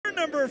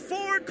number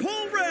 4,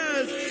 Cole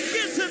Raz,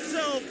 gets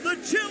himself the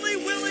Chili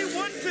Willy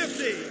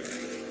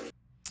 150.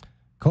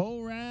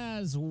 Cole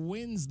Raz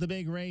wins the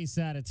big race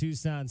out of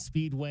Tucson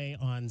Speedway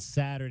on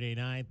Saturday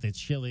night. The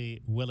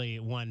Chili Willy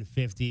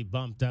 150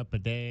 bumped up a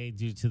day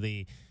due to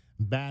the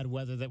bad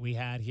weather that we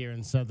had here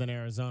in southern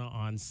Arizona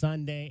on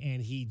Sunday,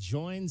 and he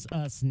joins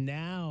us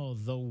now,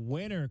 the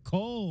winner.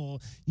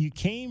 Cole, you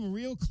came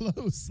real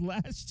close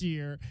last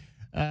year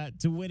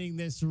to winning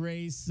this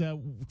race.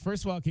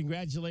 First of all,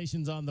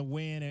 congratulations on the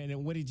win,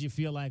 and what did you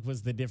feel like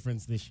was the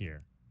difference this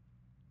year?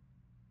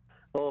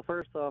 Well,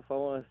 first off, I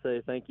want to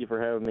say thank you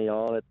for having me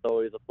on. It's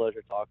always a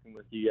pleasure talking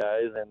with you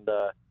guys. And,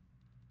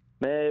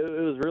 man,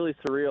 it was really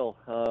surreal.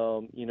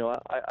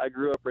 I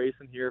grew up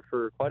racing here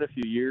for quite a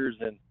few years,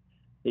 and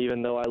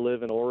even though I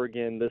live in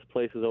Oregon, this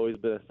place has always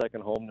been a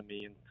second home to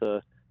me.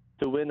 And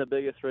to win the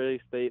biggest race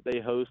they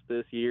host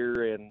this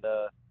year, and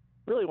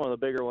really one of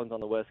the bigger ones on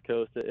the West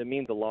Coast, it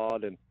means a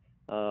lot. And,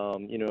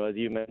 as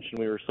you mentioned,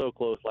 we were so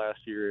close last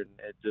year, and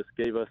it just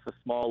gave us a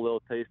small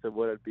little taste of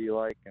what it'd be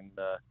like. And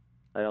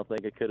I don't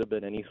think it could have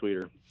been any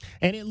sweeter.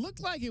 And it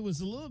looked like it was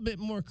a little bit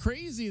more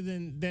crazy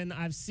than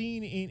I've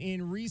seen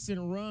in recent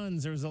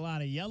runs. There was a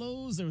lot of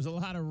yellows. There was a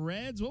lot of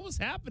reds. What was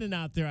happening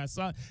out there? I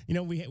saw,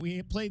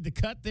 we played the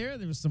cut there.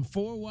 There was some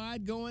 4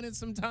 wide going at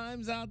some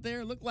times out there.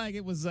 It looked like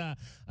it was a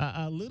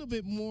little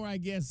bit more, I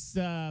guess,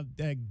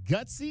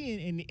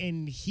 gutsy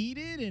and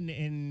heated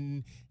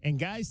and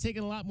guys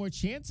taking a lot more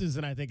chances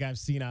than I think I've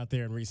seen out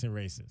there in recent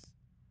races.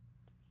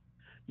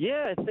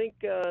 Yeah, I think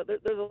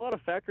there's a lot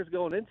of factors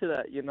going into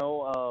that.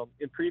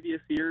 In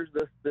previous years,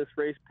 this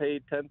race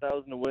paid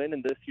 $10,000 to win,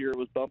 and this year it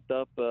was bumped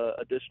up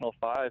additional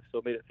 5, so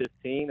it made it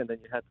 15. And then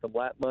you had some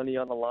lap money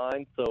on the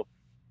line, so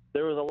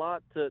there was a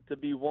lot to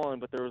be won,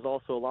 but there was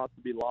also a lot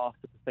to be lost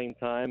at the same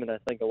time. And I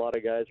think a lot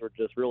of guys were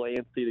just real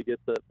antsy to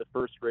get the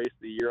first race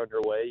of the year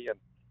underway, and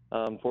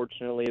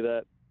unfortunately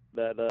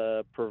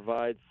that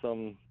provides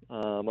some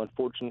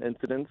unfortunate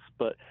incidents,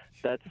 but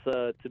that's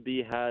to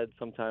be had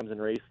sometimes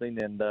in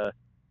racing. And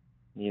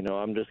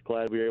I'm just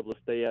glad we were able to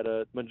stay at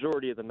a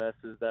majority of the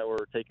messes that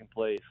were taking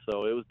place.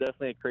 So it was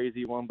definitely a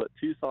crazy one, but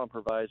Tucson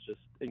provides just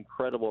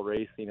incredible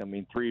racing. I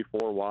mean, 3,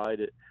 4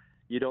 wide.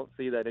 You don't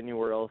see that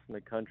anywhere else in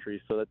the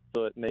country. So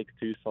it makes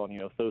Tucson,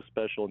 so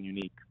special and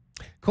unique.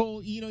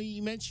 Cole,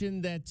 you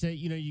mentioned that,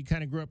 you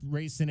kind of grew up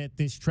racing at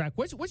this track.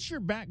 What's your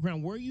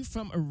background? Where are you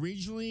from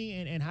originally,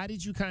 and how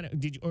did you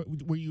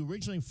were you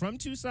originally from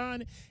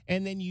Tucson,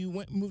 and then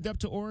you moved up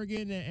to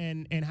Oregon,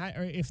 and how,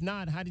 or if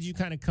not, how did you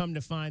kind of come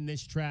to find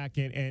this track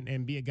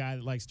and be a guy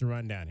that likes to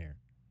run down here?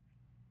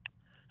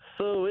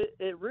 So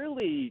it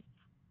really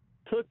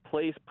took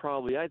place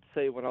probably, I'd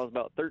say, when I was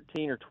about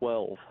 13 or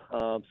 12.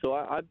 So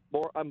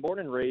I'm born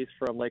and raised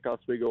from Lake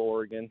Oswego,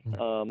 Oregon.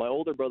 My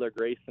older brother,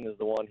 Grayson, is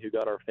the one who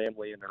got our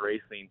family into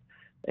racing.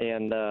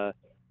 And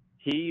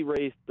he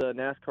raced the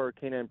NASCAR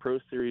K-9 Pro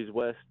Series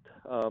West,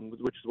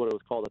 which is what it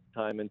was called at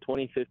the time, in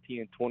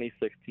 2015 and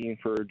 2016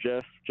 for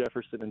Jeff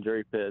Jefferson and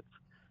Jerry Pitts.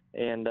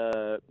 And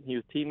he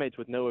was teammates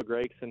with Noah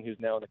Gregson, who's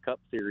now in the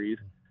Cup Series.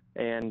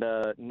 And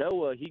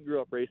Noah, he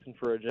grew up racing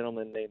for a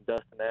gentleman named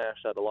Dustin Ash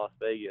out of Las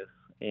Vegas.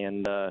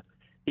 And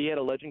he had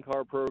a legend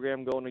car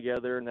program going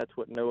together, and that's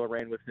what Noah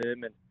ran with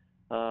him. And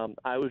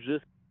I was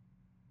just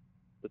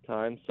at the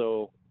time,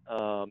 so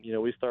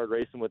we started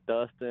racing with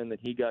Dustin, and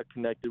he got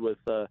connected with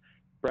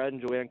Brad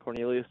and Joanne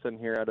Corneliuson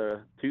here out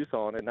of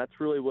Tucson, and that's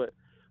really what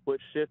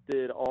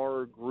shifted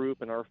our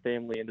group and our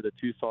family into the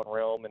Tucson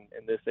realm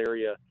in this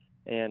area.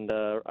 And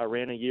I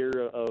ran a year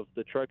of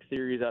the truck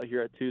series out here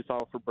at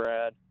Tucson for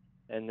Brad,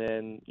 and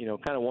then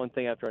kind of one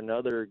thing after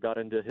another, got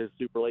into his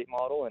super late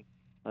model, and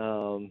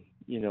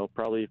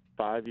probably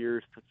 5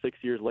 years, 6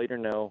 years later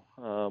now,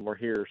 we're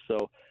here.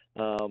 So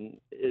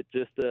it's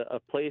just a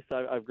place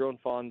I've grown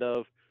fond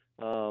of.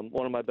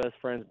 One of my best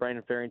friends,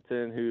 Brandon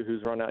Farrington,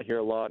 who's run out here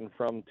a lot and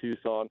from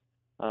Tucson,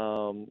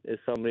 is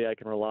somebody I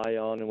can rely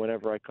on. And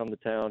whenever I come to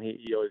town,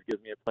 he always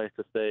gives me a place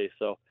to stay.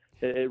 So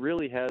it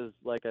really has,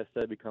 like I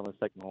said, become a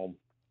second home.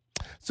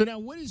 So now,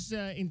 what is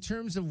in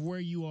terms of where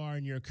you are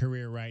in your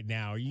career right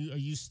now? Are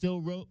you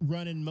still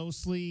running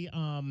mostly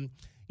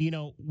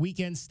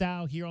weekend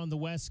style here on the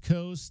West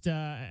Coast?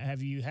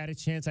 Have you had a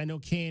chance? I know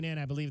K&N,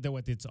 I believe they're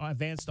it's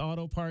Advanced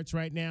Auto Parts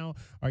right now.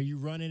 Are you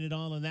running it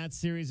all in that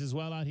series as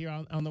well out here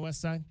on the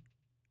West Side?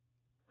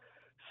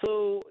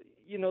 So,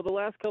 the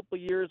last couple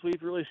of years,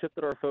 we've really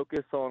shifted our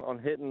focus on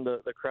hitting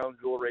the crown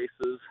jewel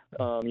races,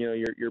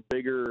 your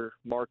bigger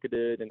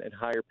marketed and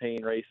higher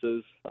paying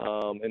races.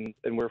 And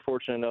we're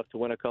fortunate enough to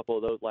win a couple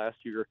of those last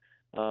year.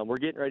 We're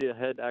getting ready to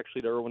head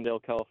actually to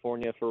Irwindale,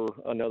 California for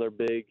another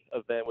big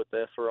event with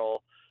the SRL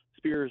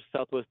Spears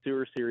Southwest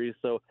Tour Series.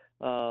 So,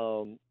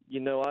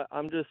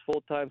 I'm just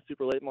full-time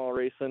super late model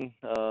racing.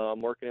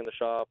 I'm working in the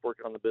shop,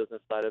 working on the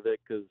business side of it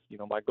because,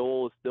 my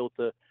goal is still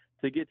to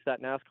get to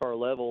that NASCAR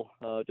level.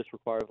 Just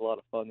requires a lot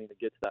of funding to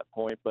get to that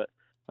point, but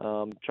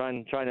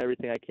trying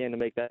everything I can to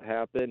make that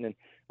happen. And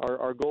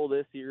our goal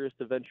this year is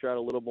to venture out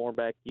a little more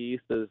back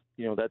east, as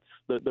that's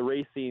the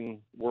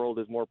racing world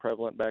is more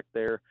prevalent back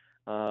there.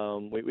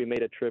 We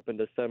made a trip in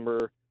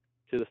December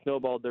to the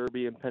Snowball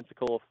Derby in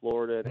Pensacola,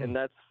 Florida, and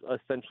that's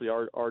essentially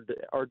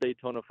our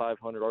Daytona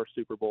 500, our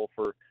Super Bowl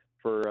for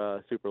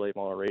super late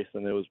model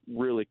racing. It was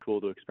really cool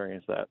to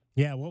experience that.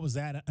 Yeah, what was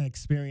that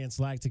experience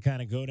like to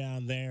kind of go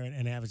down there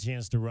and have a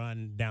chance to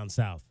run down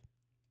south?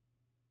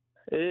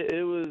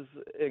 It was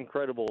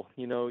incredible.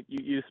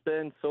 You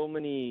spend so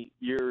many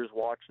years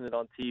watching it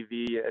on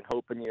TV and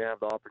hoping you have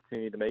the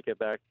opportunity to make it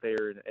back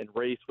there and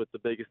race with the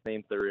biggest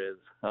names there is.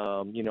 A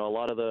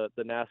lot of the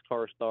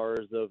NASCAR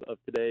stars of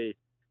today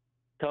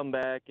come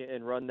back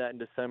and run that in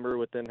December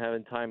with them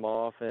having time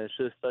off, and it's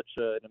just such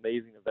an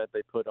amazing event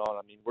they put on.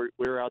 I mean,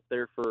 we're out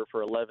there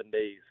for 11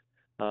 days,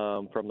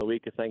 from the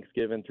week of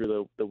Thanksgiving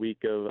through the week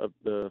of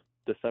the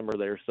December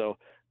there. So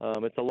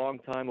it's a long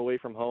time away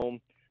from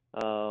home.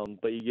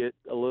 But you get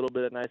a little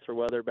bit of nicer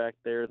weather back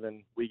there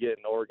than we get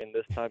in Oregon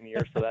this time of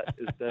year, so that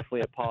is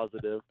definitely a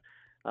positive.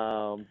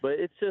 But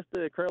it's just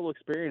an incredible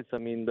experience. I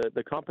mean,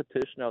 the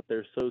competition out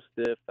there is so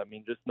stiff. I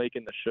mean, just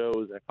making the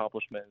show is an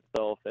accomplishment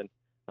itself. And,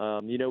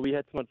 we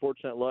had some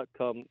unfortunate luck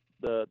come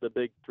the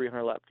big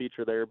 300-lap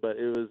feature there, but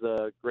it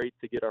was great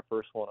to get our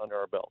first one under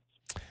our belts.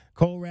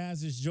 Cole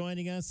Raz is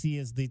joining us. He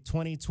is the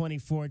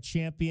 2024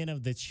 champion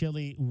of the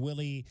Chili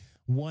Willy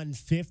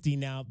 150.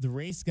 Now, the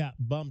race got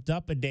bumped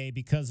up a day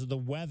because of the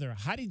weather.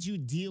 How did you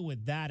deal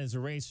with that as a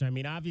racer? I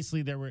mean,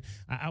 obviously there were,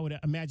 I would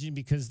imagine,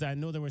 because I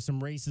know there were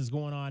some races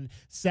going on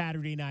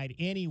Saturday night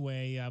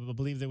anyway. I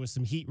believe there was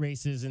some heat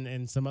races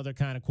and some other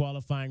kind of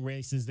qualifying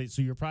races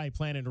so you're probably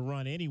planning to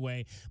run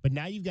anyway. But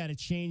now you've got to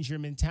change your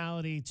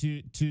mentality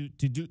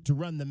to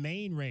run the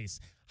main race.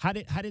 How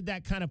did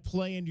that kind of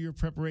play into your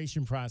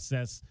preparation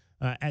process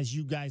as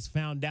you guys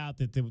found out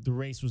that the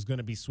race was going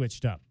to be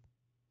switched up?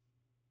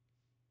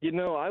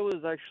 I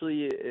was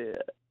actually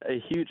a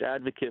huge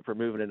advocate for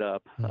moving it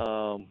up.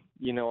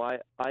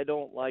 I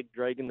don't like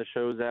dragging the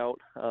shows out.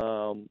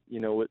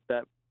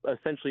 That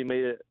essentially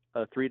made it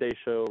a 3-day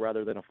show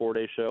rather than a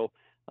 4-day show.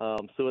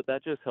 So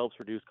that just helps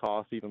reduce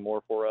costs even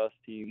more for us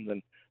teams.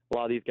 And a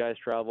lot of these guys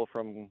travel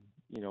from,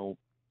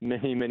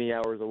 many, many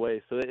hours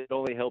away. So it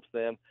only helps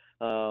them.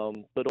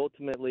 But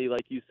ultimately,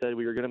 like you said,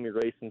 we were going to be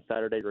racing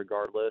Saturday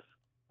regardless.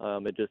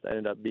 It just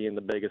ended up being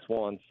the biggest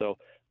one. So,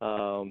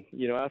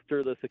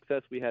 after the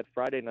success we had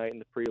Friday night in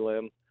the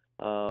prelim,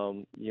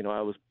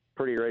 I was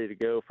pretty ready to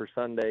go for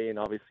Sunday, and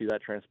obviously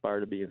that transpired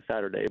to be in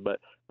Saturday. But,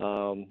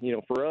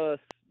 for us,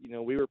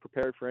 we were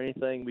prepared for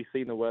anything. We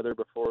seen the weather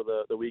before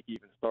the week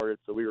even started,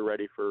 so we were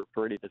ready for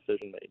any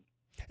decision made.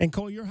 And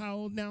Cole, you're how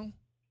old now?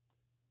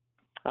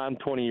 I'm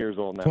 20 years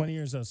old now. 20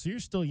 years old. So you're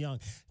still young.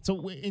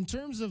 So in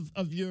terms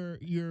of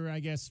your I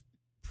guess,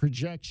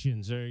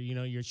 projections or,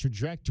 your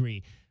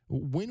trajectory,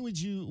 what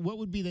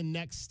would be the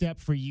next step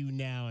for you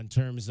now in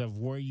terms of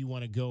where you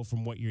want to go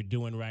from what you're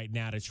doing right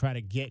now to try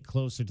to get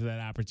closer to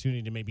that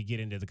opportunity to maybe get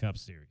into the Cup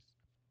Series?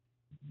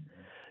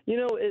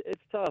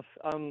 It's tough.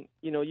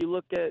 You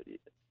look at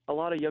a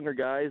lot of younger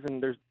guys,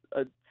 and there's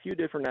a few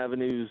different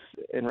avenues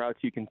and routes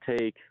you can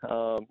take.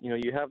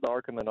 You have the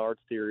Arc and Menard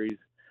Series,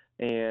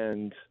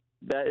 and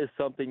that is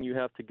something you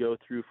have to go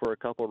through for a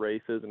couple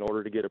races in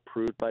order to get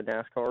approved by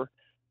NASCAR.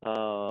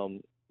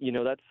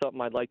 That's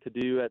something I'd like to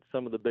do at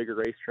some of the bigger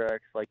racetracks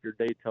like your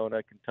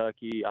Daytona,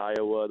 Kentucky,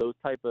 Iowa, those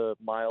type of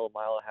mile and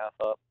a half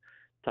up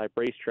type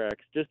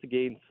racetracks, just to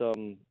gain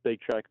some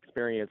big track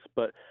experience.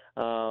 But,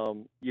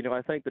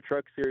 I think the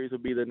Truck Series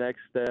would be the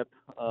next step.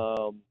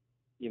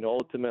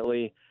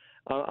 Ultimately,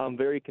 I'm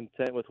very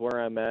content with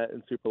where I'm at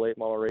in super late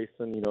model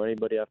racing.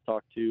 Anybody I've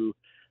talked to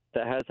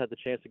that has had the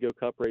chance to go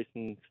Cup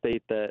racing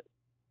state that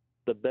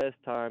the best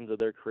times of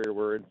their career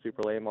were in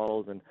super late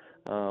models. And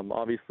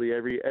obviously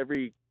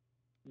every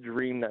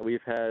dream that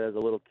we've had as a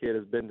little kid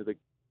has been to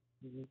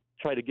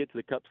try to get to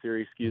the Cup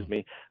Series,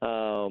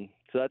 So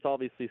that's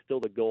obviously still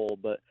the goal,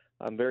 but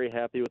I'm very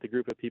happy with the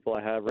group of people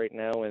I have right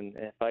now, and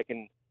if I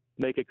can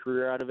make a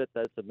career out of it,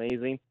 that's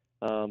amazing.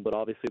 But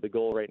obviously the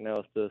goal right now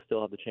is to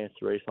still have the chance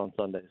to race on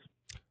Sundays.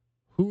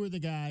 Who are the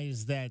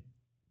guys that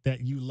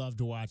you love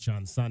to watch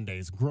on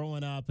Sundays,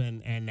 growing up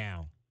and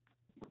now?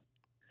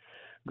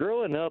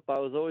 Growing up, I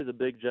was always a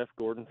big Jeff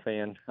Gordon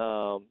fan.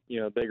 A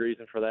big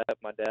reason for that,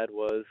 my dad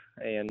was,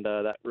 and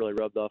that really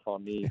rubbed off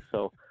on me.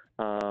 So,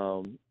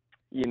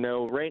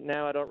 right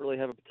now I don't really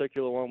have a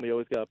particular one. We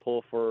always got to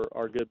pull for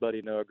our good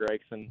buddy Noah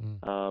Gregson.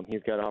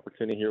 He's got an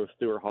opportunity here with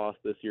Stuart Haas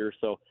this year.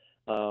 So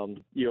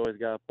you always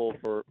got to pull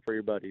for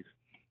your buddies.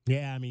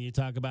 Yeah, I mean, you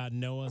talk about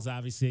Noah's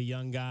obviously a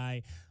young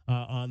guy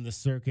on the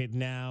circuit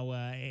now.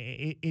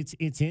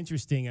 It's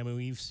interesting. I mean,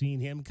 we've seen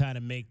him kind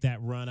of make that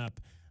run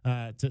up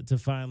to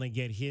finally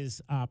get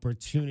his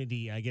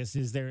opportunity. I guess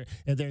are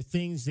there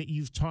things that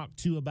you've talked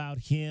to about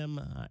him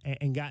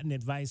and gotten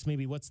advice?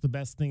 Maybe what's the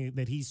best thing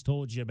that he's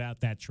told you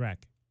about that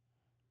trek?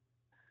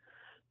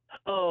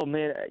 Oh,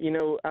 man,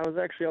 I was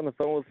actually on the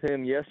phone with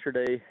him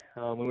yesterday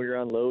when we were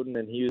unloading,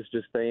 and he was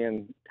just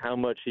saying how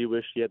much he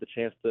wished he had the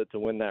chance to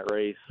win that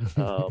race.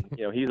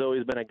 He's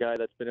always been a guy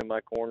that's been in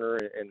my corner,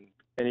 and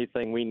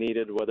anything we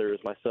needed, whether it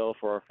was myself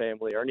or our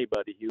family or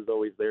anybody, he was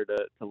always there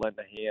to lend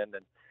a hand.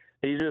 And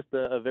he's just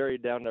a very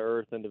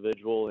down-to-earth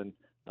individual, and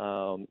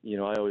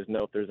I always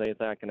know if there's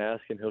anything I can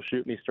ask him, he'll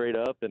shoot me straight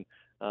up. And,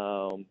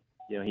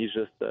 he's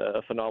just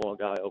a phenomenal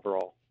guy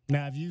overall.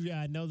 Now, have you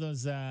know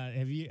those?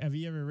 Have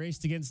you ever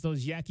raced against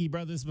those Yaki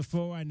brothers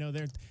before? I know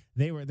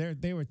they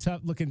were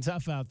tough, looking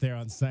tough out there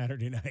on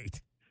Saturday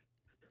night.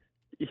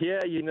 Yeah,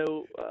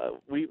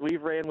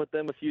 we've ran with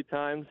them a few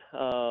times.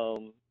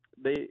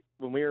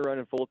 When we were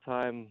running full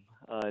time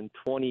in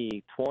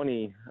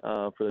 2020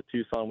 for the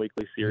Tucson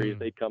Weekly Series,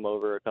 they'd come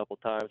over a couple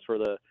times for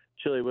the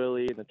Chili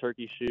Willy and the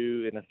Turkey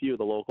Shoe and a few of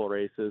the local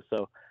races.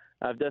 So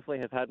I've definitely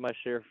have had my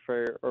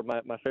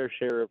fair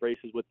share of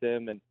races with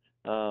them, and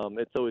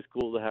it's always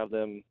cool to have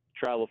them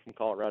travel from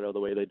Colorado the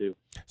way they do.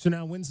 So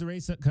now, when's the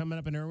race coming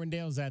up in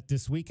Irwindale? Is that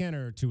this weekend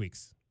or 2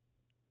 weeks?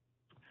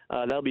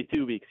 That'll be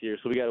 2 weeks here.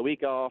 So we got a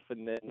week off,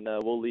 and then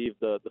we'll leave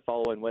the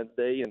following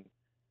Wednesday and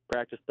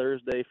practice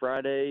Thursday,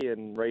 Friday,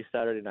 and race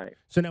Saturday night.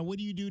 So now, what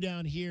do you do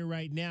down here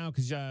right now?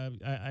 Because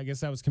I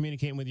guess I was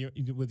communicating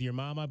with your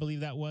mom, I believe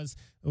that was.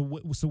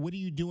 So what are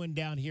you doing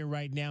down here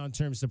right now in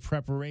terms of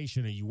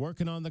preparation? Are you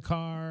working on the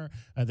car?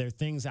 Are there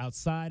things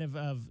outside of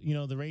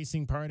the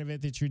racing part of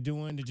it that you're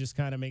doing to just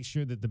kind of make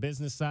sure that the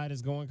business side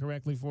is going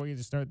correctly for you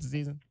to start the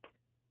season?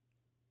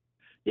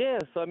 Yeah,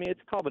 so it's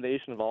a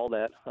combination of all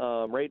that.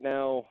 Right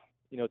now,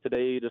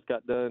 today just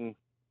got done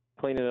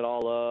cleaning it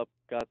all up,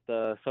 got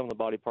some of the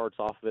body parts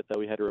off of it that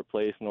we had to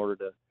replace in order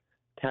to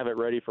have it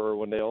ready for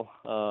Irwindale.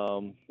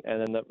 And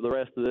then the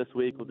rest of this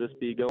week will just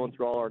be going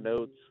through all our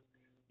notes,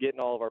 getting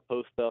all of our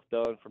post stuff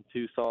done from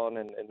Tucson,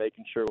 and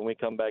making sure when we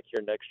come back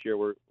here next year,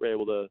 we're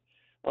able to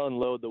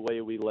unload the way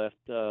we left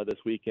this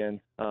weekend.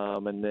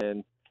 And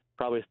then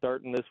probably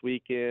starting this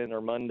weekend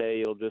or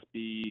Monday, it'll just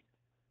be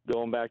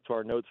going back to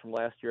our notes from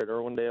last year at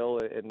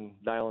Irwindale and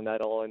dialing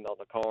that all in on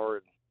the car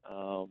and,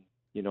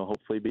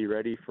 hopefully be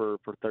ready for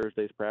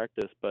Thursday's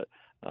practice. But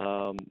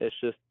it's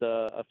just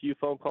a few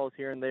phone calls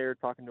here and there,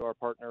 talking to our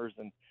partners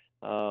and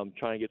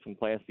trying to get some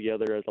plans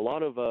together. As a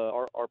lot of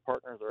our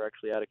partners are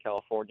actually out of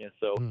California,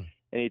 so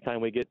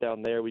anytime we get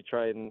down there, we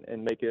try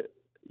and make it,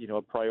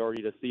 a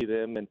priority to see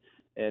them and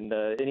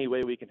any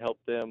way we can help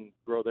them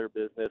grow their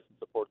business and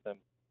support them.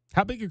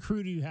 How big a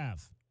crew do you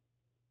have?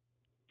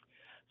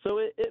 So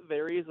it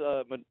varies.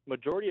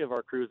 Majority of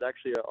our crew is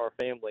actually our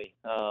family.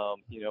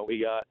 We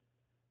got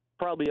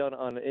probably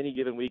on any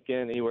given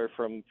weekend anywhere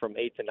from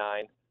 8 to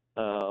 9,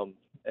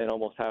 and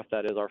almost half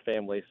that is our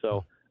family.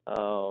 So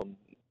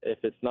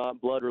if it's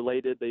not blood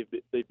related,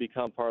 they've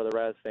become part of the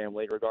Raz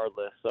family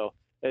regardless. So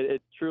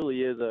it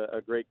truly is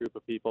a great group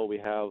of people we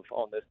have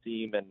on this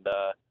team, and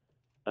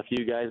a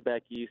few guys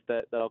back east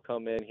that'll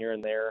come in here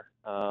and there.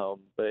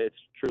 But it's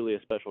truly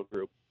a special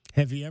group.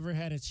 Have you ever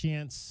had a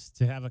chance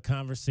to have a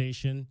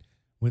conversation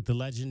with the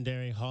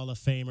legendary Hall of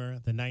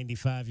Famer, the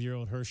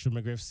 95-year-old Herschel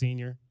McGriff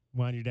Sr.,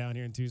 while you're down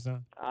here in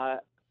Tucson? I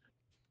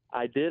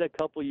did a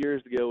couple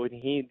years ago when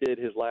he did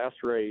his last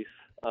race,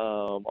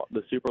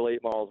 the super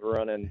late models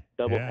running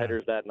double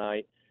headers that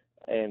night.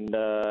 And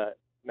I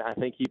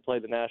think he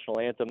played the national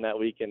anthem that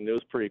weekend. It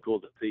was pretty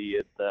cool to see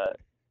it.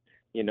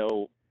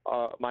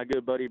 My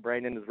good buddy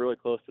Brandon is really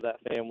close to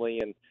that family,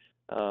 and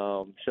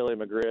Shelly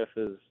McGriff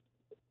is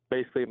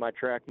basically my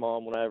track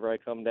mom whenever I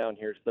come down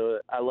here. So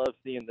I love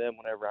seeing them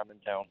whenever I'm in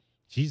town.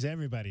 She's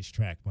everybody's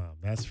track mom,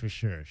 that's for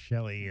sure.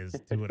 Shelly is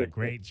doing a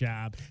great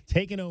job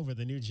taking over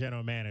the new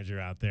general manager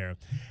out there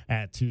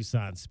at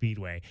Tucson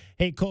Speedway.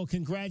 Hey, Cole,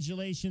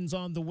 congratulations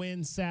on the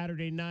win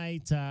Saturday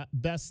night.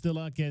 Best of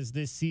luck as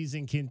this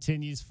season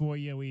continues for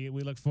you. We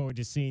look forward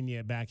to seeing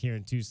you back here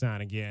in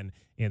Tucson again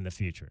in the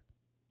future.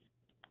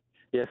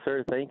 Yes,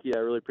 sir. Thank you. I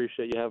really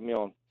appreciate you having me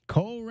on.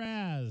 Cole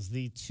Raz,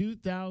 the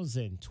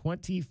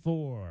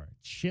 2024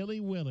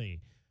 Chili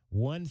Willy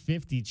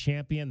 150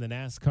 champion. The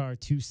NASCAR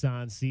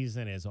Tucson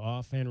season is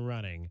off and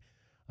running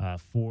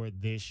for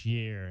this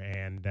year.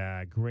 And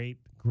great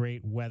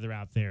weather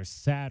out there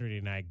Saturday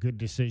night. Good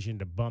decision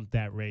to bump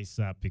that race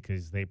up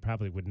because they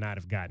probably would not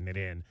have gotten it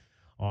in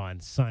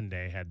on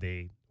Sunday had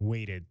they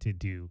waited to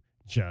do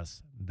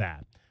just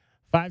that.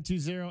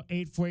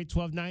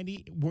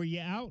 520-848-1290. Were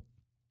you out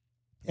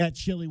at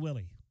Chili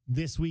Willy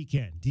this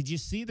weekend? Did you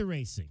see the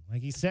racing?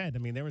 Like he said,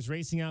 there was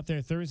racing out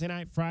there Thursday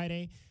night,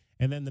 Friday,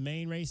 and then the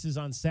main races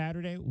on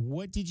Saturday.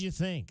 What did you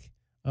think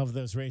of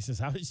those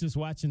races? I was just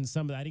watching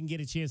some of that. I didn't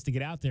get a chance to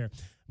get out there,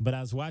 but I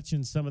was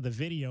watching some of the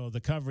video, the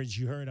coverage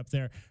you heard up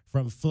there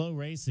from Flow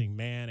Racing,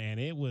 man,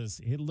 and it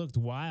looked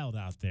wild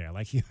out there.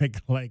 Like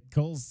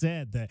Cole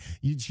said, that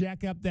you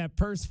jack up that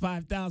purse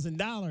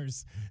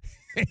 $5,000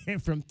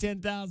 from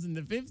 $10,000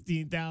 to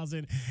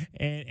 $15,000,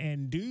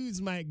 and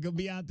dudes might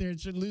be out there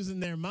losing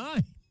their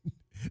mind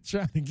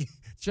trying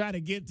to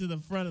get to the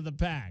front of the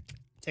pack.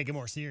 Take it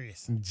more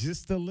serious.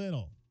 Just a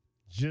little.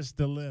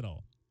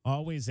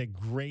 Always a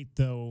great,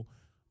 though,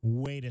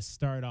 way to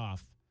start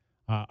off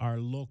our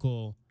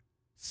local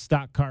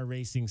stock car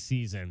racing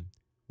season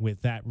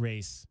with that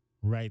race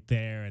right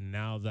there. And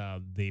now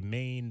the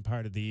main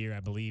part of the year, I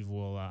believe,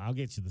 I'll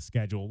get you the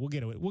schedule. We'll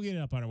get it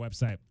up on our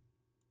website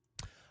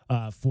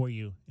for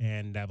you.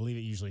 And I believe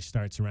it usually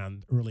starts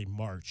around early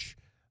March,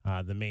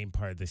 the main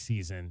part of the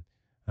season.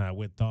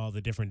 with all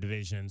the different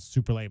divisions,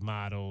 super late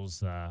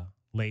models,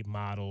 late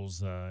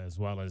models, as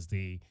well as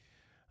the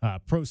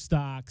pro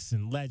stocks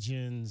and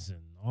legends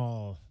and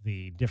all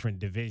the different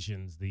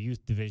divisions, the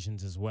youth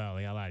divisions as well.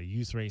 They got a lot of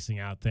youth racing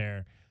out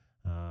there,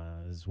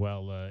 as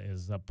well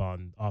as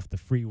off the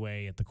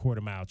freeway at the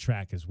quarter-mile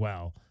track as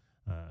well.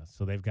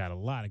 So they've got a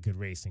lot of good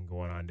racing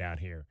going on down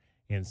here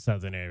in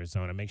southern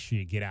Arizona. Make sure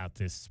you get out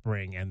this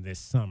spring and this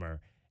summer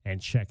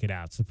and check it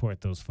out.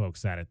 Support those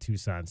folks out at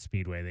Tucson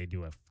Speedway. They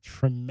do a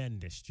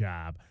tremendous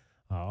job.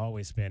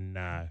 Always been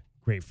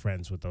great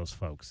friends with those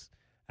folks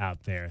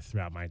out there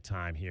throughout my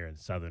time here in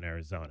southern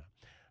Arizona.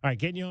 All right,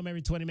 getting you home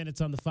every 20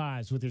 minutes on the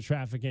fives with your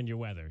traffic and your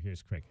weather.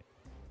 Here's Cricket.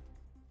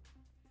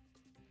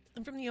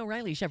 And from the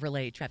O'Reilly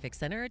Chevrolet Traffic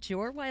Center, it's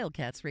your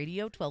Wildcats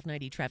Radio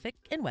 1290 traffic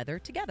and weather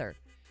together.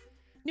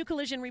 New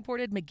collision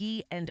reported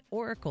McGee and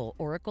Oracle.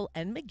 Oracle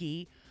and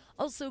McGee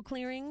also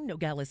clearing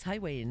Nogales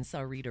Highway and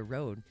Sahuarita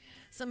Road.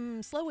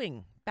 Some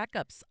slowing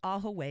backups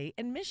Ajo Way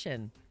and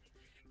Mission.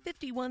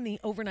 51 the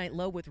overnight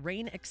low with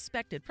rain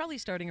expected, probably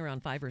starting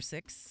around 5 or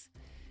 6.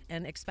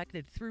 And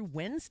expected through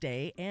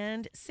Wednesday,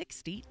 and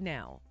 60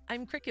 now.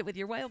 I'm Cricket with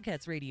your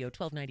Wildcats Radio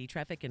 1290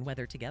 traffic and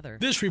weather together.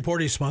 This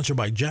report is sponsored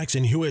by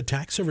Jackson Hewitt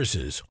Tax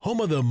Services,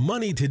 home of the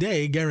Money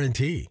Today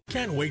guarantee.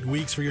 Can't wait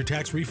weeks for your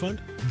tax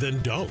refund?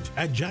 Then don't.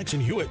 At Jackson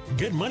Hewitt,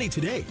 get money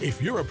today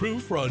if you're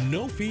approved for a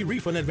no-fee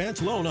refund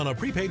advance loan on a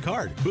prepaid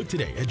card. Book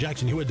today at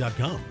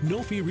jacksonhewitt.com.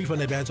 No-fee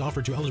refund advance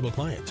offered to eligible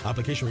clients.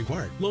 Application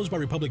required. Loans by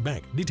Republic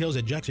Bank. Details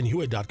at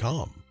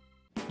jacksonhewitt.com.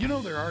 You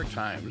know, there are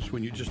times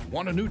when you just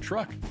want a new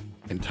truck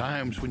and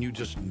times when you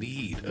just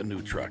need a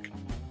new truck.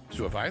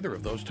 So if either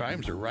of those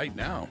times are right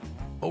now,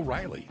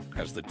 O'Reilly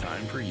has the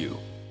time for you.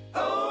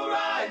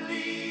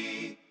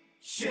 O'Reilly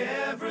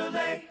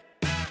Chevrolet.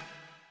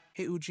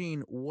 Hey,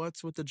 Eugene,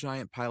 what's with the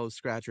giant pile of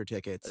scratcher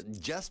tickets?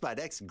 Just my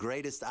next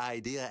greatest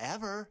idea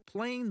ever.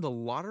 Playing the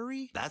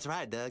lottery? That's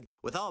right, Doug.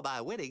 With all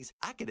my winnings,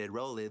 I can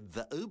enroll in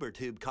the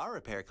UberTube car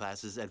repair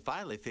classes and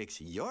finally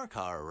fix your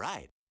car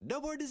right. No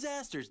more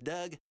disasters,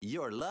 Doug.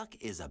 Your luck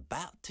is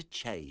about to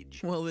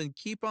change. Well, then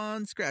keep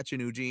on scratching,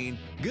 Eugene.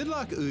 Good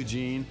luck,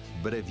 Eugene.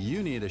 But if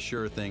you need a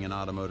sure thing in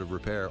automotive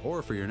repair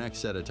or for your next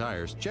set of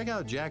tires, check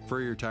out Jack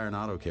Furrier Tire and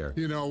Auto Care.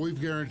 You know,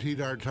 we've guaranteed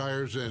our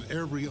tires in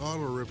every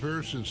auto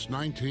repair since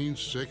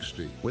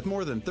 1960. With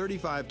more than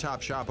 35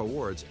 Top Shop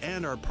awards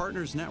and our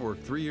Partners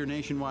Network 3-year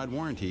nationwide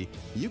warranty,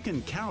 you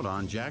can count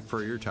on Jack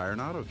Furrier Tire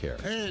and Auto Care.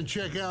 And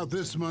check out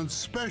this month's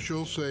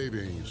special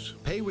savings.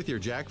 Pay with your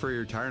Jack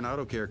Furrier Tire and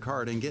Auto Care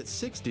card and get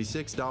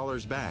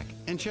 $66 back.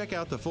 And check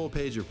out the full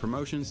page of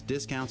promotions,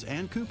 discounts,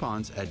 and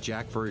coupons at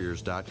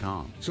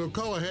jackfurriers.com. So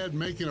call ahead,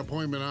 make an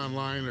appointment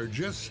online, or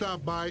just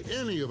stop by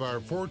any of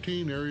our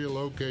 14 area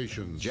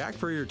locations. Jack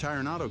Furrier Tire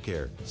and Auto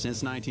Care,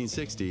 since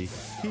 1960,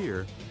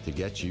 here to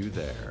get you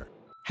there.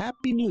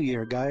 Happy New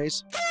Year,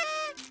 guys.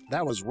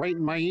 That was right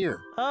in my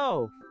ear.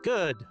 Oh,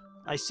 good.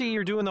 I see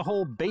you're doing the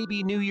whole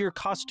baby New Year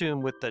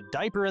costume with the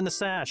diaper and the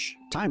sash.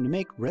 Time to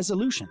make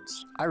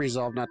resolutions. I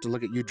resolved not to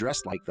look at you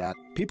dressed like that.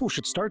 People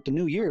should start the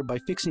new year by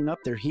fixing up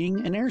their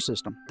heating and air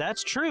system.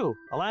 That's true.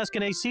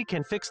 Alaskan AC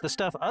can fix the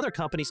stuff other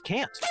companies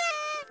can't.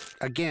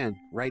 Again,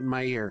 right in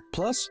my ear.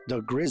 Plus,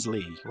 the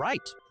Grizzly.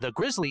 Right. The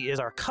Grizzly is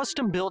our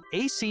custom-built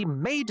AC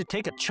made to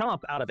take a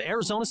chomp out of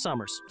Arizona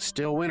summers.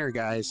 Still winter,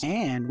 guys.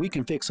 And we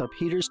can fix up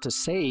heaters to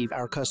save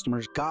our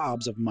customers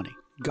gobs of money.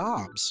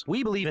 Gobs.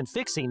 We believe in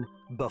fixing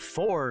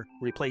before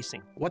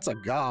replacing. What's a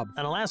gob?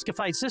 An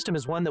Alaska-fied system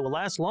is one that will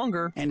last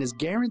longer and is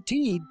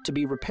guaranteed to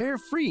be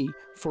repair-free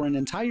for an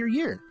entire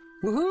year.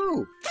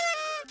 Woohoo!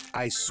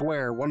 I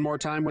swear, one more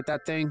time with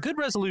that thing. Good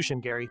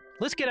resolution, Gary.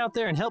 Let's get out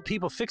there and help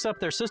people fix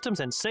up their systems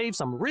and save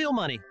some real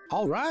money.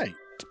 All right.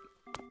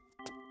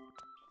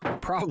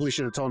 Probably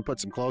should have told him to put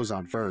some clothes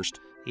on first.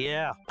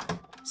 Yeah.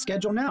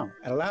 Schedule now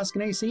at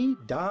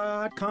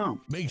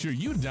AlaskanAC.com. Make sure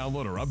you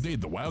download or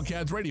update the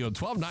Wildcats Radio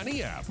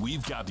 1290 app.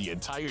 We've got the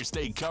entire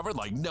state covered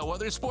like no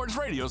other sports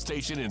radio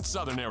station in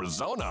southern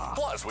Arizona.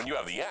 Plus, when you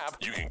have the app,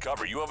 you can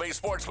cover U of A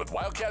sports with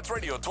Wildcats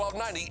Radio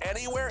 1290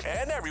 anywhere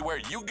and everywhere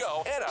you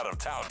go and out of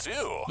town,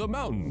 too. The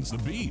mountains, the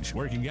beach,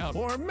 working out,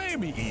 or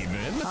maybe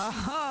even...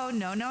 Oh,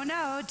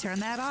 no.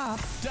 Turn that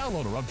off.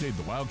 Download or update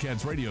the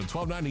Wildcats Radio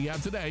 1290 app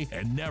today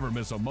and never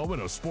miss a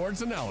moment of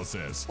sports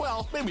analysis.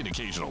 Well, maybe an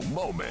occasional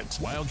moment.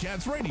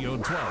 Wildcats Radio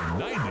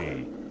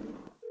 1290.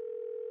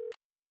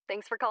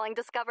 Thanks for calling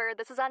Discover.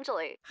 This is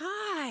Anjali.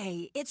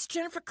 Hi, it's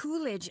Jennifer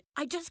Coolidge.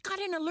 I just got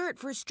an alert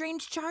for a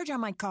strange charge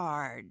on my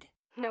card.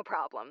 No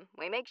problem.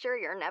 We make sure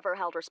you're never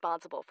held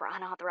responsible for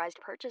unauthorized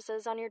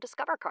purchases on your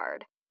Discover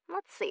card.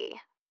 Let's see.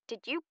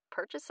 Did you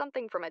purchase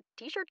something from a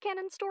t-shirt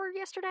cannon store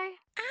yesterday?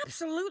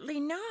 Absolutely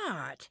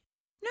not.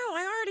 No,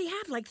 I already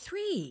have like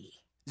 3.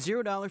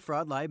 $0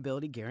 fraud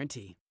liability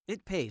guarantee.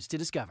 It pays to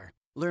Discover.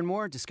 Learn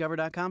more at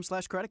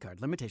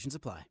discover.com/creditcard. Limitations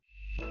apply.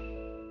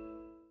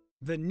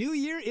 The new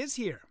year is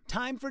here.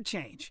 Time for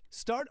change.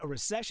 Start a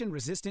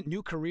recession-resistant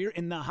new career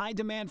in the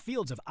high-demand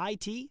fields of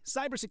IT,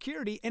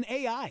 cybersecurity, and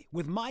AI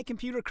with My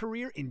Computer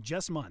Career in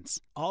just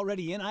months.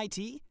 Already in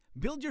IT?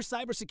 Build your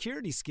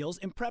cybersecurity skills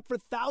and prep for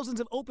thousands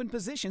of open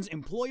positions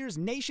employers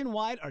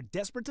nationwide are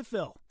desperate to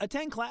fill.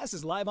 Attend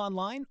classes live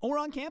online or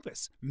on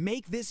campus.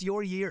 Make this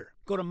your year.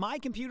 Go to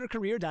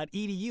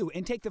mycomputercareer.edu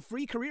and take the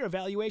free career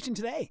evaluation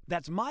today.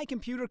 That's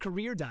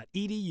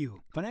mycomputercareer.edu.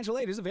 Financial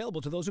aid is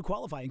available to those who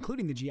qualify,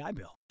 including the GI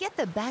Bill. Get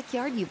the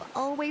backyard you've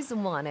always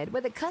wanted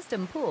with a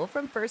custom pool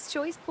from First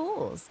Choice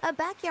Pools. A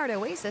backyard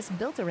oasis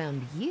built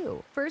around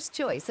you. First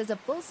Choice is a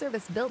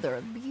full-service builder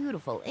of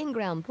beautiful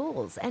in-ground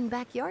pools and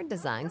backyard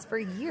designs for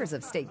years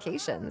of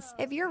staycations.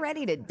 If you're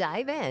ready to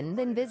dive in,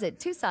 then visit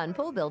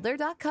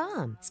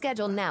TucsonPoolBuilder.com.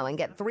 Schedule now and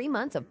get 3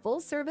 months of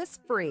full service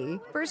free.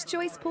 First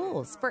Choice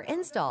Pools for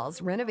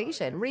installs,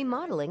 renovation,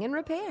 remodeling, and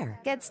repair.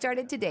 Get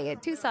started today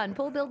at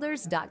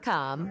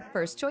TucsonPoolBuilders.com.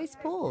 First Choice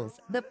Pools,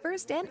 the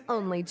first and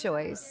only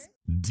choice.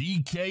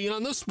 DK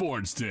on the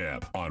Sports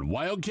Tip on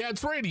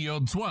Wildcats Radio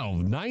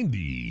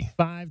 1290.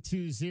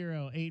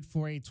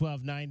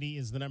 520-848-1290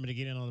 is the number to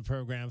get in on the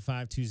program,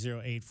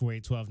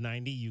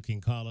 520-848-1290. You can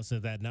call us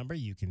at that number.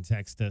 You can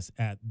text us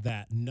at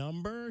that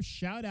number.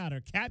 Shout out or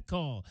cat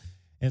call,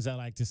 as I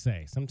like to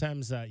say.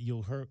 Sometimes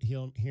you'll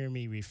hear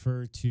me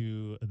refer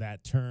to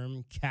that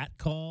term, cat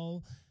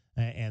call,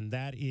 and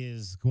that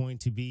is going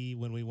to be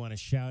when we want to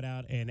shout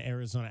out an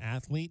Arizona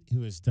athlete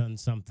who has done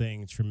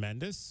something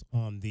tremendous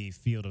on the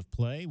field of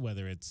play,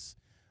 whether it's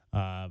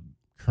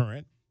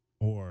current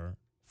or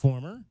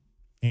former.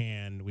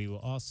 And we will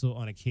also,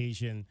 on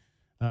occasion,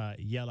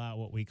 yell out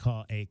what we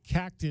call a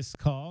cactus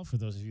call. For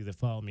those of you that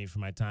follow me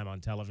from my time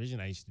on television,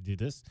 I used to do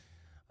this.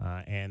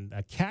 And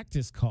a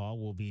cactus call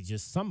will be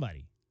just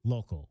somebody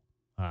local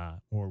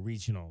or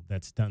regional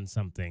that's done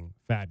something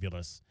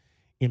fabulous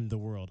in the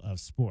world of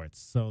sports.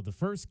 So the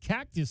first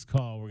cactus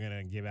call we're going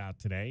to give out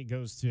today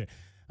goes to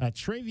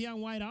Travion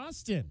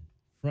White-Austin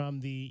from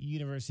the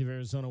University of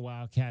Arizona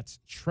Wildcats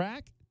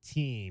track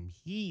team.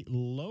 He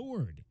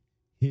lowered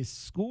his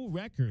school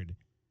record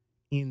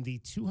in the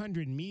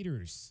 200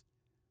 meters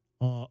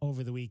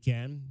over the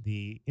weekend,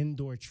 the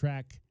indoor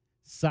track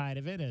side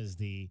of it, as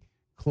the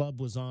club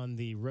was on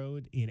the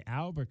road in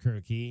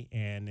Albuquerque.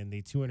 And in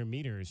the 200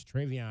 meters,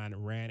 Travion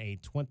ran a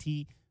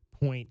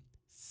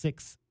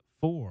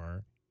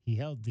 20.64. He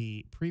held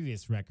the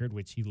previous record,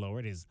 which he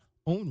lowered, his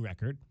own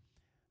record,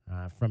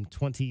 from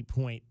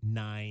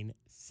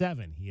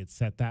 20.97. He had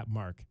set that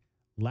mark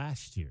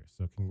last year.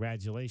 So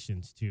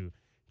congratulations to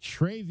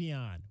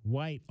Travion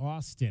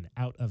White-Austin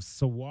out of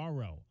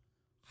Saguaro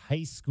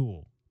High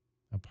School,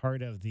 a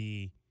part of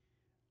the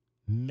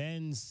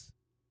men's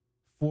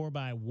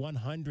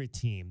 4x100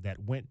 team that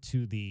went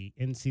to the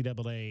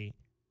NCAA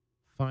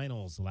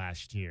finals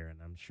last year.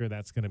 And I'm sure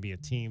that's going to be a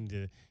team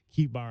to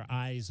keep our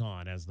eyes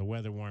on as the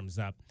weather warms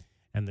up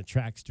and the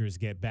tracksters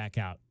get back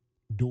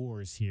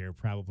outdoors here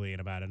probably in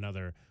about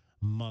another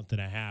month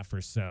and a half or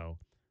so.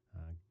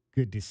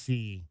 Good to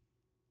see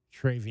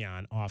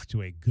Travion off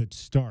to a good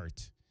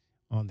start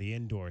on the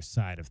indoor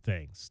side of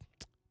things.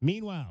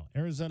 Meanwhile,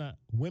 Arizona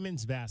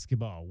women's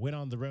basketball went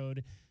on the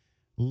road,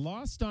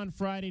 lost on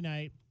Friday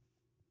night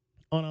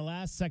on a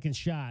last-second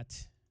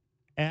shot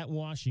at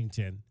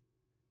Washington,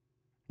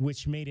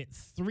 which made it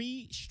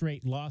 3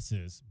 straight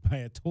losses by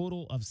a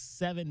total of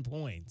 7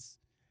 points,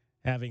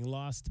 having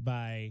lost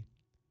by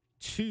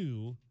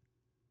 2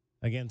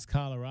 against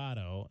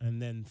Colorado and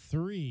then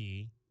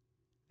 3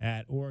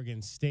 at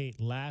Oregon State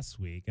last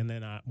week. And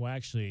then,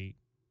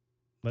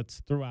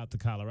 let's throw out the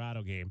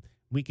Colorado game.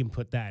 We can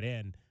put that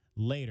in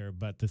later,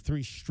 but the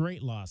 3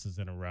 straight losses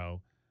in a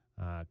row,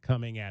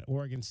 coming at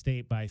Oregon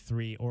State by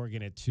 3,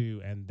 Oregon at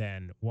 2, and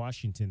then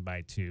Washington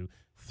by 2.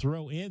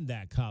 Throw in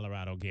that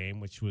Colorado game,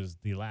 which was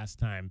the last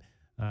time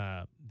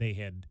they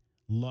had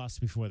lost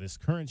before this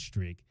current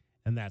streak,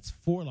 and that's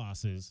 4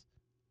 losses.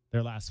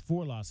 Their last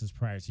 4 losses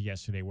prior to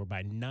yesterday were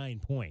by 9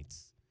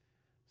 points.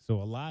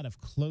 So a lot of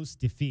close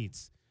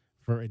defeats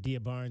for Adia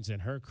Barnes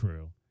and her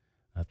crew.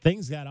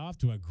 Things got off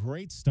to a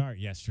great start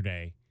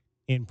yesterday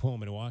in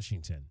Pullman,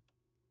 Washington.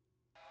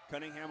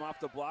 Cunningham off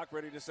the block,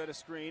 ready to set a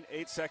screen.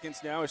 8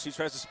 seconds now as she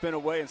tries to spin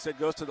away. Instead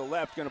goes to the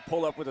left. Going to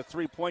pull up with a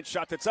 3-point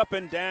shot that's up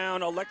and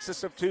down.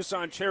 Alexis of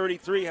Tucson, Charity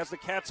 3, has the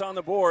Cats on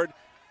the board.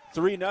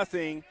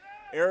 3-0.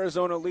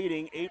 Arizona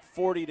leading.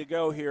 8:40 to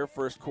go here,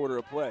 first quarter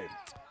of play.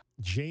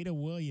 Jada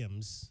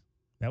Williams,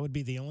 that would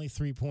be the only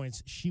 3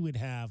 points she would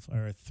have,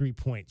 or a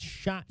 3-point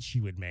shot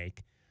she would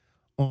make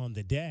on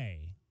the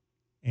day.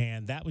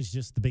 And that was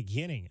just the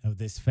beginning of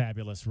this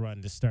fabulous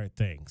run to start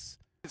things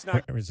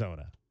for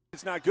Arizona.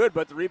 It's not good,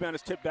 but the rebound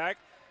is tipped back.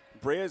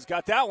 Brea's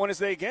got that one as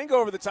they again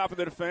go over the top of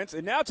the defense.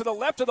 And now to the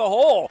left of the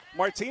hole.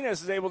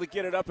 Martinez is able to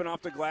get it up and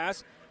off the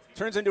glass.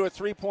 Turns into a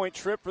 3-point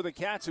trip for the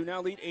Cats, who now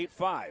lead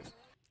 8-5.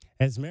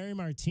 As Mary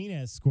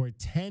Martinez scored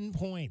 10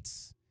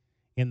 points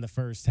in the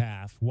first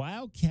half,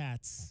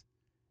 Wildcats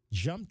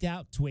jumped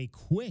out to a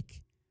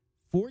quick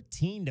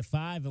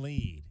 14-5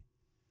 lead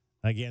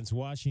against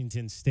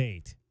Washington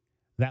State.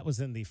 That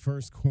was in the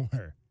first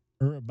quarter,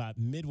 or about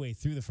midway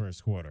through the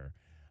first quarter.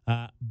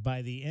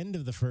 By the end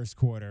of the first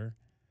quarter,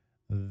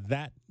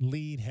 that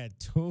lead had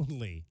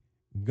totally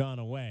gone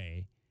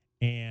away,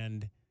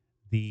 and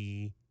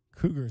the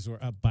Cougars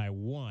were up by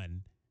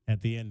 1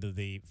 at the end of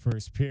the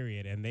first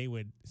period, and they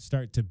would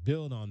start to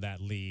build on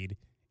that lead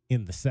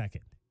in the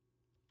second.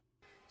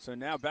 So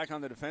now back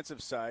on the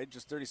defensive side,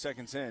 just 30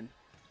 seconds in.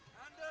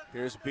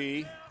 Here's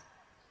B,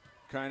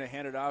 trying to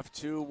hand it off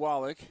to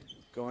Wallach,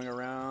 going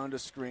around a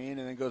screen,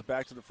 and then goes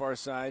back to the far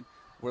side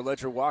where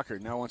Ledger Walker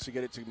now wants to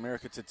get it to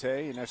America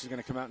Tate, and now she's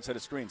going to come out and set a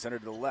screen. Center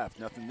to the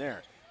left, nothing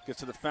there. Gets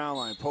to the foul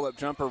line, pull-up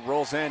jumper,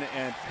 rolls in,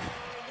 and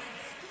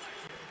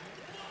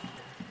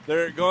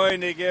they're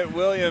going to get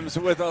Williams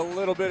with a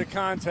little bit of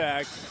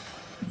contact.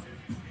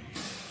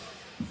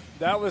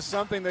 That was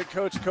something that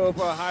Coach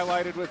Copa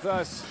highlighted with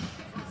us.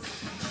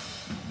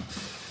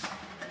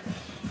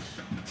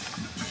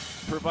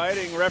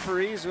 Providing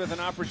referees with an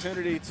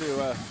opportunity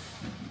to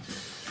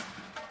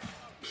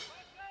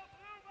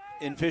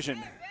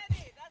envision.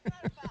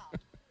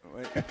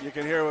 You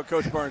can hear what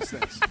Coach Barnes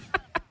thinks.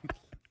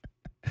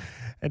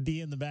 A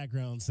D in the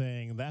background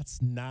saying,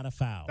 that's not a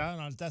foul.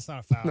 No, that's not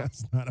a foul.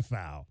 That's not a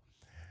foul.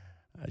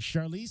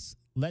 Charlize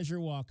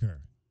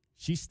Ledger-Walker,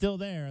 she's still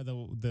there.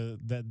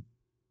 The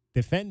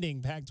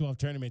defending Pac-12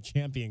 tournament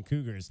champion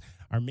Cougars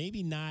are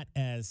maybe not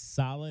as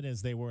solid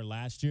as they were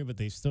last year, but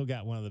they've still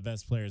got one of the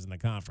best players in the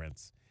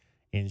conference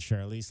in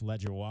Charlize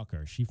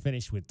Ledger-Walker. She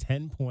finished with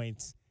 10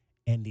 points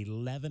and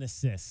 11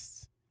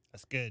 assists.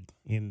 That's good.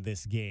 In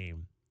this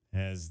game,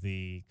 as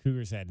the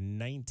Cougars had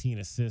 19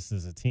 assists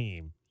as a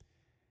team.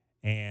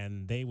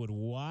 And they would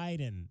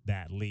widen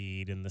that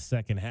lead in the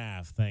second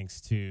half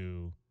thanks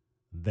to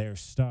their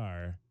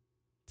star,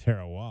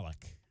 Tara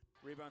Wallach.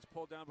 Rebounds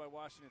pulled down by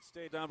Washington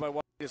State, down by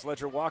Washington. As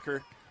Ledger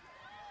Walker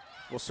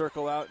will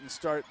circle out and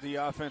start the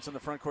offense on the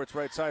front court's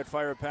right side.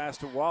 Fire a pass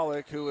to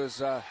Wallach, who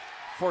is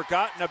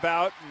forgotten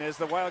about. And as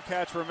the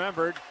Wildcats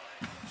remembered,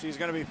 she's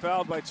going to be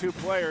fouled by 2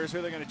 players. Who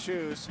are they going to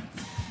choose?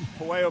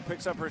 Pueo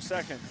picks up her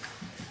second.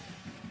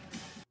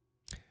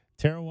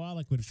 Tara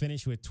Wallach would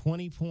finish with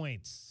 20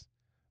 points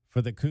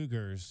for the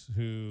Cougars,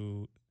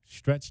 who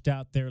stretched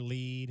out their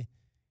lead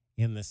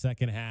in the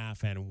second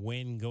half and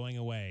win going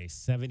away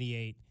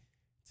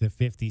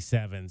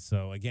 78-57.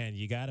 So again,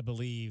 you got to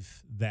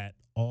believe that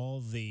all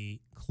the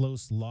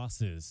close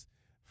losses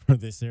for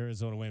this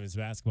Arizona women's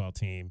basketball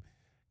team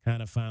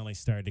kind of finally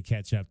started to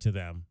catch up to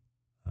them,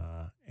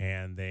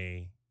 and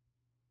they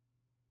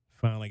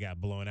finally got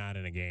blown out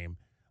in a game,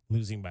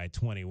 losing by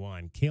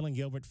 21. Kaylin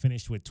Gilbert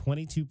finished with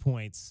 22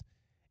 points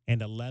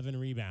and 11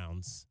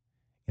 rebounds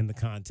in the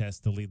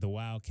contest to lead the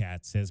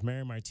Wildcats, as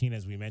Mary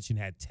Martinez, we mentioned,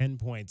 had 10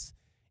 points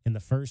in the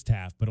first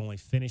half, but only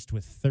finished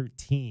with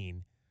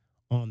 13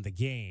 on the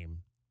game.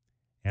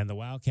 And the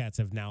Wildcats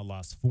have now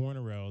lost 4 in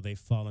a row. They've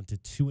fallen to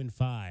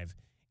 2-5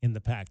 in the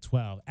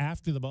Pac-12.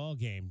 After the ball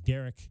game,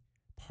 Derek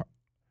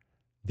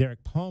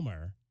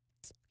Palmer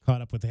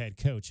caught up with the head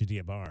coach,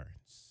 Adia Barnes.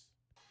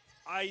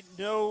 I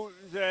know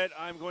that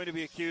I'm going to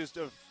be accused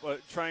of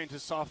trying to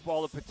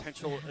softball a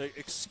potential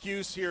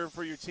excuse here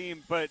for your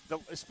team, but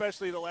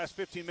especially the last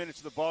 15 minutes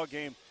of the ball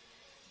game,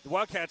 the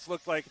Wildcats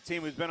looked like a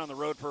team who's been on the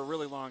road for a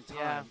really long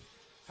time.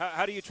 Yeah.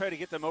 How do you try to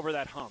get them over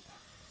that hump?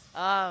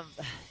 I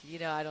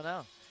don't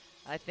know.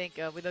 I think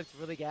we looked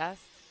really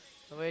gassed,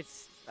 which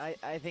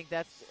I think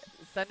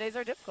Sundays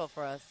are difficult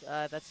for us.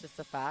 That's just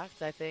a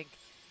fact. I think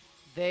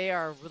they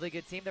are a really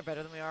good team. They're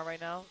better than we are right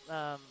now.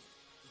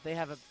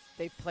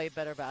 They play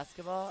better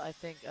basketball. I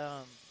think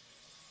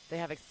they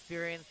have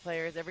experienced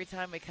players. Every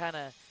time we kind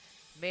of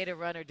made a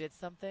run or did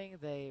something,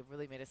 they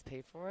really made us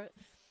pay for it.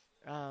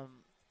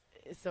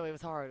 So it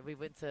was hard. We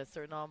went to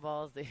certain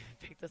on-balls. They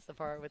picked us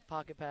apart with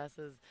pocket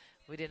passes.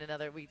 We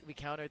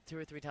countered 2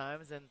 or 3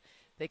 times, and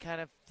they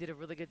kind of did a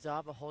really good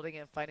job of holding it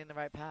and finding the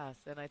right pass.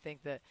 And I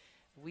think that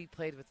we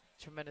played with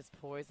tremendous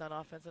poise on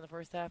offense in the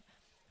first half.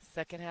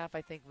 Second half,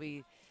 I think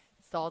we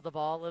stalled the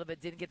ball a little bit,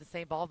 didn't get the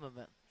same ball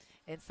movement.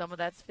 And some of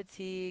that's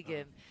fatigue,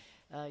 and,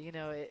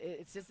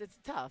 it's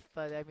tough.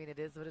 But, I mean, it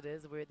is what it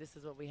is. This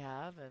is what we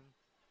have, and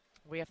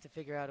we have to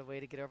figure out a way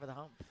to get over the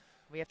hump.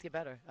 We have to get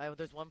better.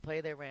 There's one play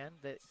they ran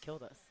that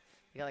killed us.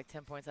 We got like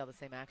 10 points out of the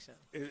same action.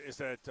 Is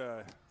that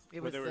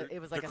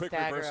it was like a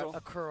stagger, a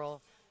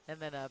curl, and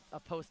then a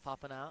post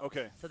popping out.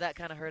 Okay. So that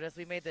kind of hurt us.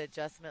 We made the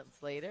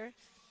adjustments later,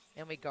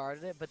 and we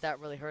guarded it, but that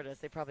really hurt us.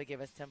 They probably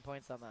gave us 10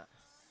 points on that.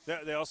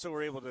 They also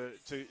were able to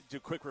do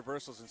quick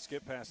reversals and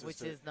skip passes.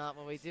 Which is not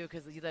what we do,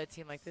 because you let a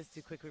team like this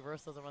do quick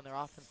reversals and run their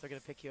offense, they're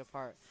going to pick you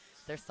apart.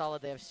 They're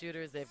solid. They have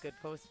shooters. They have good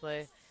post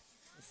play.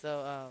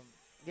 So,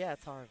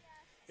 it's hard.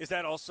 Is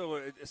that also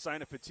a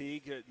sign of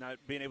fatigue, not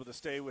being able to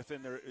stay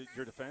within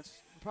your defense?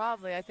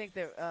 Probably. I think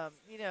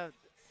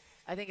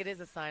I think it is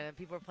a sign. And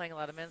people are playing a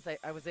lot of minutes.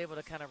 I was able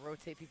to kind of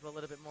rotate people a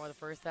little bit more the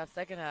first half.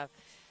 Second half,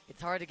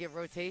 it's hard to get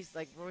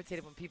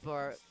rotated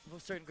when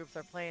certain groups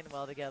are playing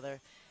well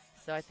together.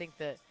 So I think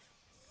that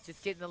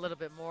just getting a little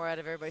bit more out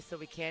of everybody so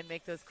we can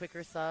make those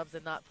quicker subs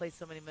and not play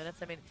so many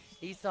minutes. I mean,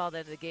 you saw the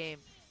end of the game,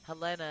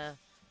 Helena,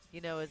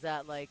 is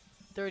at like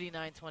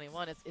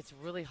 39-21. It's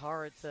really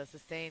hard to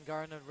sustain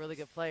Gardner, a really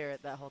good player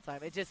at that whole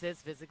time. It just is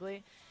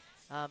physically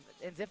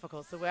and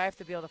difficult. So we have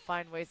to be able to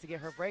find ways to get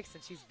her breaks,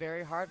 and she's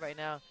very hard right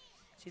now.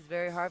 She's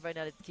very hard right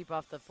now to keep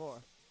off the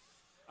floor.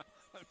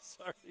 I'm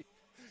sorry.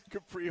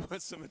 Capri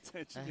wants some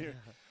attention here.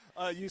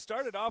 You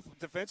started off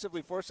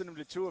defensively, forcing them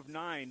to 2 of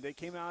 9. They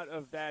came out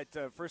of that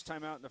first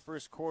time out in the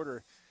first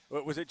quarter.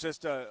 Was it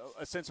just a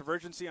sense of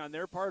urgency on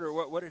their part, or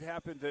what had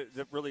happened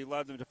that really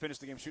allowed them to finish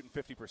the game shooting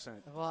 50%?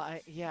 Well,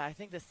 I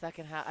think the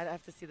second half, I'd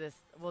have to see this.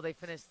 Well, they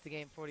finished the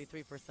game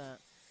 43%.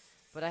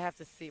 But I have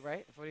to see,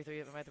 right?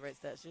 43, am I at the right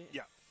stat sheet?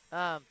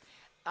 Yeah.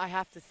 I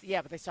have to see,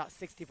 yeah, but they shot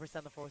 60%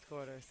 in the fourth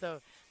quarter.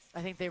 So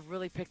I think they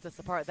really picked us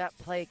apart. That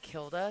play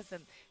killed us,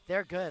 and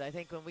they're good. I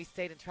think when we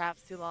stayed in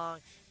traps too long,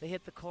 they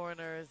hit the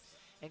corners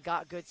and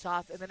got good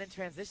shots. And then in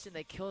transition,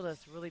 they killed us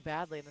really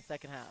badly in the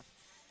second half.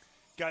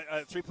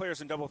 Got 3 players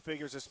in double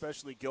figures,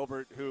 especially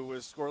Gilbert, who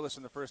was scoreless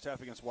in the first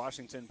half against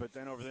Washington, but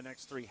then over the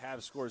next 3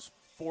 halves scores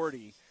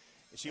 40.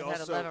 She and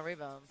also had 11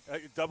 rebounds.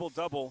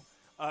 Double-double.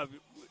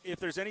 If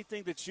there's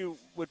anything that you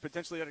would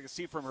potentially like to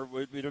see from her,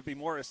 would it be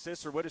more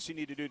assists, or what does she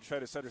need to do to try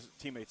to set her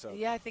teammates up?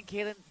 Yeah, I think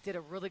Kaylin did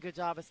a really good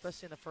job,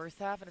 especially in the first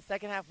half. In the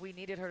second half, we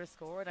needed her to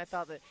score, and I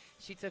thought that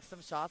she took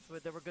some shots.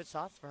 There were good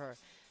shots for her.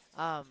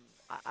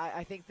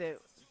 I think that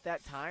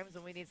at times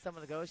when we need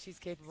someone to go, she's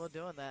capable of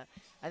doing that.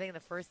 I think in the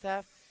first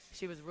half,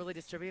 she was really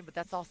distributing, but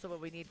that's also what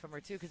we need from her,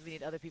 too, because we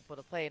need other people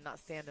to play and not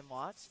stand and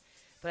watch.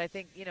 But I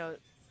think,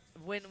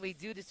 when we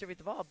do distribute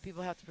the ball,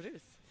 people have to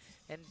produce.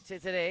 And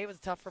today it was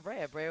tough for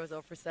Brea. Brea was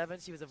 0 for 7.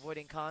 She was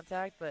avoiding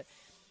contact, but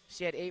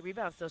she had 8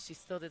 rebounds, so she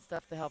still did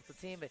stuff to help the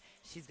team. But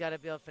she's got to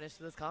be able to finish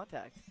with this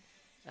contact.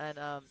 And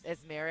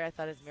Esmeri, I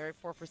thought Esmeri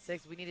 4 for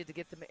 6. We needed to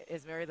get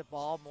Esmeri the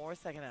ball more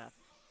second half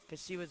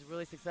because she was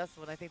really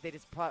successful. And I think they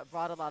just brought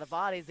a lot of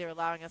bodies. They were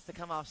allowing us to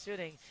come off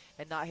shooting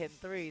and not hitting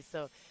threes.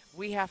 So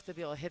we have to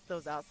be able to hit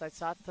those outside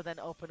shots to then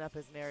open up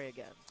Esmeri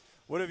again.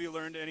 What have you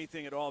learned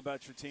anything at all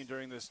about your team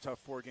during this tough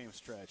 4-game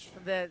stretch?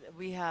 That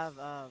we have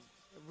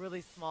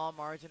really small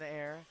margin of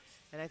error,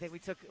 and I think we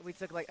took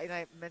like, and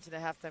I mentioned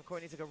at halftime,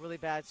 Courtney took a really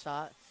bad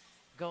shot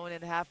going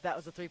into half. That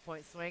was a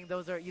 3-point swing.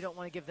 Those are, you don't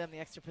want to give them the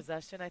extra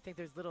possession. I think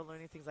there's little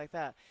learning things like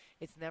that.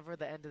 It's never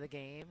the end of the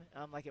game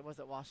like it was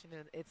at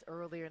Washington. It's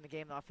earlier in the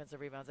game, the offensive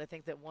rebounds. I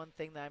think that one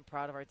thing that I'm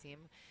proud of our team,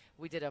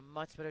 we did a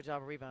much better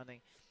job of rebounding.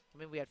 I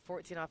mean, we had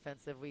 14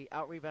 offensive. We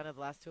out-rebounded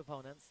the last 2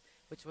 opponents,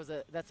 which was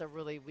that's a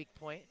really weak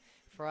point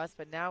for us.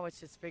 But now it's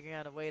just figuring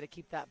out a way to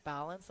keep that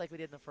balance like we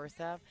did in the first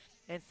half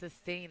and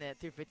sustain it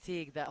through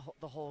fatigue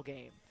the whole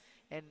game.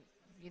 And,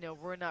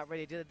 we're not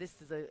ready to do that. This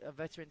is a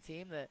veteran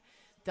team that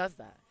does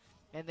that.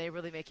 And they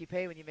really make you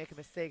pay when you make a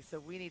mistake. So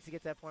we need to get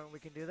to that point where we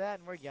can do that.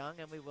 And we're young,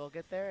 and we will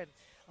get there. And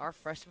our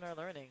freshmen are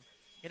learning.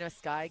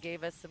 Sky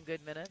gave us some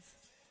good minutes.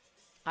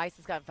 Ice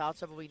has got in foul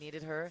trouble. We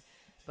needed her.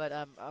 But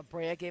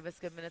Brea gave us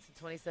good minutes in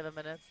 27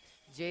 minutes.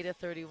 Jada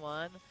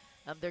 31.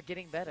 They're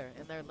getting better,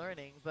 and they're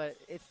learning. But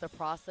it's the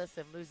process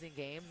of losing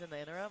games in the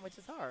interim, which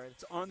is hard.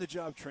 It's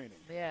on-the-job training.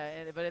 Yeah,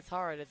 but it's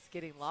hard. It's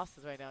getting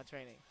losses right now in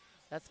training.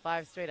 That's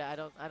 5 straight. I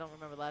don't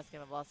remember the last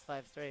game I've lost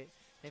 5 straight.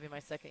 Maybe my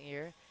second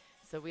year.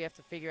 So we have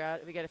to figure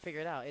out. We got to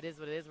figure it out. It is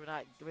what it is. We're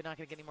not going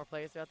to get any more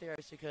players out there. I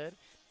wish we could.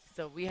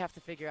 So we have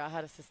to figure out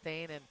how to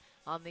sustain and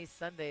on these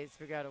Sundays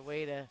figure out a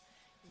way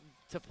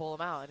to pull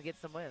them out and get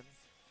some wins.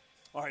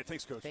 All right,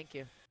 thanks, Coach. Thank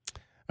you.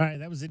 All right,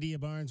 that was Adia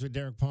Barnes with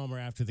Derek Palmer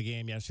after the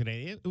game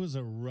yesterday. It was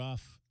a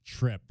rough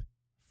trip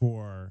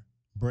for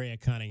Brea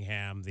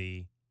Cunningham,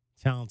 the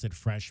talented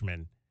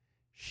freshman.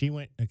 She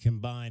went a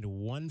combined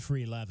 1 for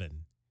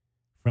 11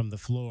 from the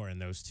floor in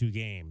those 2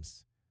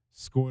 games,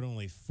 scored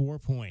only 4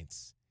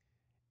 points,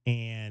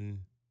 and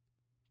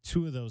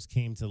 2 of those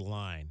came to the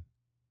line,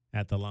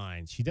 at the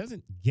line. She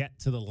doesn't get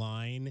to the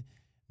line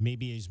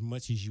maybe as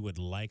much as you would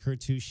like her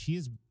to. She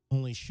has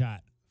only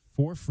shot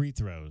 4 free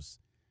throws.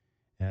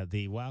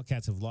 The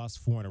Wildcats have lost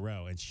 4 in a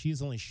row, and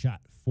she's only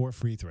shot 4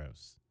 free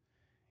throws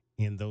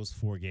in those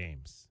 4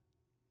 games.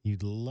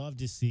 You'd love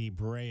to see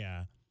Brea,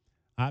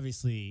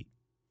 obviously,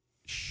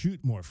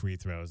 shoot more free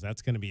throws.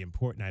 That's going to be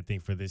important, I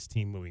think, for this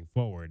team moving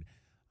forward.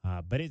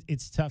 But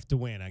it's tough to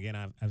win. Again,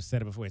 I've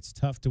said it before. It's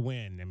tough to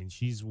win. I mean,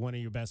 she's one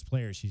of your best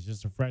players. She's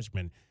just a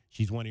freshman.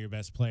 She's one of your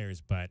best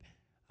players, but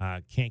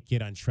can't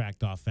get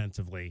untracked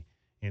offensively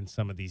in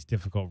some of these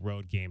difficult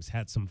road games.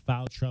 Had some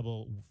foul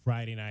trouble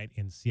Friday night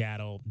in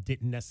Seattle.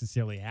 Didn't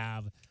necessarily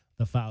have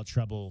the foul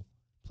trouble.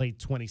 Played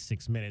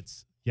 26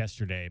 minutes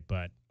yesterday,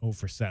 but 0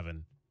 for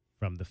 7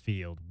 from the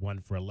field. 1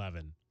 for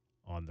 11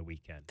 on the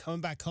weekend.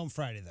 Coming back home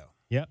Friday, though.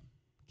 Yep.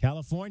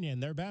 California,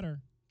 and they're better.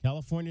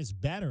 California's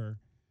better.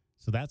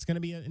 So that's going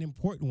to be an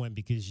important one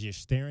because you're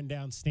staring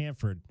down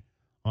Stanford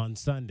on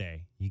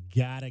Sunday. You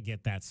got to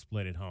get that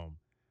split at home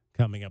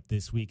coming up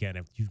this weekend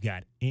if you've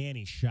got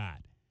any shot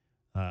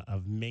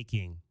of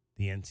making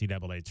the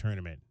NCAA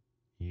tournament.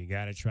 You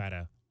got to try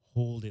to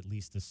hold at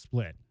least a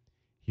split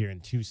here in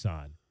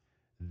Tucson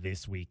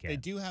this weekend. They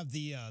do have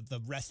the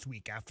rest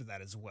week after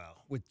that as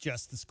well with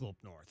just the school up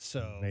north.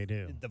 So they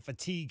do. The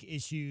fatigue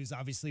issues,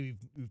 obviously,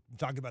 we've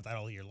talked about that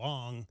all year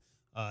long.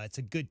 It's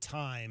a good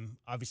time,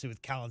 obviously,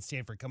 with Cal and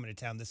Stanford coming to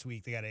town this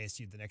week. They got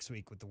ASU the next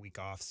week with the week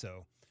off.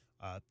 So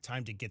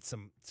time to get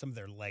some of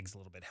their legs a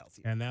little bit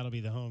healthier. And that'll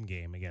be the home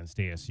game against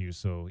ASU,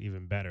 so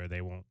even better.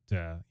 They won't,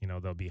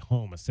 they'll be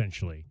home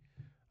essentially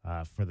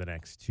for the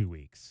next 2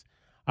 weeks.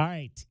 All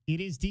right,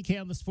 it is DK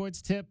on the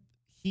sports tip.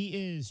 He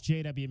is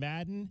JW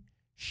Madden.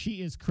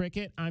 She is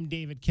Cricket. I'm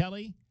David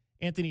Kelly.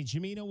 Anthony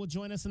Gimino will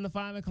join us in the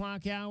 5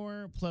 o'clock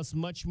hour, plus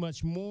much,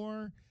 much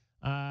more.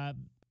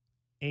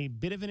 A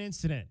bit of an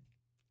incident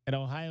at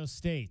Ohio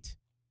State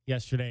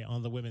yesterday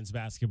on the women's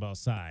basketball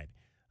side.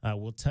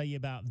 We'll tell you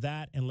about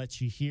that and let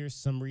you hear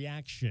some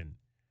reaction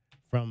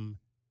from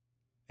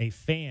a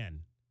fan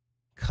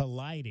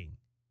colliding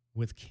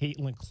with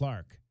Caitlin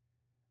Clark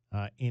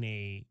in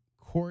a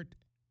court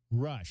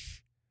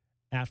rush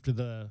after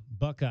the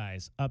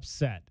Buckeyes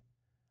upset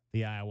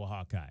the Iowa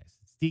Hawkeyes.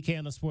 It's DK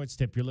on the Sports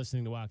Tip. You're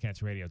listening to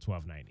Wildcats Radio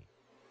 1290.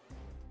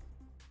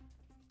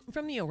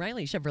 From the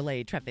O'Reilly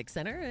Chevrolet Traffic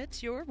Center,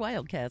 it's your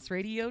Wildcats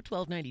Radio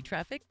 1290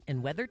 traffic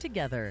and weather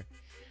together.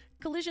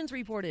 Collisions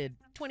reported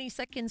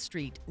 22nd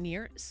Street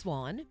near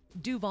Swan,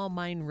 Duval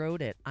Mine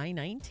Road at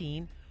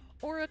I-19,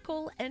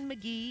 Oracle and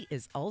McGee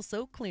is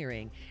also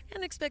clearing,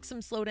 and expect some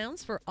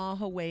slowdowns for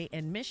Ahaway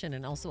and Mission,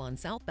 and also on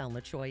southbound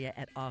La Cholla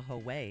at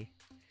Ahaway.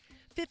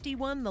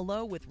 51 the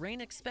low with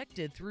rain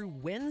expected through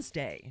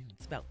Wednesday.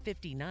 It's about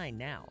 59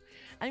 now.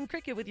 I'm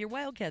Cricket with your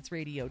Wildcats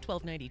Radio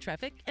 1290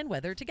 traffic and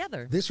weather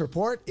together. This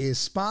report is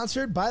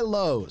sponsored by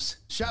Lowe's.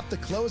 Shop the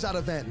closeout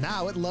event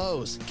now at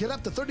Lowe's. Get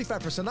up to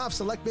 35% off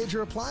select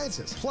major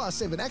appliances. Plus,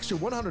 save an extra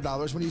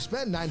 $100 when you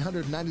spend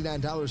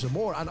 $999 or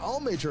more on all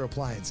major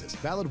appliances.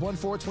 Valid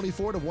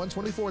 1/4/24 to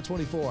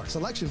 1/24/24.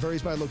 Selection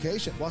varies by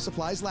location while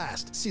supplies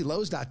last. See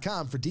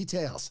Lowe's.com for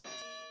details.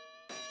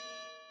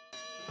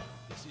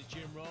 This is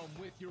Jim Rome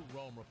with your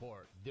Rome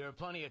Report. There are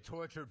plenty of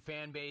tortured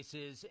fan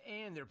bases,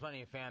 and there are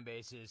plenty of fan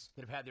bases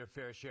that have had their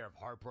fair share of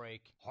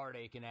heartbreak,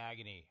 heartache, and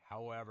agony.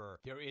 However,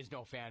 there is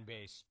no fan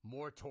base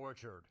more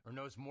tortured or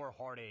knows more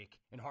heartache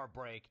and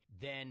heartbreak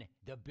than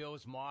the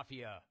Bills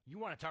Mafia. You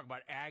want to talk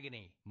about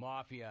agony?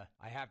 Mafia,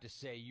 I have to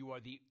say, you are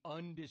the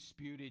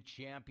undisputed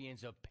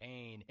champions of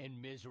pain and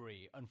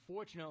misery.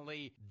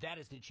 Unfortunately, that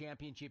is the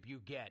championship you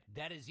get.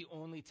 That is the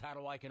only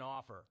title I can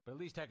offer. But at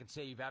least I can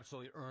say you've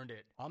absolutely earned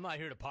it. I'm not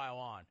here to pile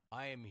on.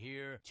 I am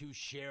here to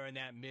share in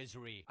that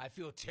misery. I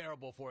feel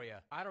terrible for you.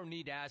 I don't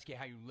need to ask you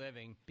how you're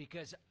living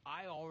because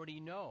I already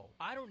know.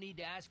 I don't need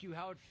to ask you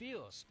how it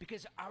feels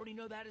because I already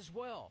know that as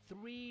well.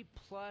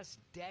 3+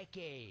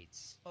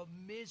 decades of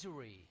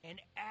misery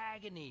and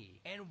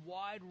agony and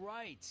wide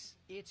rights.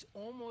 It's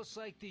almost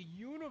like the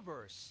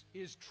universe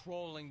is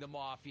trolling the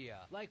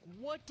Mafia. Like,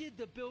 what did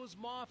the Bills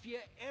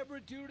Mafia ever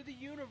do to the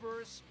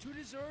universe to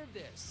deserve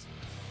this?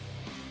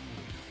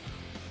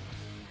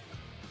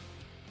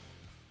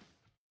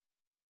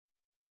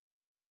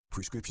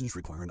 Prescriptions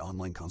require an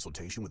online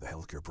consultation with a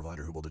healthcare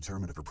provider who will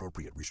determine if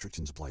appropriate.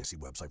 Restrictions apply. See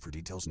website for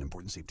details and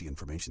important safety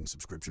information.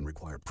 Subscription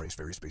required. Price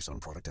varies based on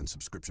product and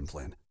subscription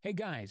plan. Hey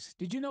guys,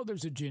 did you know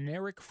there's a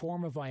generic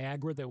form of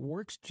Viagra that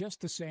works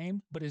just the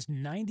same, but is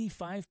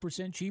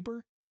 95%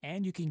 cheaper?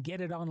 And you can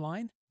get it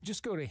online?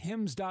 Just go to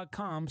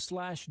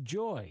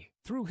hims.com/joy.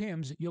 Through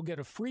Hims, you'll get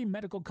a free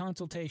medical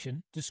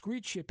consultation,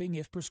 discreet shipping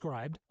if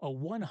prescribed, a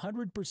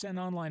 100%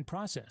 online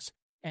process,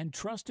 and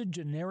trusted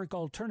generic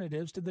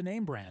alternatives to the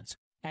name brands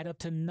at up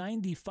to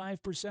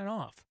 95%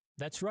 off.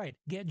 That's right,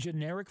 get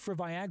generic for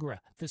Viagra,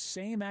 the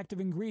same active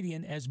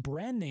ingredient as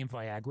brand name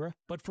Viagra,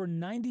 but for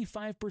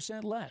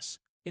 95% less.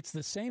 It's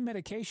the same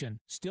medication,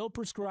 still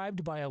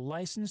prescribed by a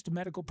licensed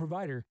medical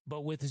provider,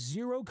 but with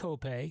zero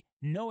copay,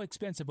 no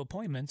expensive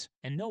appointments,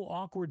 and no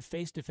awkward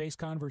face-to-face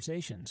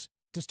conversations.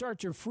 To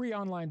start your free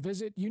online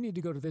visit, you need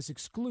to go to this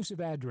exclusive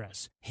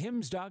address,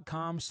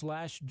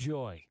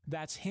 hims.com/joy.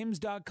 That's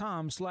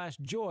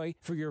hims.com/joy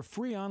for your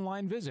free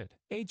online visit.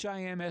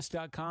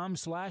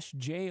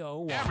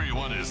 HIMS.com/JOY.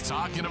 Everyone is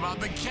talking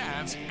about the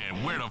Cats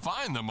and where to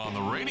find them on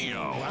the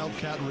radio.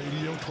 Wildcat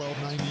Radio,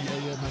 1290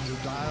 AM on your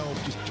dial,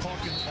 just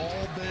talking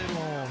all day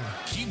long.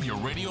 Keep your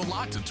radio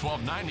locked to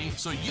 1290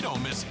 so you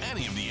don't miss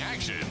any of the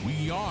action.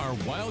 We are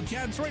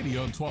Wildcats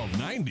Radio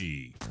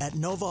 1290. At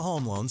Nova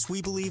Home Loans,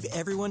 we believe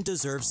everyone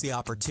deserves the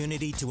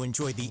opportunity to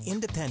enjoy the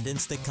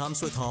independence that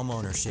comes with home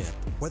ownership.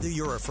 Whether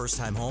you're a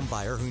first-time home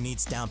buyer who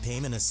needs down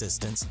payment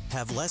assistance,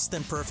 have less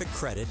than perfect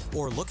credit,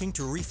 or looking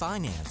to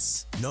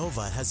refinance,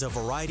 Nova has a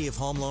variety of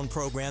home loan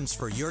programs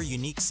for your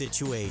unique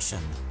situation.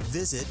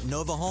 Visit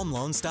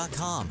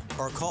novahomeloans.com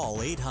or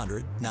call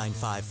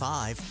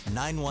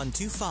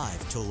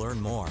 800-955-9125 to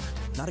learn more.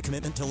 Not a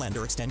commitment to lend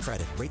or extend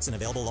credit. Rates and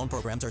available loan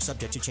programs are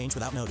subject to change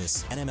without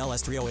notice.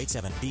 NMLS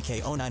 3087,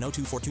 BK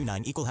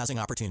 0902429, Equal Housing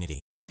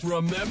Opportunity.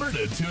 Remember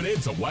to tune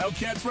in to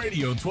Wildcats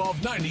Radio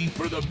 1290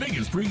 for the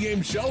biggest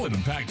pregame show in the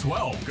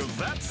Pac-12. Because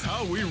that's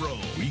how we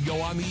roll. We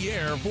go on the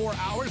air 4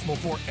 hours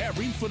before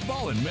every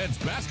football and men's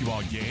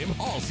basketball game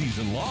all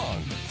season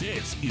long.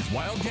 This is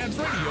Wildcats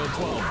Radio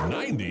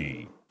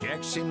 1290.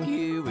 Jackson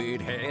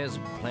Hewitt has a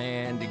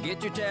plan to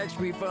get your tax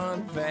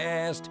refund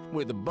fast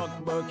with a buck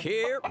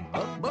here,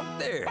 buck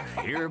there.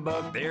 Here a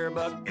buck, there a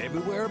buck,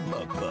 everywhere a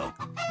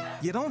buck.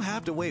 You don't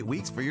have to wait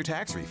weeks for your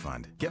tax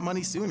refund. Get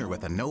money sooner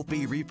with a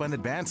no-fee refund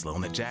advance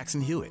loan at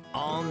Jackson Hewitt.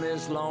 On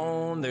this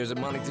loan, there's a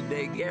money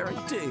today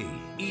guarantee.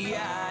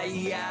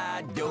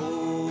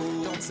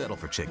 E-I-E-I-DO. Don't Don't settle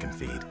for chicken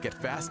feed. Get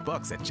fast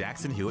bucks at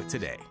Jackson Hewitt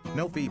today.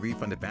 No fee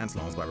refund advance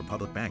loans by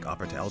Republic Bank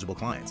offered to eligible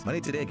clients.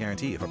 Money today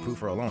guarantee if approved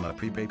for a loan on a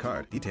prepaid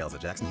card. Details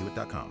at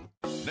jacksonhewitt.com.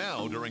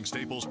 Now, during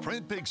Staples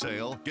Print Big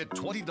Sale, get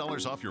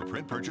 $20 off your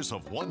print purchase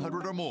of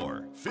 $100 or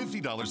more,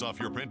 $50 off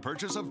your print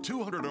purchase of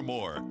 $200 or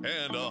more,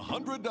 and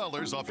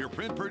 $100 off your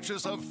print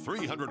purchase of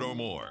 $300 or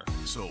more.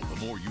 So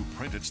the more you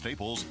print at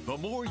Staples, the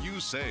more you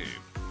save.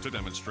 To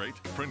demonstrate,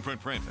 print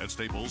at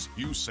Staples,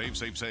 you save.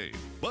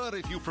 But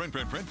if you print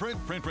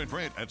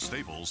at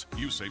Staples,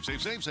 you save.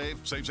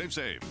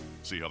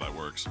 See how that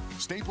works?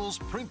 Staples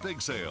Print Big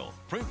Sale.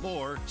 Print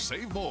more,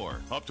 save more.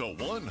 Up to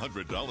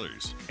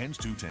 $100. Ends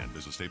 2/10.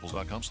 Visit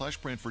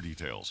staples.com/print for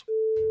details.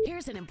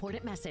 Here's an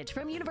important message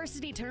from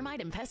University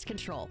Termite and Pest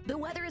Control. The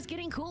weather is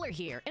getting cooler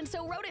here, and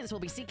so rodents will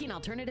be seeking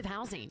alternative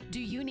housing.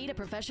 Do you need a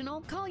professional?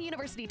 Call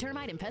University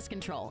Termite and Pest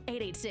Control,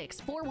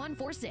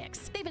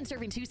 886-4146. They've been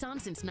serving Tucson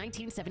since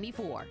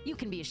 1974. You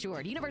can be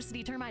assured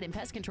University Termite and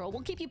Pest Control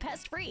will keep you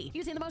pest-free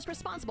using the most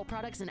responsible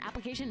products and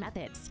application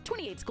methods.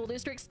 28 school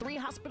districts, 3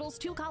 hospitals,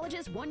 2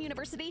 colleges, 1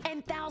 university,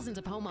 and thousands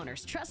of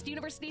homeowners trust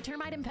University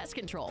Termite and Pest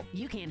Control.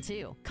 You can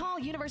too. Call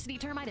University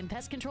Termite and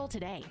Pest Control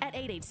today at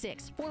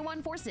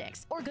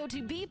 886-4146 or go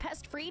to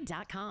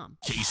bepestfree.com.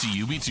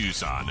 KCUB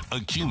Tucson, a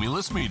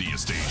Cumulus media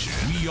station.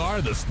 We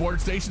are the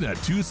sports station that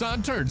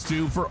Tucson turns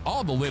to for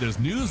all the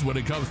latest news when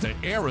it comes to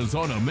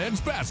Arizona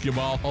men's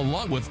basketball,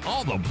 along with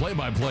all the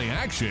play-by-play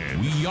action.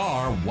 We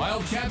are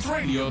Wildcats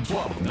Radio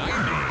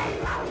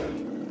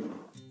 1290.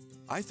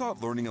 I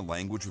thought learning a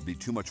language would be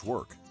too much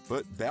work,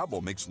 but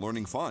Babbel makes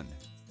learning fun.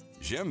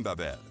 J'aime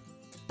Babel.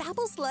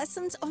 Babbel's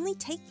lessons only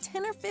take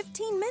 10 or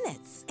 15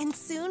 minutes, and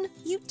soon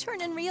you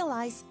turn and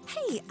realize,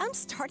 hey, I'm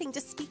starting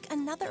to speak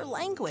another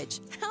language.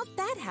 How'd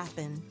that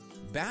happen?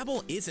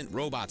 Babbel isn't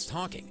robots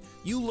talking.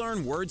 You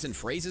learn words and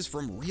phrases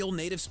from real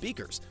native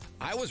speakers.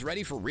 I was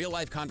ready for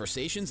real-life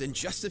conversations in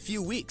just a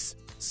few weeks.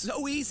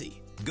 So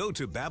easy. Go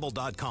to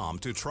Babbel.com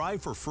to try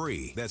for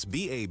free. That's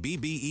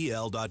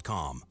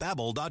Babbel.com.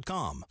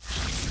 Babbel.com.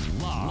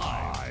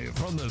 Live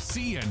from the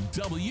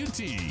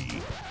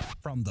CNWT.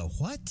 From the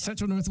what?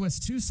 Central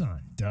Northwest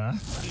Tucson, duh.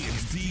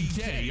 It's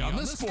DK on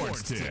the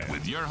Sports Tip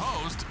with your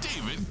host,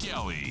 David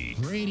Kelly.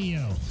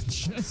 Radio.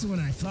 Just when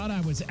I thought I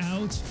was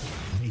out,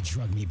 they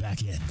drug me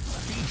back in.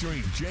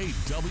 Featuring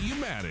J.W.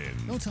 Madden.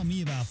 Don't tell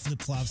me about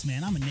flip-flops,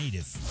 man. I'm a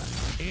native.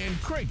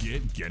 And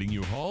Cricket getting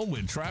you home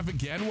with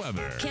traffic and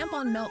weather. Camp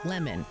on Melt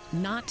Lemon,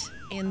 not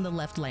in the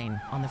left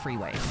lane on the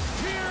freeway.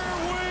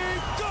 Here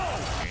we go!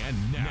 And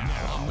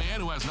now, a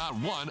man who has not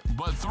one,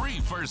 but 3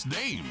 first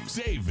names,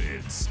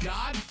 David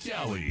Scott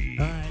Kelly.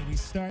 All right, we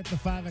start the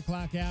 5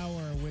 o'clock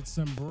hour with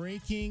some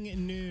breaking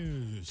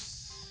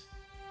news.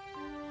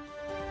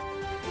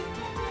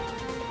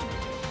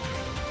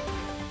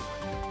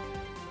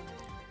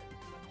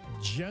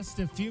 Just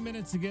a few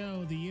minutes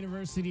ago, the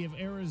University of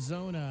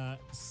Arizona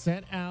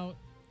sent out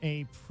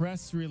a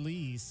press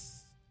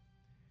release,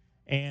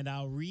 and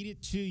I'll read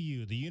it to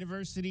you. The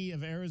University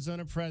of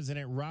Arizona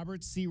president,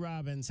 Robert C.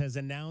 Robbins, has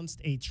announced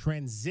a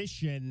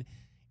transition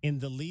in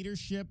the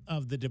leadership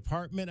of the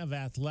Department of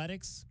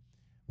Athletics,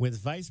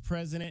 with Vice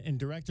President and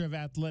Director of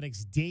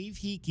Athletics Dave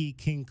Heeke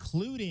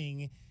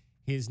concluding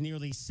his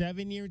nearly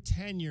 7-year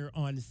tenure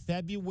on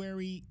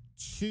February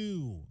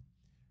 2.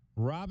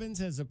 Robbins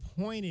has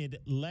appointed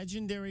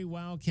legendary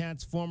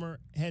Wildcats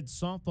former head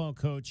softball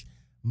coach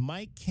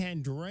Mike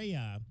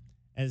Candrea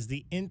as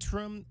the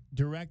interim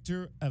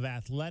director of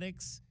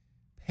athletics,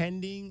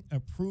 pending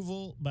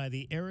approval by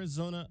the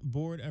Arizona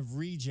Board of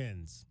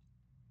Regents.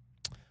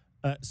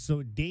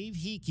 So Dave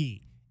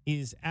Heeke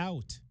is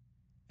out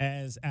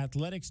as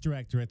athletics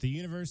director at the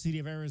University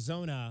of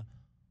Arizona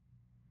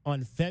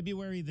on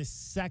February the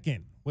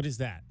 2nd. What is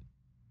that?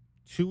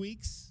 2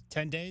 weeks?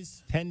 10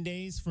 days? 10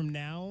 days from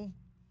now.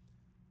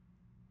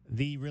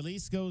 The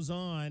release goes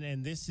on,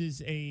 and this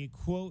is a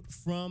quote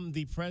from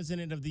the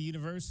president of the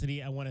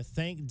university. I want to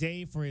thank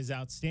Dave for his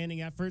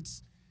outstanding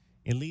efforts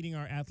in leading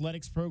our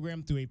athletics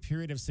program through a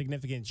period of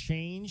significant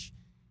change.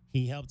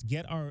 He helped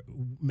get our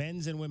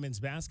men's and women's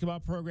basketball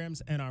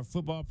programs and our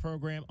football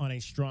program on a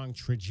strong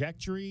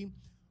trajectory,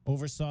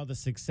 oversaw the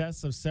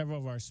success of several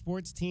of our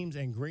sports teams,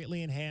 and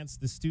greatly enhanced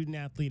the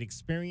student-athlete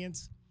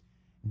experience.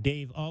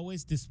 Dave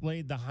always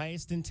displayed the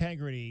highest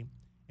integrity,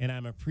 and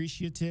I'm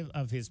appreciative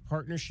of his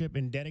partnership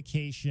and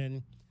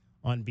dedication.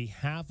 On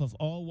behalf of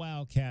all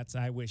Wildcats,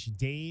 I wish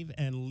Dave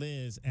and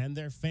Liz and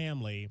their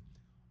family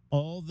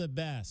all the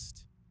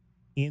best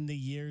in the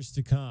years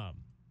to come.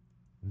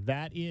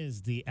 That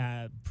is the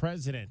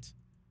president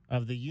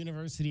of the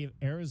University of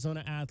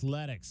Arizona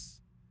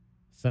Athletics.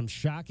 Some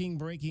shocking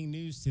breaking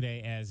news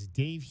today as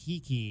Dave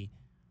Heeke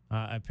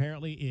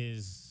apparently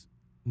is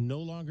no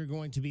longer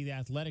going to be the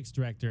athletics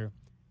director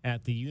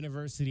at the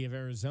University of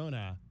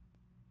Arizona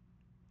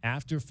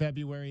after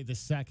February the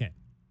 2nd.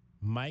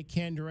 Mike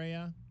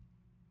Candrea,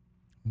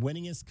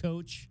 winningest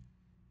coach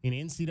in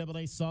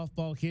NCAA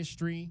softball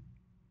history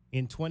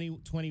in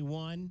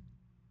 2021.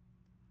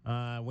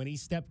 When he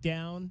stepped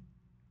down,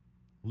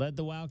 led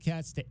the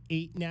Wildcats to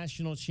 8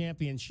 national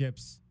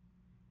championships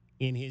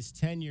in his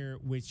tenure,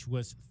 which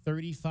was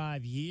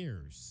 35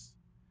 years.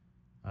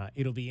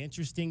 It'll be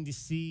interesting to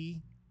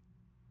see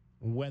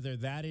whether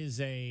that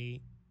is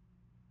a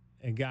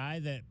guy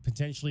that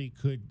potentially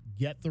could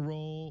get the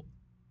role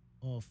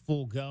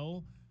full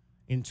go.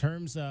 In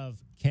terms of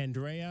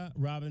Candrea,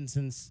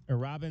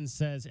 Robbins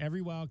says,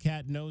 every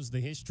Wildcat knows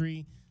the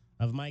history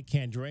of Mike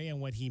Candrea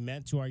and what he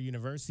meant to our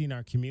university and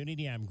our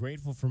community. I'm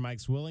grateful for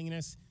Mike's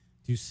willingness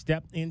to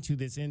step into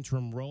this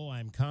interim role.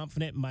 I'm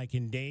confident Mike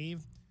and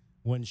Dave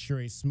will ensure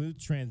a smooth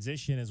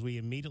transition as we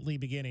immediately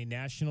begin a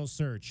national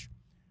search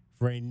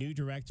for a new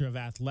director of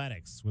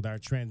athletics. With our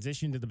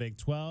transition to the Big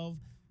 12,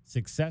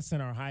 success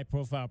in our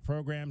high-profile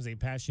programs, a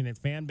passionate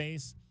fan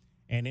base,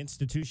 and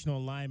institutional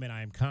alignment,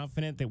 I am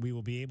confident that we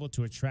will be able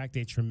to attract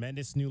a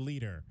tremendous new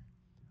leader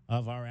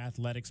of our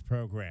athletics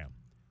program.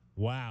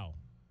 Wow.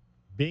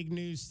 Big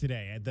news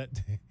today.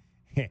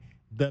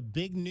 The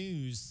big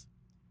news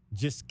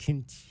just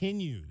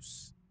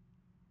continues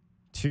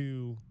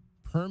to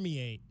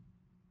permeate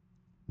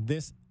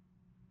this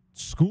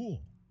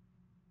school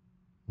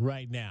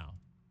right now.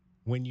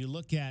 When you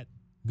look at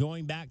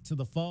going back to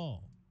the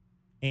fall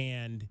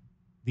and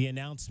the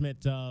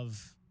announcement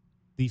of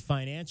the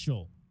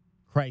financial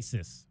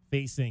crisis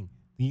facing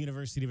the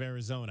University of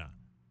Arizona,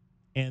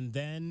 and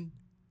then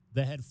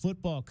the head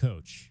football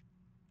coach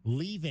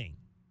leaving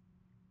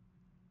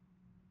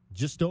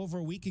just over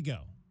a week ago,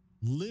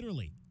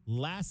 literally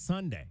last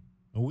Sunday,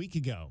 a week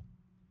ago,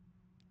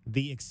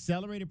 the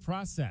accelerated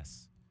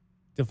process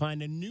to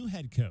find a new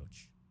head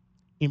coach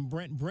in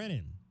Brent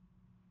Brennan,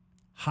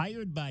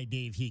 hired by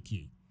Dave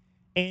Heeke.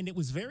 And it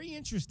was very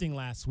interesting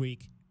last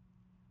week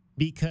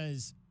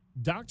because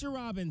Dr.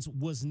 Robbins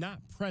was not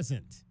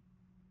present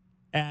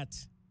at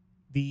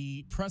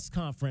the press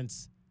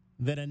conference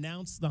that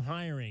announced the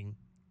hiring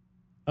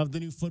of the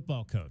new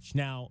football coach.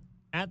 Now,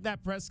 at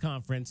that press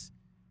conference,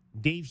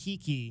 Dave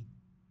Heeke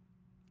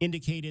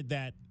indicated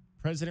that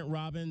President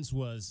Robbins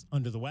was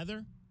under the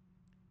weather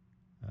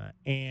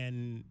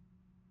and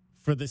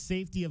for the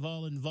safety of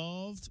all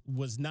involved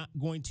was not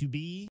going to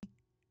be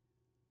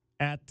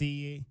at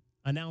the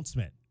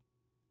announcement.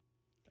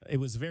 It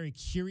was very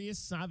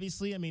curious,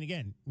 obviously. I mean,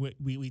 again,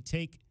 we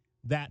take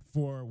that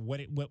for what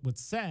was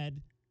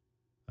said,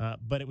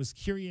 but it was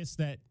curious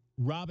that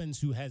Robbins,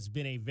 who has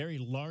been a very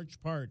large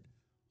part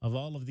of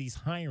all of these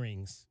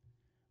hirings,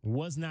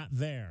 was not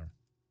there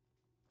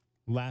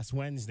last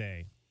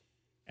Wednesday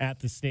at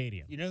the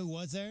stadium. You know who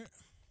was there?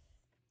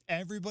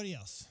 Everybody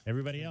else.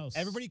 Everybody else.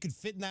 Everybody who could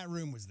fit in that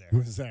room was there.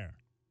 Was there,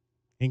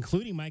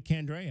 including Mike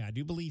Candrea. I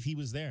do believe he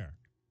was there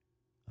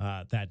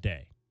that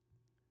day.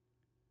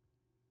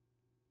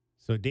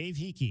 So Dave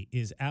Heeke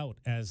is out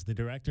as the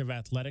director of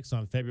athletics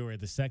on February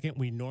the 2nd.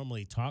 We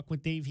normally talk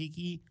with Dave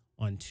Heeke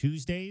on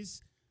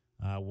Tuesdays.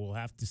 We'll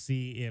have to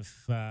see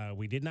if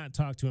we did not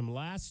talk to him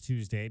last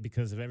Tuesday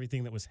because of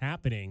everything that was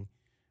happening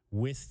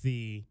with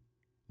the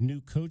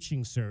new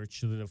coaching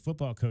search, the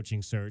football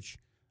coaching search.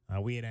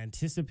 We had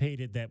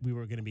anticipated that we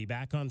were going to be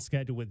back on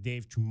schedule with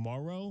Dave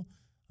tomorrow.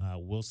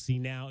 We'll see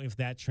now if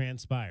that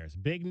transpires.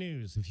 Big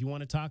news. If you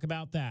want to talk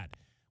about that,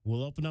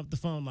 we'll open up the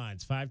phone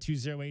lines.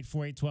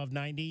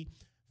 520-848-1290.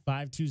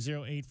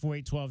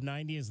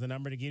 520-848-1290 is the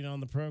number to get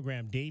on the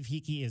program. Dave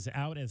Heeke is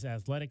out as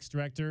athletics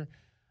director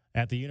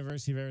at the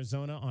University of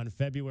Arizona on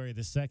February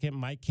the 2nd.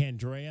 Mike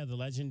Candrea, the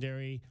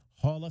legendary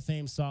Hall of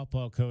Fame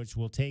softball coach,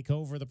 will take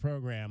over the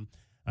program,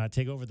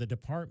 take over the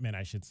department,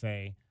 I should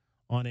say,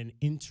 on an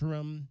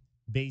interim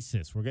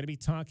basis. We're going to be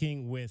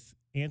talking with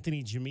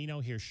Anthony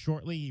Gimino here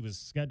shortly. He was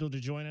scheduled to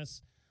join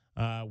us.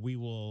 We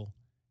will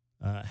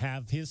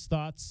have his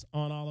thoughts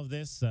on all of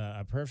this.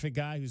 A perfect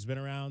guy who's been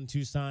around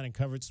Tucson and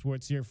covered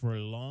sports here for a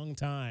long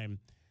time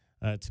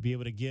to be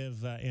able to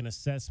give an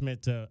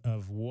assessment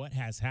of what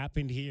has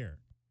happened here.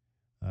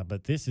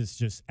 But this is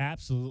just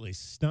absolutely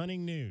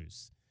stunning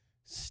news.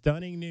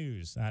 Stunning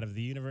news out of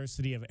the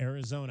University of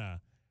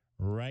Arizona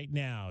right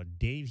now.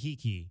 Dave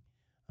Heeke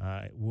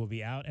will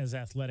be out as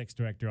athletics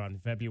director on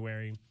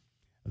February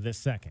the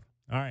 2nd.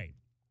 All right.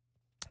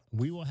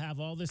 We will have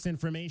all this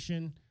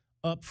information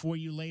up for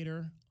you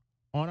later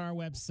on our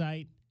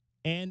website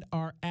and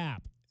our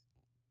app.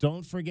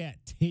 Don't forget,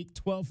 take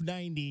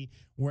 1290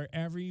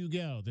 wherever you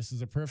go. This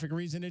is a perfect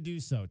reason to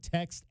do so.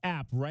 Text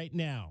app right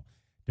now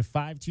to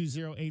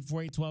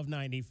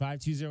 520-848-1290,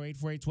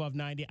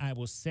 520-848-1290. I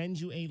will send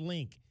you a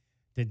link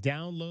to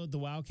download the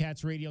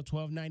Wildcats Radio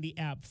 1290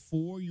 app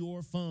for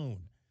your phone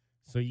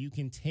so you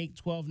can take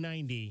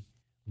 1290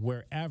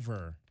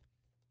 wherever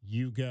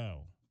you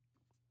go.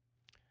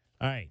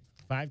 All right,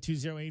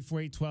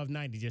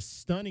 520-848-1290.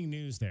 Just stunning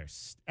news there.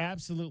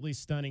 Absolutely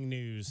stunning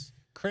news.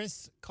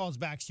 Chris calls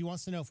back. She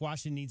wants to know if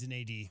Washington needs an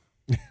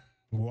AD.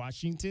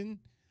 Washington?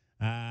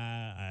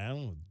 I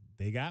don't know.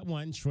 They got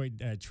one, Troy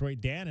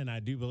Dannon, I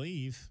do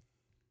believe.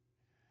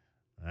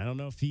 I don't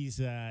know if he's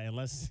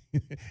unless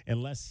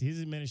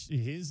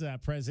his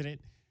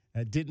president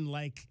didn't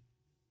like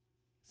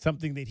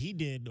something that he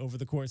did over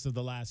the course of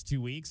the last 2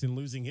 weeks and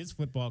losing his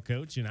football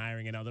coach and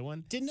hiring another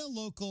one. Didn't a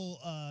local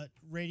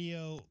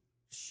radio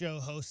show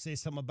host say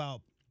something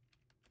about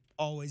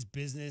always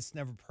business,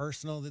 never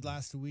personal the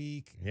last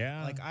week.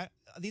 Yeah. Like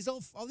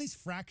all these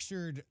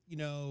fractured,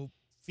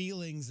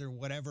 feelings or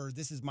whatever.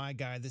 This is my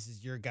guy. This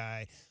is your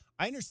guy.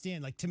 I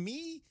understand. Like, to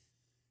me,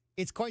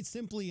 it's quite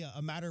simply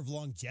a matter of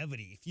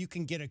longevity. If you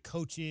can get a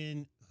coach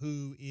in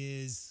who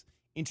is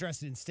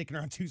interested in sticking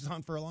around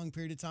Tucson for a long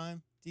period of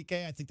time,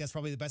 DK, I think that's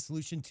probably the best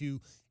solution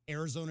to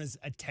Arizona's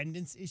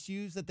attendance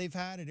issues that they've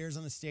had at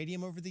Arizona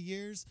Stadium over the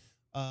years.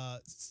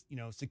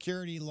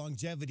 Security,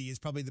 longevity is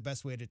probably the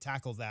best way to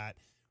tackle that.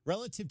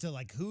 Relative to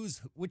like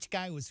which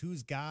guy was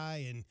whose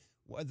guy, and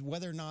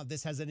whether or not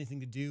this has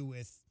anything to do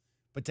with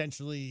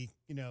potentially,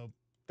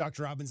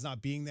 Dr. Robbins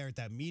not being there at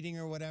that meeting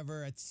or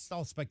whatever. It's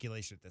all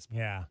speculation at this point.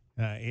 Yeah,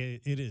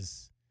 it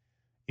is.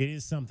 It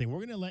is something. We're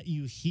going to let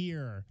you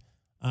hear.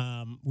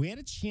 We had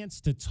a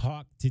chance to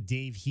talk to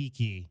Dave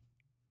Heeke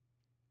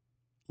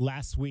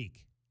last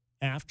week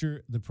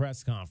after the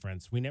press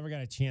conference. We never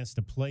got a chance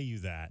to play you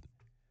that.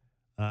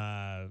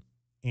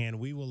 And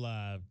we will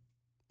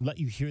let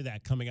you hear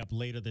that coming up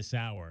later this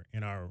hour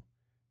in our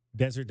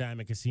Desert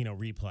Diamond Casino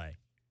replay.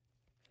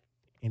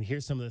 And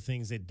here's some of the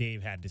things that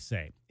Dave had to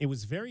say. It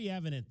was very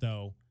evident,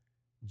 though,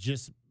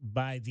 just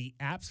by the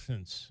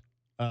absence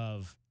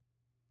of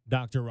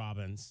Dr.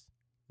 Robbins,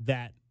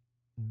 that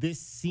this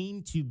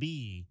seemed to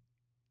be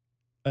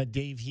a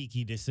Dave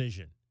Heeke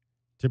decision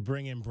to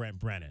bring in Brent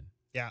Brennan.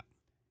 Yeah.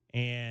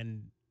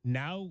 And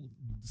now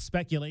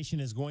speculation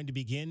is going to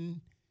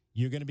begin.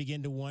 You're going to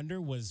begin to wonder,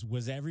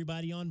 was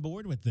everybody on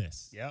board with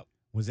this? Yep.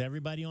 Was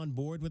everybody on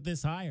board with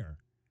this hire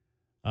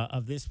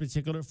of this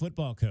particular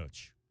football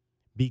coach?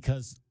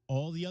 Because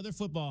all the other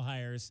football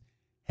hires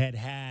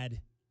had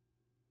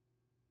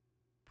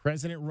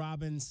President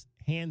Robbins'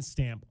 hand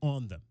stamp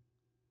on them.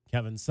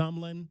 Kevin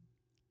Sumlin,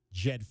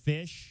 Jed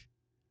Fish,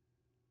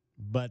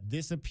 but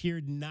this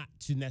appeared not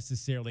to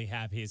necessarily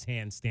have his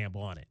hand stamp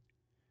on it.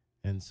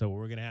 And so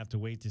we're going to have to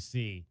wait to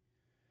see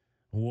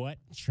what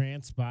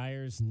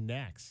transpires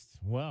next.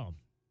 Well,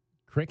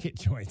 Cricket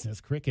joins us.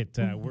 Cricket,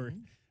 we're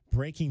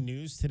breaking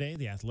news today.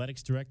 The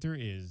athletics director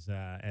is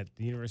at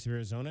the University of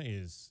Arizona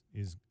is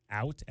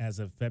out as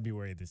of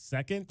February the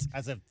 2nd.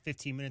 As of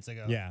 15 minutes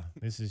ago. Yeah,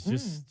 this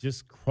is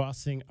just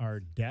crossing our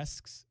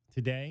desks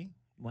today.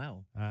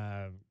 Wow.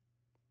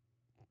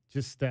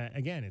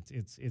 Again,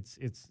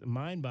 it's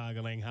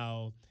mind-boggling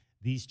how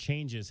these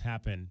changes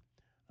happen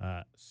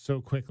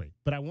so quickly.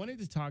 But I wanted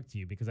to talk to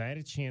you because I had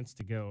a chance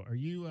to go. Are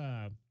you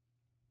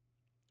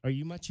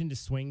much into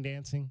swing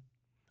dancing?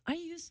 I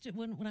used to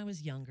when I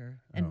was younger,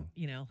 and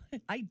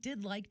I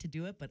did like to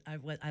do it, but I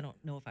don't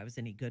know if I was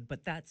any good.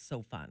 But that's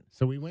so fun.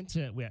 So we went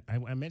to.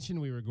 I mentioned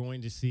we were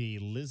going to see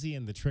Lizzie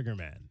and the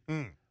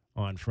Triggermen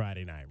on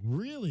Friday night.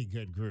 Really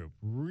good group.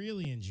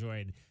 Really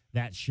enjoyed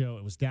that show.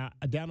 It was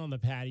down on the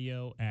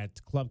patio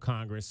at Club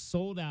Congress.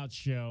 Sold out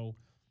show.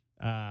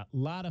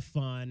 Lot of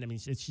fun. I mean,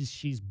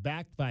 she's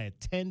backed by a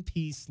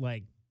 10-piece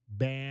like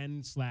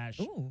band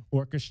 /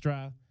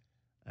 orchestra.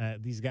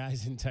 These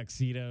guys in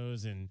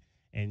tuxedos and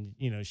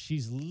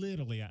she's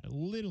literally out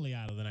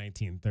of the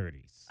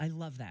 1930s. I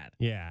love that.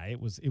 Yeah, it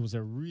was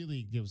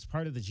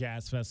part of the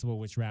Jazz Festival,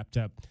 which wrapped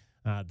up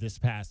this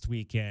past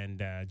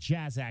weekend.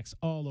 Jazz acts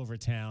all over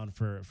town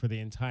for the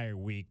entire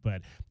week,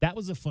 but that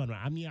was a fun one.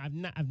 I mean,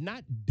 I've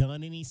not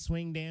done any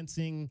swing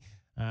dancing,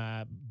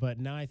 but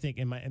now I think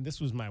and this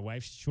was my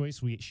wife's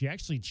choice.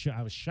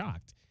 I was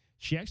shocked.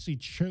 She actually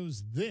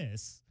chose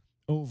this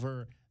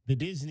over the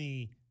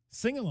Disney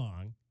sing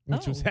along,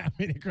 which was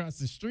happening across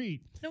the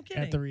street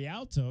at the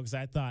Rialto, because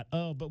I thought,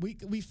 but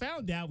we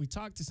found out, we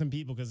talked to some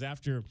people, because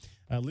after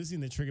Lizzie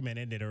and the Triggermen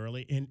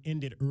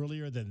ended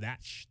earlier than that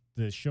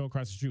the show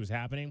across the street was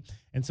happening,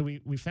 and so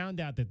we found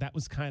out that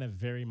was kind of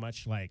very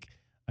much like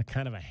a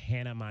kind of a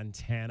Hannah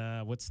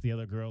Montana, what's the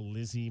other girl,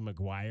 Lizzie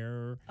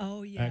McGuire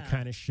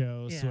kind of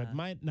show. Yeah. So it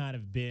might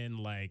have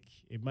been like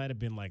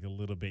a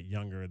little bit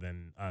younger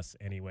than us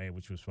anyway,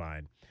 which was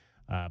fine.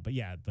 But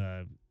yeah,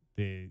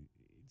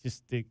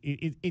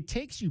 it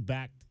takes you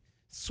back.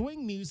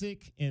 Swing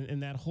music in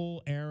that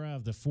whole era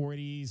of the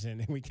 40s,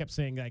 and we kept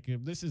saying like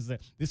this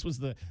was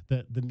the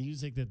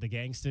music that the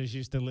gangsters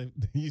used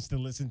to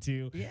listen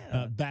to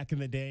back in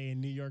the day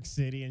in New York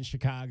City and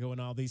Chicago and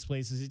all these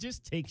places. It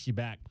just takes you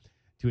back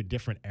to a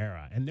different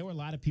era. And there were a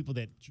lot of people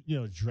that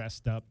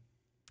dressed up.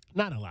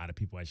 Not a lot of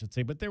people, I should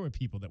say, but there were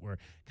people that were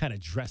kind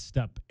of dressed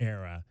up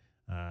era.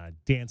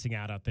 Dancing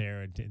out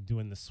there and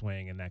doing the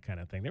swing and that kind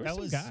of thing. There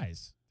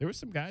were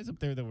some guys up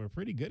there that were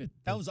pretty good at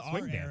that. Was our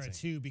dancing. era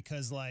too,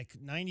 because like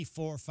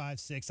 94, 5,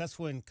 6, that's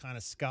when kind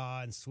of ska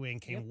and swing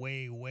came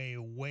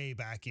way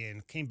back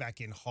in. Came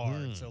back in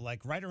hard. So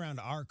like right around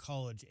our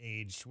college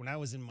age, when I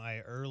was in my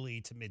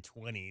early to mid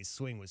 20s,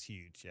 swing was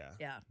huge.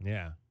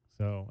 Yeah.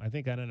 So I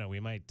think we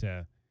might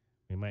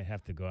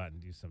have to go out and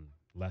do some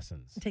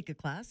lessons. Take a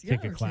class?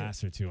 Take a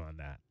class or two on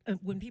that.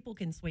 When people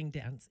can swing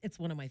dance, it's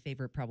one of my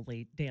favorite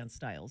probably dance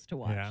styles to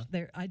watch.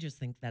 Yeah. I just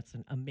think that's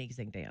an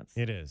amazing dance.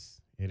 It is.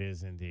 It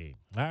is indeed.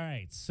 All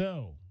right,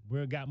 so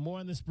we've got more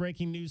on this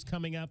breaking news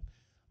coming up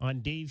on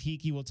Dave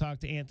Heeke. We'll talk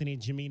to Anthony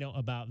Gimino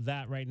about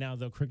that right now,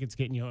 though. Cricket's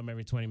getting you home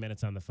every 20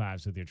 minutes on the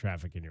 5s with your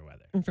traffic and your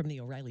weather. From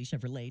the O'Reilly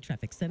Chevrolet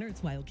Traffic Center,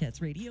 it's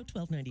Wildcats Radio,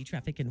 1290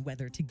 traffic and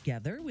weather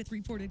together with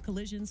reported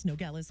collisions,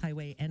 Nogales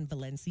Highway and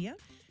Valencia,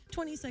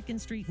 22nd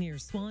Street near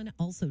Swan,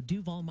 also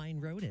Duval Mine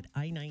Road at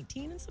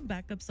I-19, and some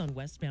backups on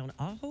westbound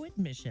Ajo at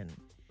Mission.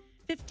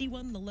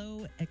 51 the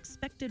low,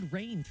 expected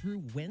rain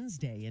through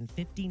Wednesday, and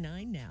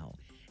 59 now.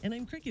 And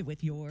I'm Cricket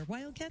with your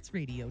Wildcats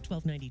Radio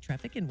 1290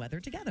 traffic and weather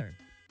together.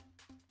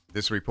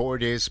 This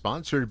report is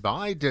sponsored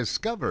by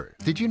Discover.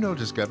 Did you know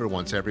Discover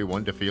wants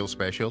everyone to feel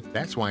special?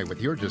 That's why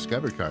with your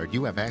Discover card,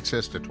 you have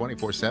access to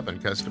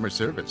 24/7 customer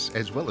service,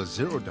 as well as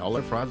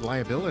 $0 fraud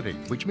liability,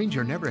 which means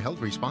you're never held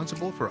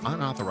responsible for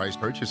unauthorized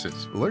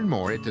purchases. Learn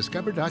more at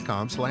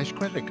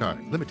discover.com/credit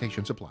card.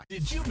 Limitations apply.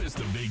 Did you miss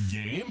the big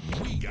game?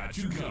 We got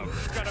you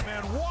covered. Got a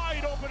man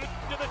wide open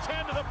to the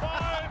 10 to the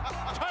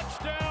 5.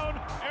 Touchdown,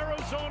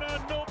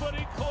 Arizona.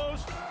 Nobody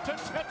close to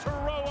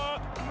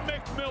Tetaroa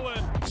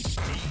McMillan.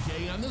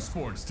 DK on the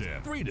Sports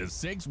Tip, 3 to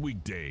 6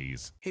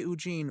 weekdays. Hey,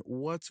 Eugene,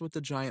 what's with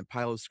the giant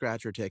pile of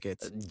scratcher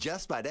tickets?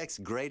 Just my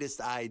next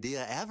greatest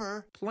idea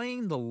ever.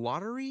 Playing the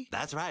lottery?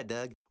 That's right,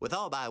 Doug. With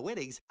all my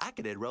winnings, I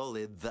could enroll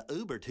in the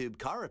UberTube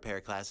car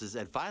repair classes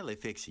and finally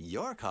fix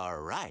your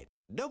car right.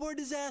 No more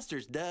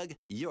disasters, Doug.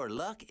 Your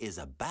luck is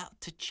about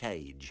to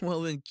change.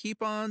 Well, then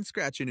keep on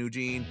scratching,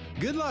 Eugene.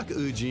 Good luck,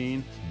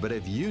 Eugene. But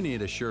if you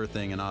need a sure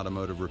thing in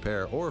automotive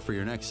repair or for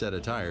your next set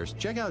of tires,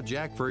 check out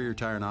Jack Furrier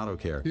Tire and Auto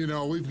Care. You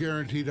know, we've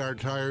guaranteed our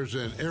tires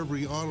in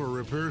every auto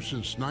repair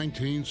since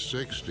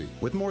 1960.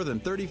 With more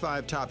than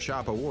 35 Top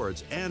Shop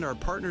awards and our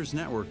Partners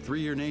Network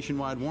 3-year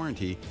nationwide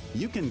warranty,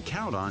 you can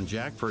count on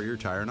Jack Furrier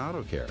Tire and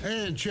Auto Care.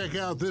 And check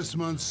out this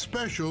month's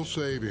special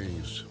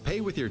savings.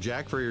 Pay with your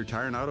Jack Furrier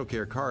Tire and Auto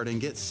Care card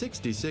and get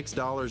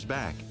 $66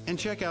 back. And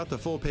check out the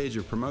full page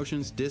of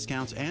promotions,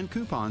 discounts, and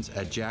coupons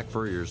at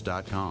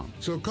jackfurriers.com.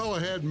 So call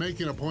ahead,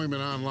 make an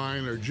appointment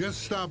online, or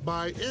just stop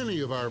by any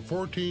of our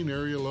 14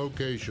 area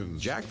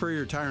locations. Jack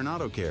Furrier Tire and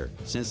Auto Care,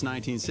 since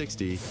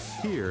 1960,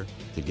 here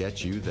to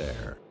get you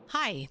there.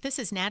 Hi, this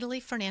is Natalie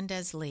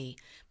Fernandez-Lee,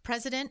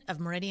 President of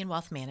Meridian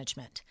Wealth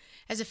Management.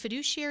 As a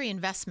fiduciary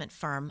investment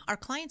firm, our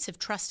clients have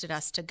trusted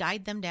us to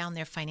guide them down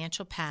their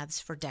financial paths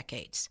for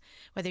decades.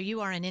 Whether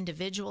you are an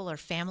individual or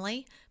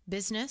family,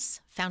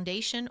 business,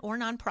 foundation, or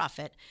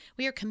nonprofit,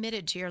 we are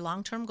committed to your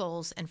long-term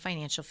goals and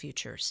financial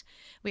futures.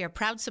 We are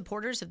proud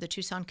supporters of the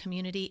Tucson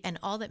community and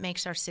all that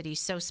makes our city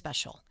so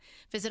special.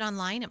 Visit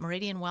online at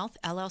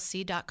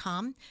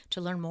meridianwealthllc.com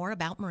to learn more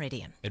about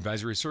Meridian.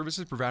 Advisory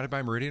services provided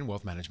by Meridian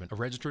Wealth Management, a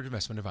registered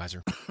investment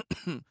advisor.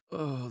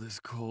 Oh, this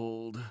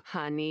cold.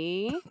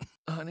 Honey?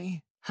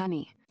 Honey?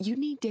 Honey, you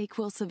need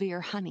DayQuil Severe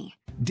Honey.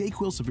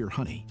 DayQuil Severe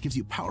Honey gives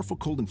you powerful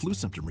cold and flu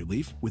symptom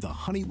relief with a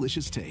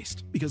honeylicious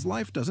taste, because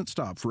life doesn't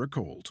stop for a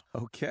cold.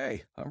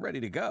 Okay, I'm ready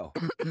to go.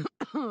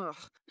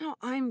 Now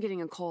I'm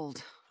getting a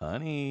cold.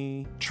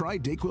 Honey. Try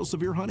DayQuil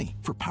Severe Honey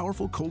for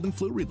powerful cold and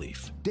flu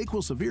relief.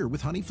 DayQuil Severe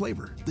with honey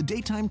flavor. The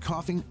daytime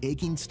coughing,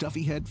 aching,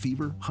 stuffy head,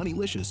 fever,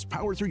 honeylicious,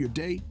 power through your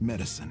day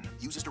medicine.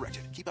 Use as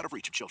directed. Keep out of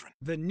reach of children.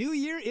 The new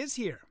year is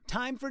here.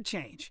 Time for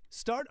change.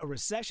 Start a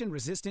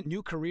recession-resistant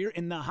new career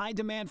in the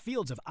high-demand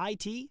fields of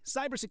IT,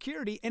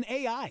 cybersecurity, and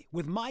AI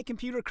with My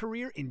Computer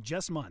Career in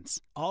just months.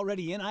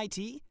 Already in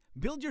IT?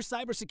 Build your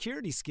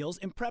cybersecurity skills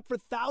and prep for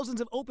thousands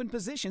of open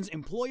positions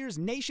employers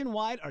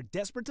nationwide are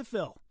desperate to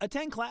fill.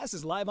 Attend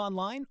classes live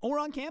online or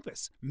on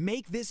campus.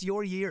 Make this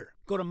your year.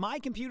 Go to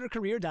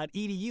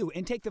mycomputercareer.edu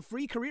and take the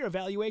free career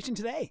evaluation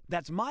today.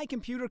 That's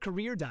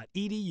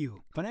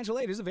mycomputercareer.edu. Financial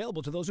aid is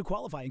available to those who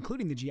qualify,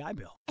 including the GI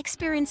Bill.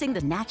 Experiencing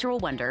the natural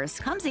wonders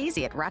comes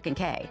easy at Rock &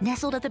 Kay.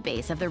 Nestled at the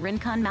base of the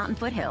Rincon Mountain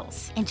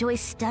foothills. Enjoy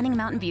stunning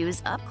mountain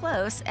views up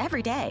close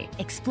every day.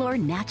 Explore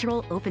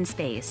natural open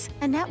space,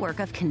 a network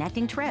of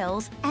connecting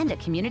trails, and a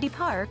community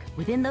park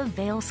within the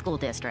Vale School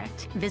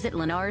District. Visit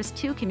Lennar's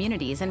 2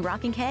 communities in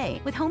Rock &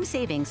 Kay with home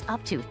savings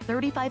up to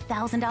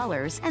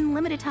 $35,000 and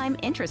limited time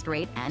interest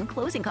rate and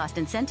closing cost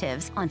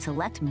incentives on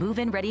select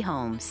move-in ready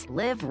homes.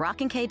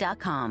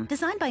 LiveRockandK.com.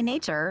 Designed by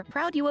Nature,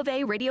 proud U of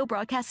A radio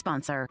broadcast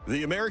sponsor.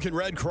 The American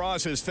Red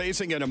Cross is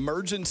facing an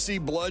emergency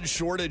blood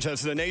shortage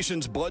as the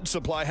nation's blood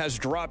supply has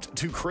dropped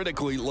to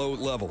critically low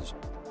levels.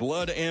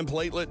 Blood and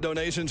platelet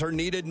donations are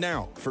needed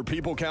now for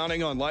people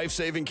counting on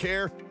life-saving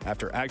care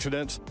after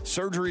accidents,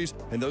 surgeries,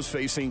 and those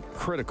facing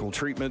critical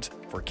treatments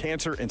for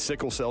cancer and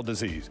sickle cell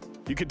disease.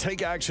 You can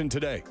take action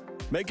today.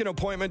 Make an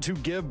appointment to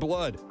give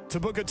blood. To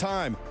book a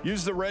time,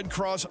 use the Red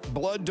Cross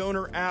Blood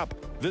Donor app.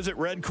 Visit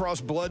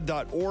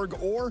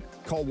redcrossblood.org or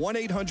call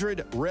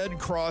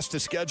 1-800-RED-CROSS to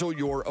schedule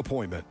your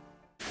appointment.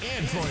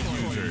 Android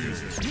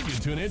users, you can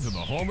tune in to the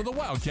home of the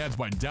Wildcats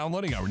by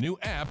downloading our new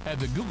app at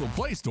the Google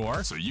Play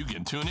Store, so you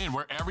can tune in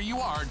wherever you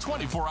are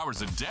 24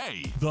 hours a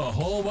day. The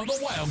home of the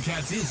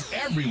Wildcats is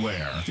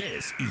everywhere.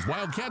 This is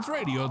Wildcats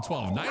Radio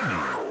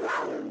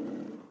 1290.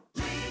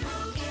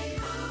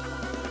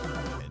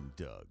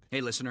 Hey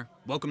listener,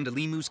 welcome to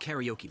Limu's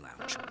Karaoke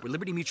Lounge, where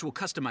Liberty Mutual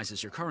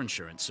customizes your car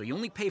insurance so you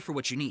only pay for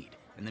what you need,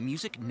 and the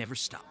music never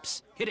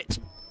stops. Hit it!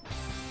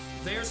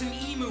 There's an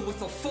emu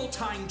with a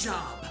full-time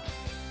job.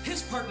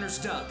 His partner's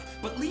Doug,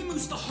 but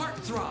Limu's the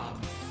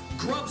heartthrob.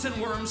 Grubs and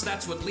worms,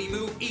 that's what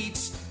Limu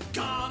eats.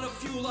 Gotta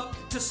fuel up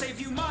to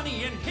save you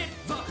money and hit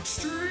the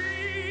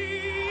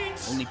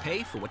streets. Only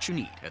pay for what you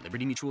need at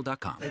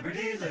libertymutual.com.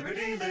 Liberty,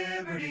 liberty,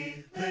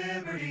 liberty,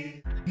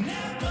 liberty.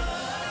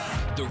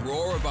 The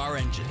roar of our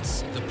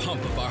engines, the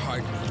pump of our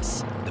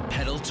heartbeats, the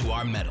pedal to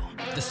our metal,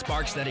 the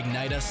sparks that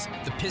ignite us,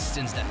 the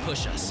pistons that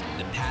push us,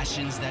 the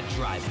passions that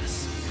drive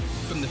us.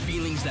 From the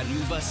feelings that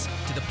move us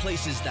to the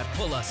places that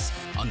pull us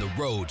on the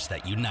roads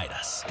that unite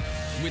us.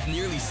 With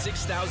nearly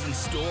 6,000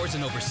 stores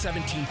and over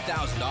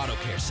 17,000 auto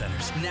care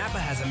centers, Napa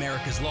has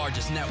America's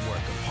largest network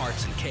of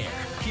parts and care,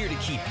 here to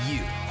keep you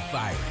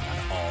firing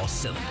on all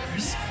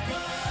cylinders.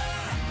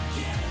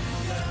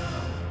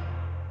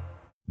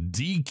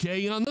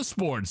 DK on the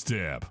Sports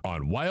Tip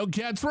on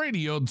Wildcats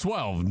Radio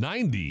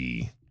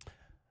 1290.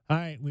 All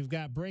right, we've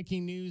got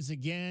breaking news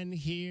again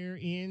here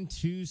in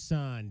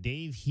Tucson.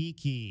 Dave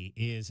Heeke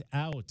is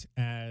out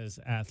as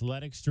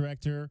athletics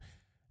director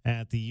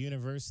at the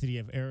University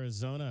of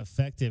Arizona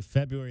effective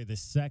February the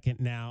 2nd.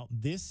 Now,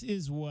 this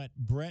is what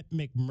Brett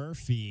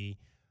McMurphy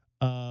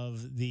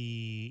of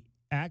the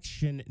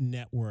Action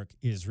Network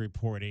is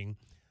reporting.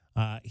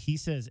 He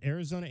says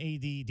Arizona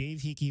AD Dave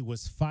Heeke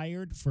was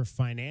fired for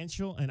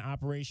financial and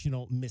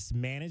operational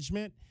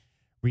mismanagement,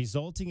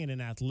 resulting in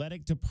an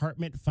athletic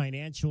department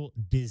financial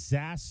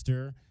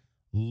disaster,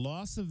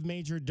 loss of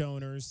major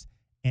donors,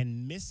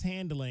 and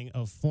mishandling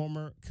of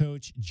former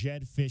coach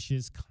Jed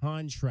Fish's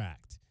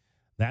contract.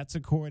 That's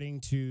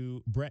according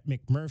to Brett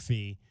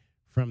McMurphy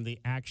from the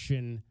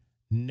Action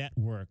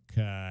Network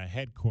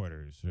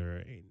headquarters,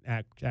 or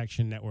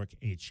Action Network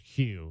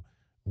HQ,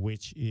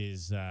 which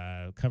is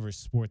covers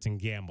sports and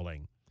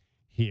gambling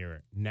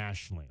here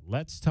nationally.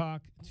 Let's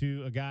talk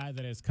to a guy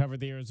that has covered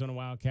the Arizona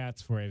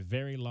Wildcats for a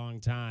very long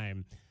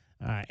time,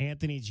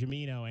 Anthony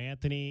Gimino.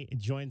 Anthony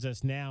joins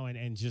us now.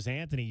 And just,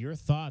 Anthony, your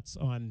thoughts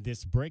on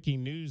this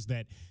breaking news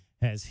that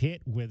has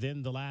hit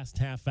within the last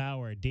half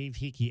hour. Dave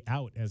Heeke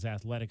out as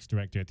athletics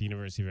director at the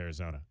University of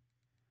Arizona.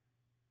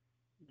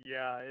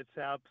 Yeah, it's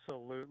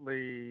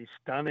absolutely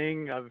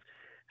stunning. I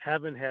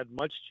haven't had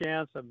much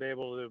chance. I've been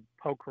able to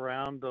poke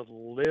around a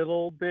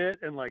little bit,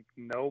 and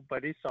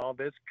nobody saw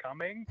this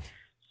coming.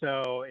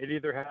 So it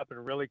either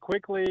happened really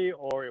quickly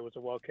or it was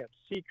a well-kept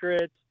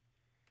secret.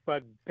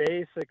 But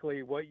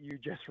basically what you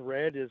just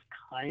read is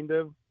kind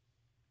of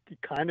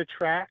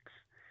tracks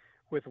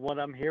with what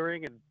I'm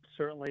hearing. And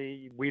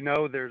certainly we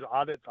know there's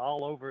audits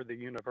all over the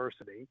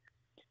university.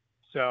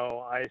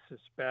 So I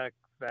suspect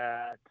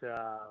that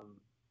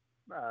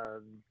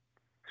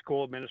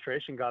school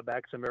administration got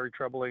back some very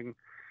troubling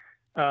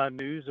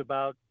news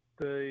about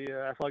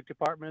the athletic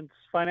department's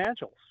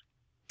financials.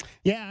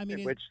 Yeah, I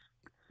mean, which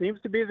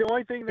seems to be the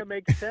only thing that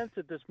makes sense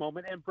at this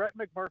moment. And Brett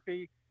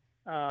McMurphy,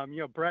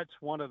 Brett's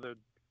one of the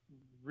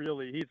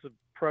he's a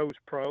pro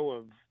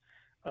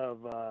of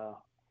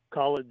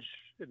college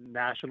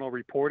national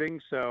reporting.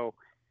 So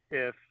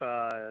if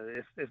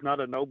it's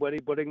not a nobody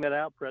putting that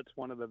out, Brett's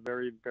one of the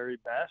very, very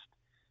best.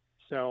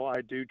 So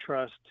I do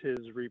trust his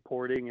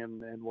reporting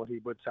and what he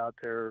puts out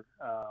there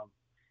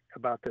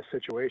about this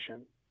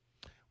situation.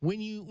 When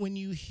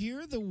you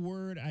hear the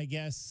word, I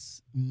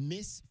guess,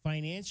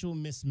 financial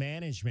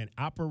mismanagement,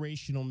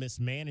 operational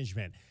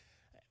mismanagement,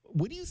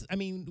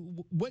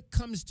 what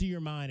comes to your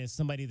mind as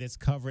somebody that's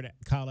covered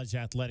college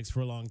athletics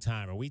for a long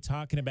time? Are we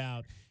talking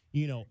about,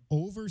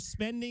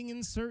 overspending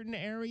in certain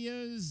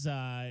areas?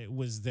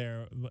 Was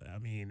there,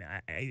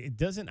 it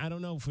doesn't, I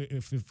don't know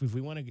if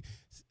we want to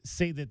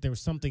say that there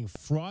was something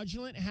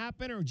fraudulent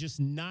happen or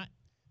just not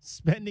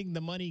spending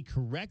the money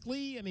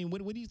correctly. I mean,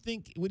 what do you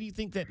think? What do you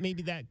think that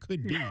maybe that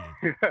could be?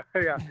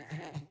 Yeah,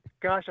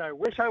 gosh, I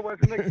wish I was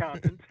an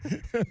accountant,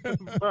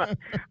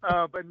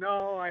 but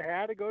no, I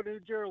had to go to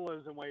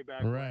journalism way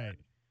back. Right.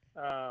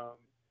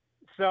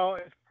 So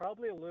it's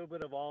probably a little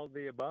bit of all of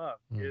the above.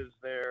 Is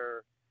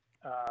there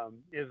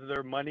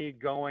money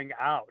going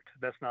out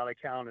that's not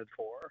accounted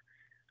for?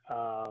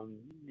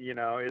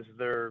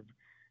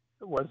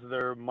 Was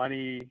there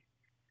money?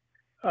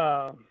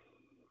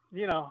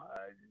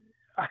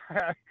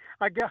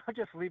 I guess I'll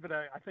just leave it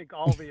at, I think,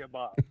 all the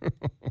above.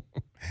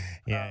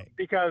 Yeah.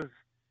 Because,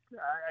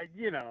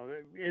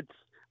 it's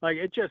like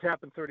it just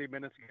happened 30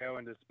 minutes ago,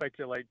 and to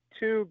speculate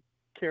too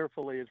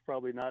carefully is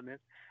probably not in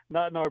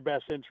our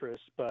best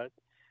interest. But,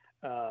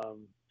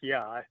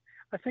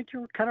 I think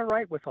you're kind of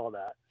right with all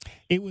that.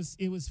 It was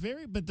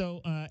very, but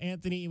though,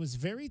 Anthony, it was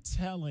very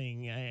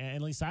telling,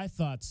 at least I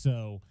thought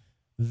so,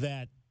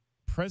 that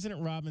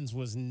President Robbins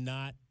was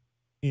not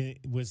in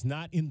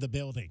the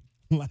building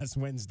last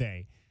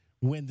Wednesday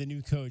when the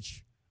new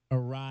coach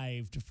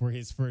arrived for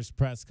his first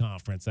press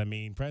conference. I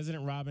mean,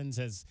 President Robbins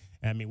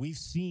we've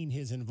seen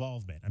his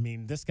involvement. I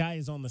mean, this guy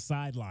is on the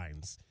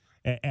sidelines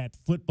at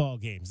football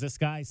games. This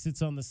guy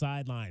sits on the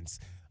sidelines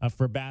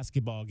for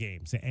basketball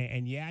games.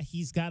 And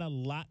he's got a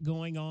lot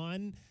going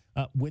on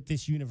with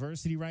this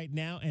university right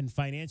now and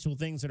financial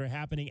things that are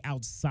happening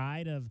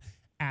outside of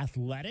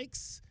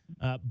athletics.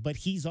 But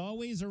he's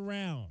always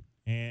around.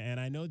 And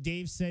I know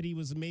Dave said he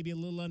was maybe a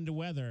little under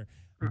weather,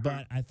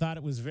 but I thought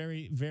it was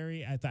very,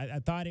 very. I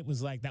thought it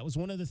was like that was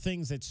one of the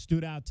things that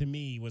stood out to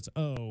me was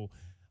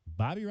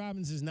Bobby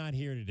Robbins is not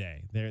here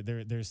today.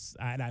 There's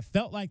and I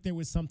felt like there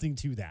was something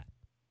to that.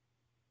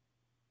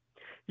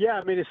 Yeah,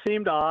 I mean, it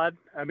seemed odd.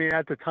 I mean,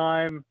 at the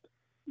time,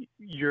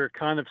 you're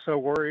kind of so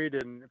worried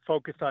and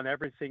focused on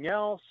everything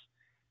else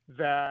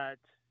that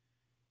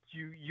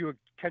you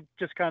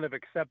just kind of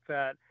accept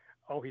that,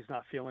 oh, he's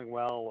not feeling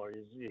well or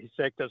he's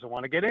sick, doesn't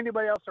want to get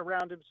anybody else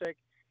around him sick.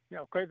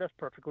 Okay, that's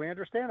perfectly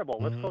understandable.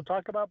 Let's go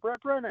talk about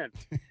Brett Brennan.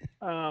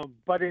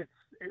 But it's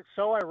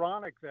so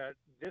ironic that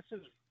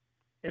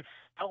it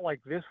felt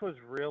like this was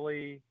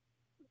really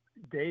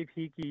Dave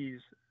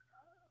Heeke's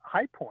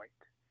high point.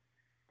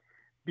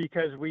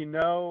 Because we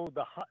know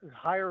the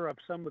hire of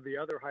some of the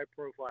other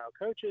high-profile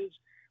coaches,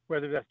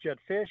 whether that's Jed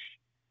Fish,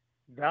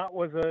 that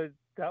was a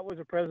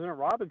President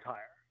Robbins hire.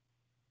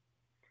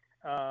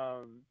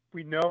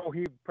 We know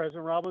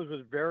President Robbins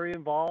was very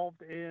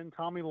involved in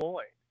Tommy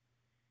Lloyd,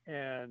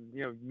 and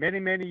many,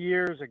 many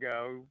years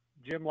ago,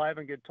 Jim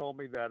Livengood told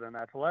me that an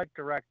athletic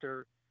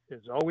director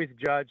is always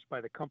judged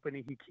by the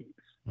company he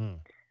keeps,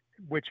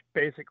 which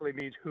basically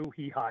means who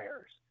he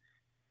hires.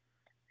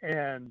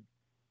 And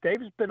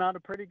Dave's been on a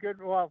pretty good,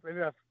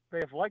 the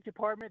athletic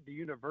department, the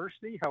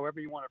university, however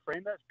you want to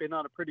frame that, it's been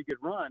on a pretty good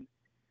run.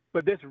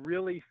 But this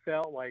really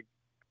felt like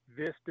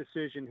this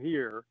decision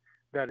here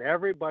that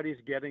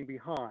everybody's getting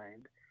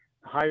behind,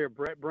 hire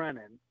Brett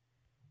Brennan,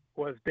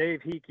 was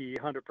Dave Heeke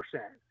 100%.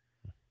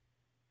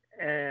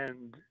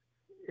 And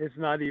it's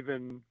not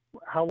even,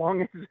 how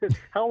long is it?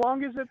 How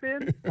long has it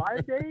been?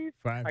 5 days?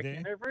 5 days? I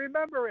can't ever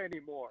remember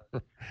anymore.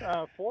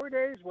 4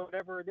 days,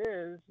 whatever it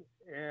is,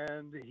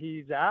 and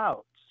he's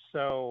out.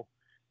 So,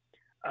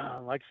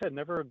 like I said,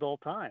 never a dull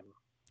time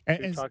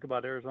to talk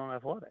about Arizona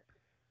athletics.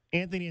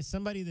 Anthony, as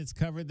somebody that's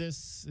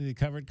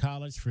covered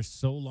college for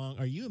so long,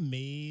 are you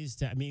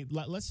amazed? I mean,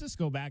 let's just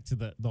go back to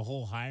the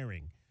whole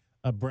hiring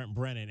of Brent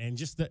Brennan and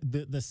just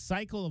the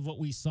cycle of what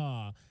we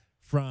saw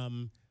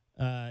from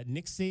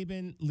Nick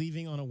Saban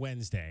leaving on a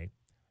Wednesday,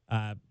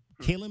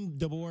 Kalen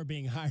DeBoer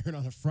being hired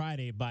on a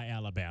Friday by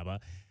Alabama,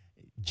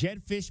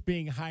 Jed Fish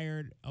being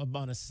hired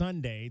on a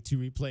Sunday to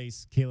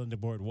replace Kalen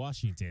DeBoer at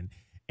Washington,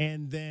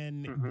 and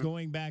then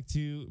going back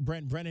to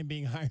Brent Brennan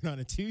being hired on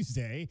a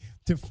Tuesday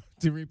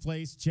to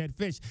replace Jed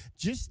Fish.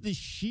 Just the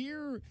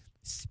sheer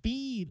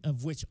speed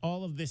of which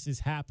all of this is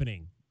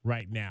happening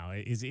right now.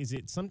 Is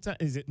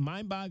it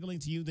mind-boggling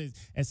to you that,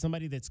 as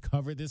somebody that's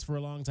covered this for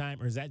a long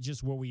time, or is that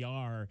just where we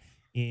are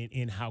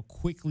in how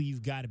quickly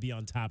you've got to be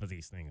on top of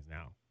these things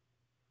now?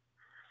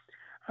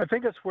 I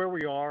think that's where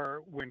we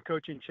are when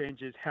coaching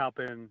changes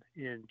happen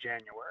in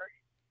January.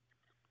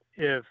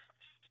 If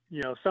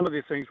some of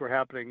these things were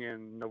happening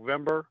in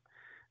November,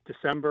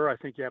 December, I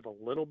think you have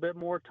a little bit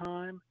more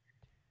time,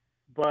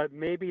 but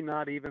maybe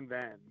not even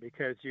then,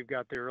 because you've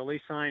got the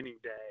early signing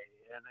day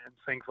and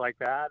things like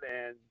that,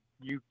 and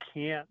you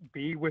can't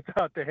be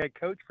without the head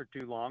coach for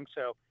too long.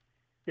 So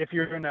if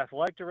you're an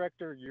athletic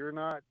director, you're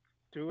not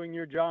doing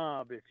your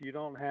job if you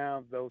don't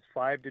have those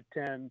 5 to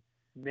 10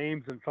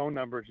 names and phone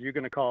numbers you're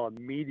going to call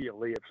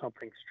immediately if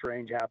something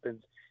strange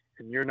happens,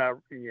 and you're not,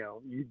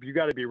 you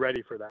got to be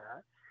ready for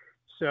that.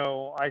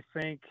 So I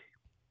think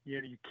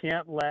you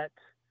can't let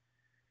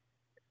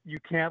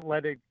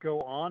it go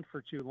on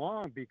for too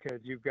long, because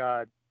you've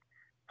got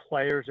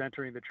players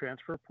entering the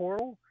transfer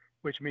portal,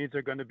 which means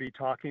they're going to be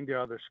talking to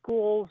other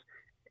schools,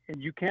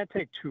 and you can't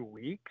take 2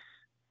 weeks.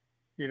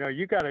 You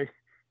got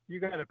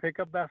to pick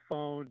up that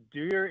phone,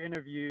 do your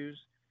interviews.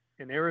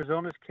 In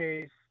Arizona's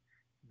case,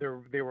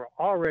 they were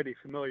already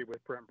familiar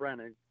with Brent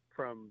Brennan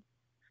from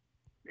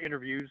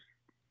interviews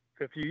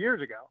a few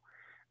years ago.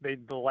 They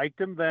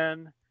liked him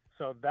then.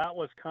 So that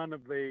was kind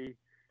of the,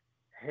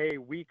 hey,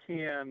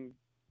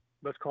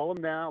 let's call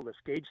him now. Let's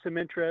gauge some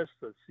interest.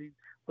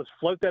 Let's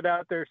float that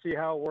out there, see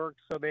how it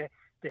works. So they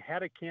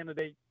had a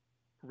candidate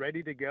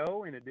ready to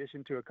go in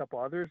addition to a couple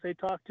others they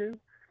talked to.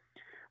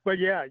 But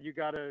yeah, you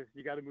gotta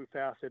move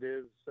fast. It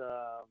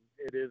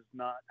is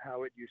not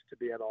how it used to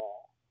be at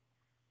all.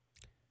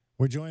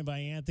 We're joined by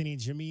Anthony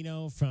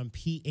Gimino from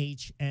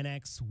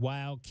PHNX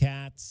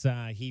Wildcats.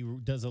 He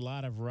does a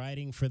lot of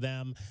writing for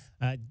them.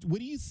 What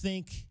do you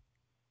think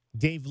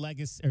Dave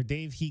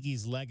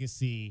Heeke's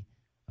legacy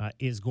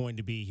is going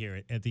to be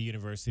here at the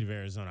University of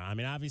Arizona? I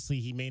mean, obviously,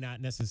 he may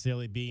not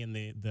necessarily be in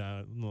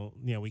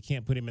we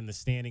can't put him in the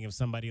standing of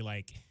somebody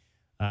like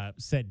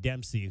Sed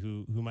Dempsey,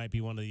 who might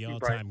be one of the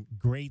all-time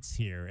greats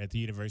here at the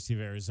University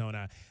of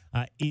Arizona.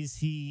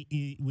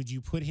 Would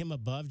you put him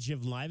above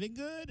Jim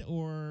Livengood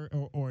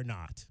or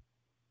not?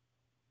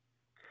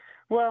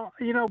 Well,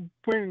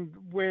 when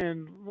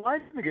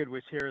Livengood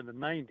was here in the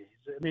 90s,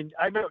 I mean,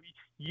 I know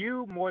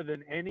you more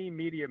than any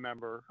media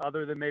member,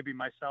 other than maybe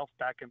myself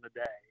back in the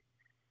day,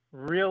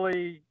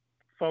 really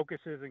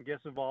focuses and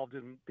gets involved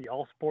in the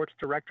All Sports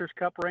Directors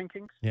Cup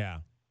rankings. Yeah.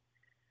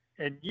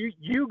 And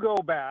you go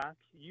back,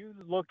 you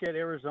look at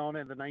Arizona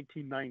in the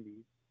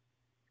 1990s,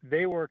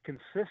 they were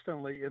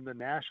consistently in the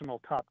national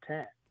top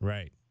 10.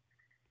 Right.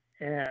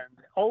 And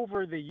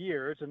over the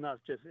years, and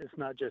it's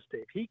not just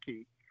Dave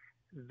Heeke,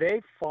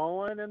 they've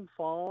fallen and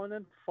fallen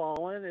and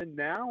fallen, and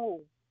now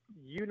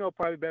you know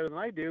probably better than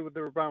I do,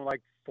 they're around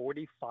like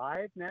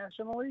 45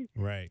 nationally.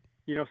 Right.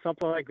 You know,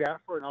 something like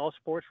that for an all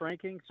sports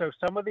ranking. So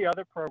some of the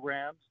other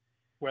programs,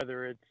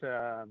 whether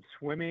it's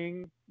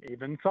swimming,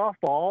 even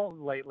softball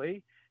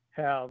lately,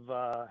 have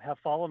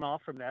fallen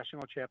off from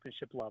national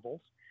championship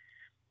levels.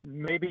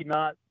 Maybe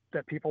not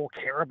that people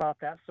care about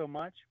that so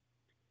much,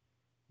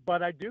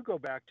 but I do go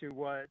back to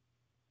what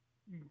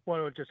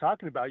I was just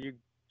talking about.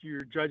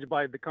 You're judged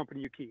by the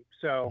company you keep.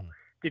 So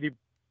did he,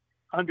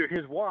 under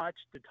his watch,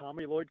 did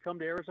Tommy Lloyd come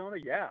to Arizona?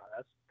 Yeah,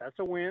 that's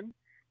a win.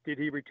 Did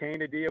he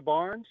retain Adia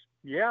Barnes?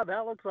 Yeah,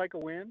 that looks like a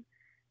win.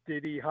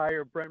 Did he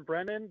hire Brent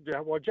Brennan?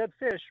 Well, Jed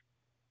Fish,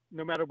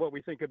 no matter what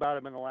we think about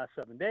him in the last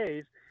 7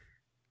 days,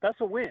 that's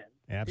a win.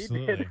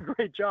 Absolutely. He did a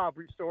great job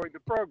restoring the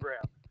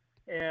program.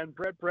 And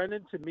Brent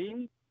Brennan, to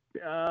me,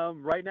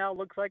 right now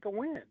looks like a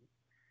win.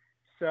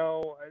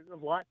 So a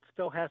lot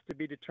still has to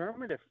be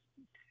determined.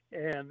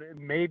 And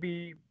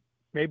maybe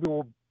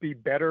we'll be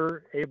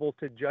better able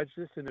to judge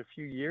this in a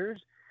few years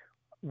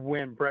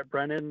when Brent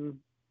Brennan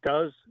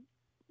does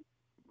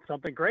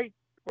something great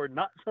or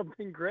not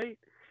something great,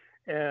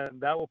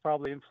 and that will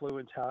probably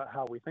influence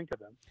how we think of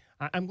them.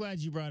 I'm glad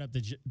you brought up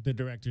the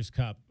Director's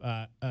Cup,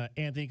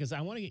 Anthony, because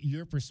I want to get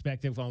your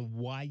perspective on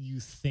why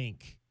you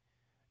think.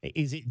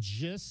 Is it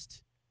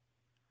just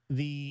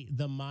the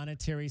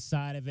monetary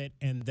side of it,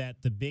 and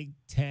that the Big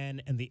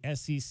Ten and the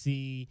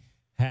SEC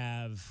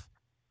have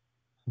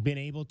been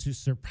able to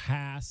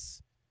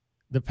surpass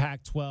the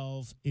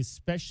Pac-12,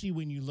 especially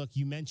when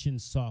you mentioned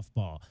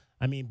softball.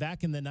 I mean,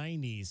 back in the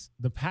 90s,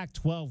 the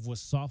Pac-12 was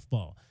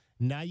softball.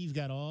 Now you've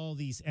got all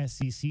these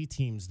SEC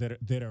teams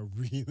that are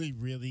really,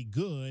 really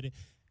good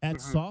at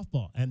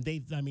softball. And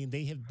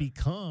they have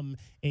become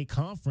a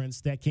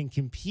conference that can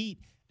compete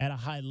at a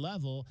high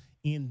level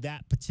in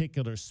that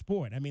particular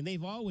sport. I mean,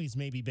 they've always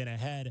maybe been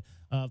ahead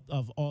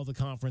of all the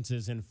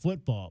conferences in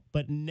football,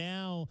 but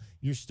now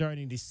you're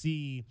starting to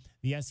see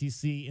the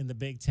SEC and the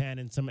Big Ten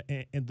and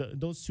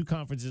those two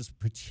conferences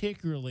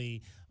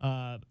particularly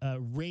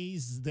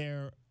raise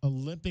their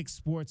Olympic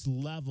sports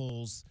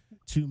levels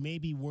to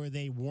maybe where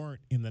they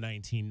weren't in the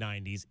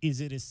 1990s. Is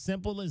it as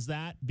simple as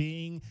that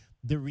being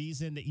the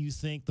reason that you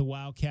think the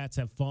Wildcats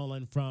have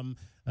fallen from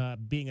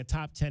being a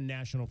top 10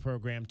 national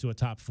program to a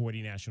top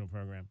 40 national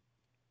program?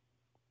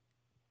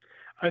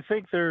 I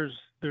think there's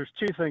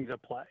two things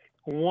at play.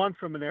 One,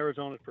 from an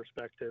Arizona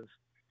perspective,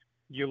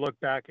 you look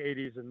back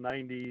 80s and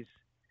 90s,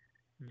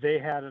 they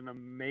had an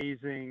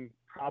amazing,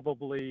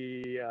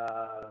 probably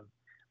a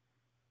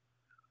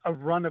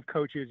run of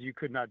coaches you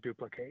could not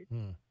duplicate.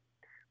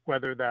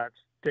 Whether that's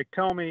Dick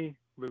Tomey,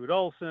 Lute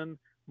Olson,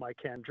 Mike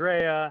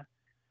Andrea,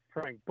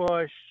 Frank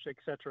Bush, et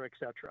cetera,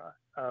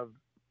 of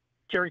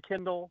Jerry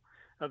Kindle,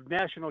 of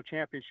national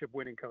championship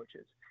winning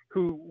coaches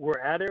who were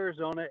at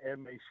Arizona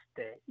and they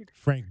stayed.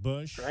 Frank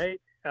Bush.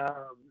 Right?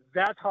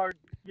 That's hard.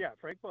 Yeah,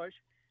 Frank Bush.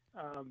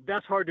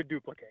 That's hard to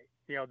duplicate.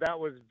 You know, that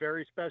was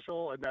very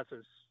special, and that's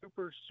a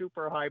super,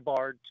 super high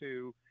bar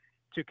to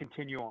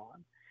continue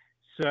on.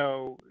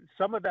 So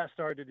some of that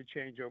started to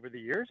change over the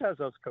years as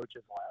those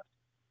coaches left.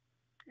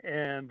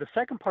 And the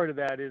second part of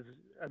that is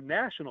a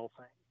national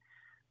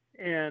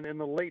thing. And in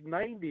the late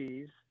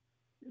 90s,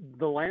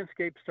 the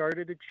landscape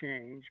started to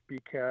change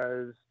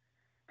because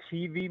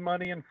TV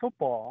money in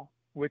football,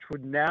 which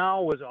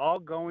was all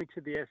going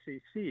to the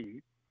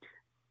SEC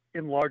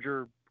in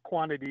larger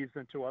quantities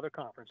than to other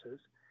conferences,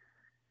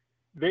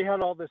 they had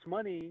all this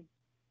money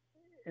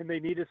and they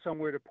needed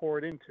somewhere to pour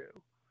it into.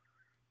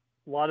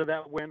 A lot of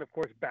that went, of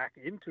course, back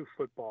into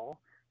football,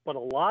 but a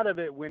lot of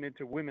it went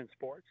into women's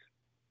sports.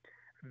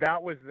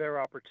 That was their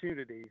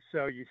opportunity.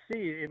 So you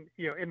see,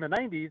 in the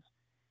 90s,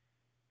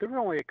 there were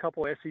only a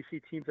couple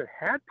SEC teams that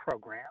had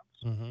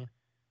programs.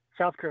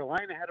 South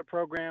Carolina had a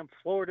program.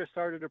 Florida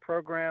started a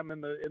program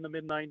in the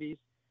mid 90s.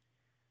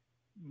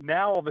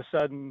 Now all of a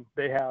sudden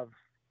they have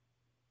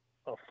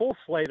a full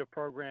slate of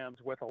programs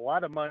with a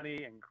lot of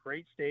money and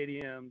great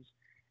stadiums.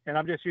 And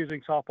I'm just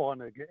using softball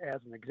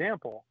as an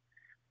example,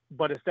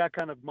 but it's that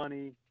kind of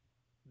money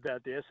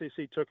that the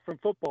SEC took from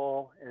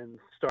football and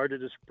started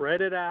to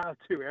spread it out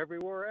to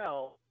everywhere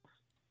else.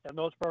 And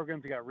those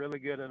programs got really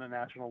good at a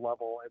national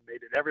level and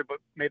made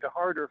it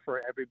harder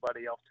for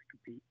everybody else to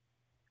compete.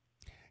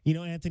 You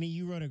know, Anthony,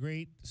 you wrote a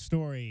great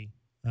story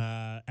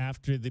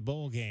after the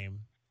bowl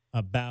game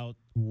about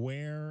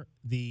where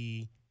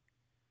the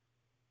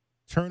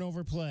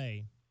turnover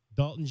play,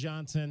 Dalton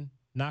Johnson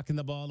knocking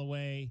the ball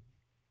away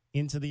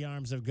into the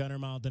arms of Gunnar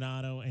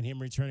Maldonado and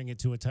him returning it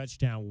to a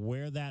touchdown,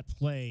 where that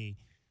play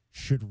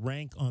should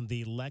rank on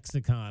the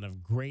lexicon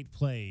of great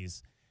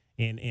plays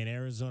in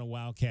Arizona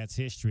Wildcats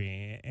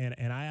history.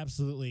 And I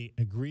absolutely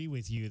agree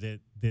with you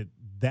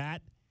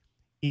that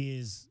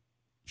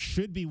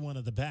should be one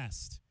of the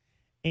best.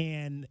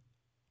 And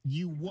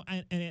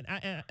I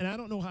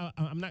don't know how,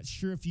 I'm not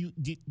sure if do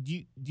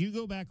you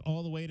go back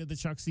all the way to the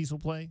Chuck Cecil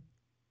play,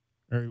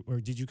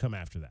 or did you come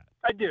after that?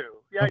 I do.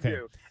 Yeah, okay. I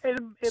do.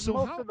 And so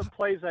most of the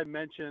plays I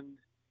mentioned,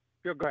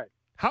 Go ahead.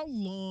 How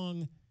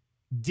long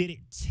did it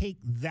take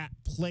that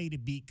play to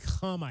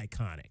become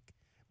iconic?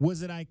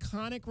 Was it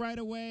iconic right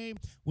away?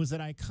 Was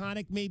it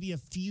iconic maybe a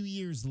few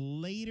years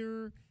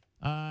later?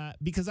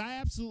 Because I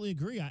absolutely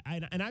agree.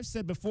 And I've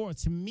said before,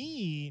 to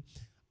me,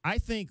 I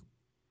think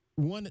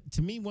one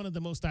of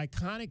the most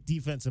iconic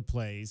defensive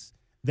plays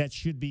that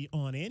should be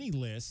on any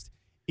list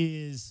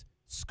is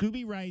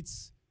Scooby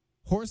Wright's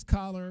horse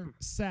collar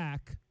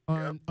sack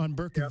on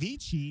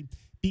Bercovici,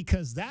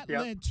 because that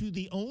led to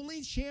the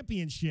only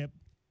championship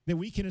that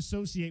we can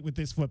associate with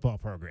this football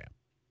program.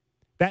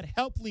 That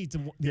helped lead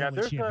to the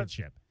only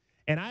championship.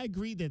 And I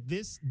agree that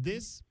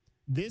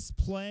this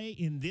play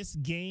in this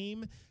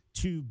game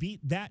to beat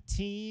that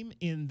team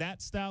in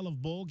that style of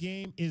bowl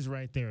game is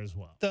right there as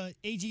well.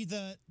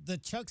 The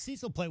Chuck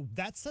Cecil play,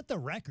 that set the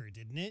record,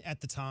 didn't it, at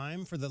the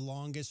time for the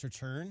longest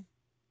return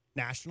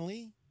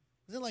nationally?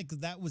 Wasn't it like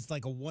that was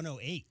like a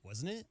 108,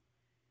 wasn't it?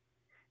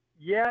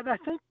 Yeah, and I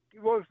think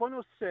it was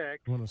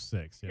 106.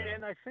 106, yeah.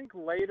 And I think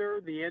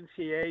later the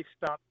NCAA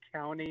stopped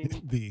counting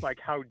like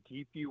how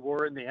deep you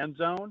were in the end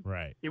zone.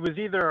 Right. It was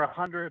either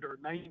 100 or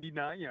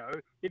 99. You know,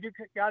 if you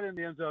got in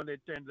the end zone,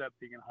 it ended up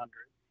being 100.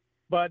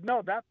 But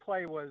no, that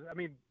play was. I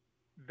mean,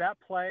 that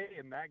play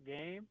in that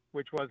game,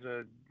 which was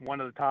one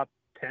of the top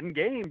 10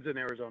 games in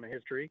Arizona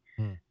history,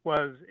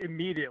 was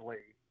immediately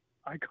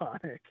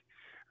iconic.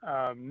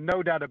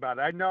 No doubt about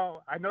it. I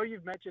know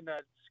you've mentioned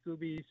that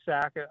Scooby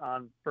sack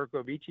on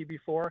Bercovici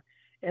before,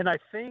 and I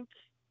think,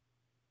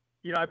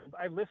 you know,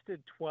 I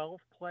listed 12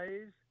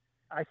 plays.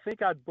 I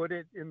think I'd put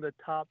it in the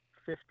top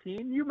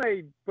 15. You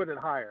may put it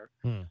higher,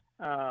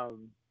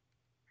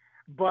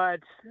 but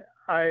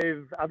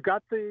I've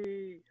got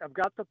the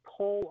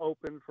poll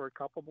open for a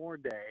couple more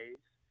days.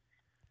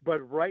 But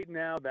right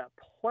now, that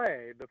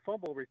play, the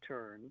fumble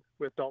return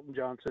with Dalton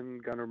Johnson,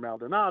 Gunnar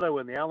Maldonado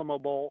in the Alamo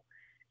Bowl,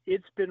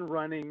 it's been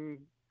running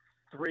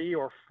 3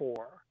 or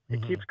 4.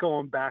 It keeps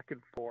going back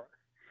and forth.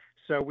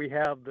 So we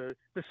have the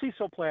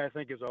Cecil play, I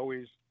think, is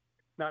always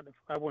not,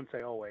 I wouldn't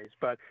say always,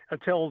 but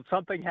until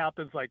something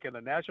happens like in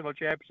a national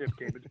championship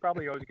game, it's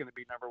probably always going to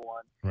be number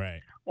 1.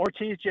 Right.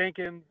 Ortiz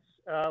Jenkins,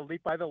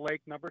 Leap by the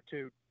Lake, number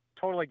 2.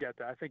 Totally get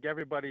that. I think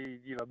everybody,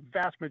 you know,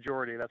 vast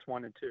majority, that's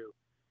 1 and 2.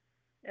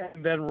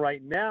 And then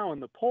right now in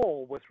the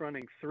poll, what's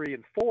running 3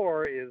 and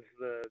 4 is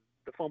the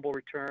fumble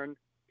return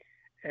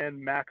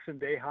and Max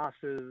and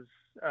Dehas's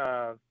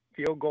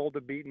field goal to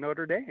beat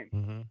Notre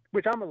Dame,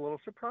 which I'm a little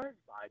surprised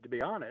by, to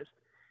be honest,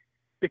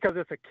 because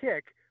it's a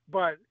kick,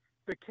 but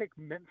the kick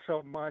meant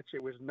so much.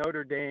 It was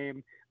Notre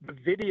Dame. The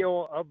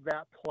video of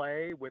that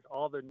play with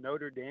all the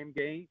Notre Dame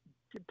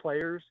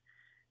players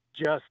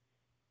just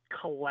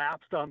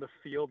collapsed on the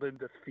field in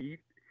defeat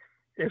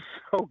is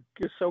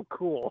so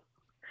cool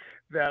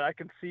that I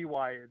can see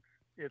why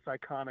it's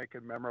iconic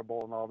and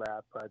memorable and all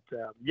that. But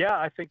yeah,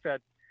 I think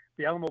that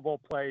the Alamo Bowl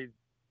play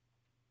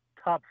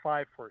top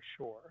 5 for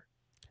sure.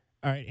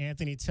 All right,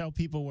 Anthony, tell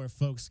people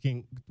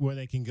where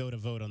they can go to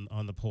vote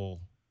on the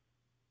poll.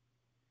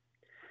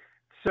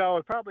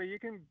 So probably you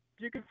can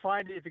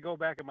find it if you go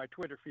back in my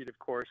Twitter feed, of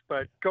course,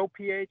 but go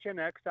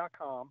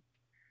phnx.com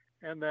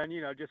and then,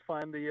 you know, just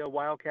find the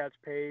Wildcats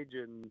page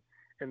and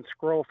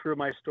scroll through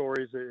my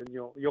stories and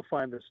you'll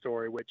find the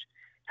story, which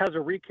has a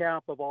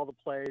recap of all the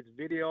plays,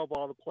 video of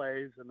all the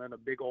plays, and then a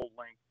big old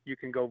link. You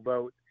can go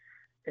vote,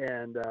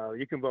 and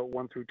you can vote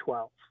 1 through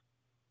 12.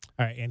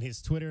 All right, and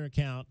his Twitter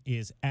account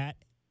is at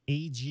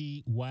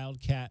AG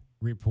Wildcat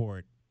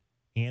Report.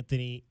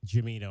 Anthony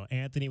Gimino.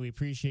 Anthony, we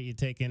appreciate you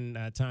taking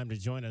time to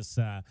join us.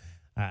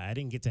 I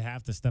didn't get to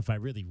half the stuff I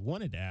really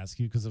wanted to ask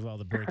you because of all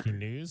the breaking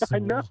news. So I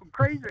know,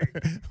 crazy.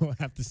 We'll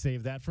have to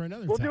save that for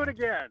another time. We'll do it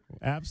again.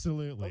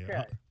 Absolutely.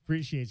 Okay.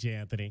 Appreciate you,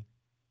 Anthony.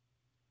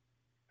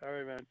 All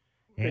right, man.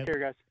 Take care,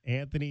 guys.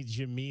 Anthony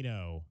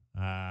Gimino.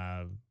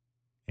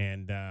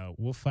 And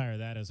we'll fire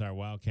that as our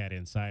Wildcat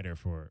Insider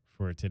for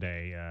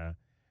today.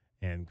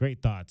 And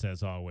great thoughts,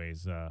 as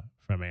always,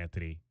 from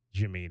Anthony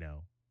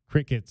Gimino.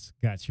 Crickets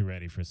got you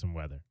ready for some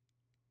weather.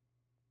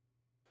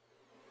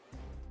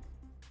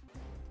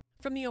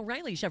 From the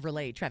O'Reilly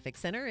Chevrolet Traffic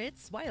Center,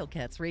 it's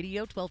Wildcats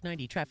Radio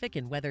 1290 Traffic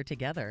and Weather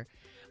Together.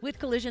 With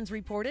collisions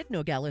reported,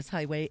 Nogales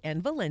Highway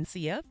and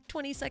Valencia,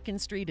 22nd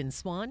Street in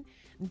Swan,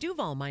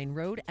 Duval Mine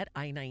Road at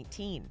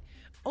I-19.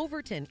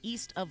 Overton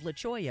east of La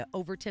Cholla,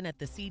 Overton at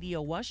the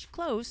CDO Wash,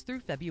 closed through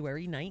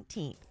February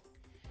 19th.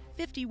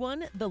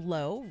 51, the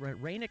low,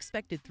 rain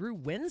expected through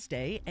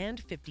Wednesday, and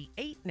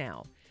 58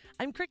 now.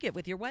 I'm Cricket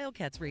with your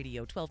Wildcats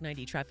Radio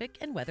 1290 Traffic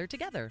and Weather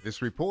Together.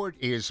 This report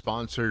is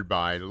sponsored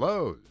by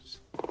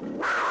Lowe's.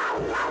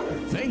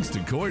 Thanks to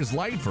Coors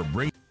Light for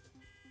bringing.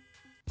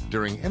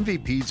 During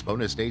MVP's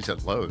bonus days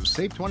at Lowe's,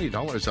 save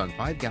 $20 on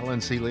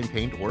 5-gallon ceiling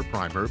paint or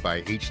primer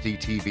by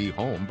HDTV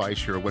Home by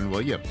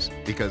Sherwin-Williams.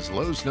 Because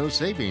Lowe's knows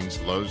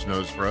savings, Lowe's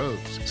knows pros.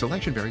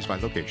 Selection varies by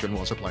location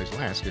while supplies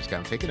last.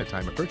 Discount taken at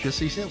time of purchase.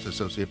 See sales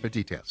associate for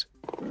details.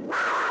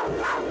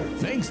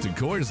 Thanks to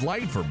Coors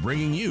Light for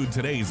bringing you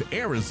today's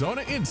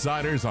Arizona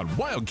Insiders on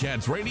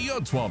Wildcats Radio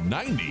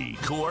 1290.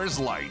 Coors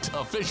Light,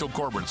 official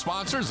corporate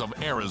sponsors of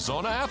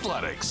Arizona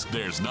Athletics.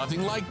 There's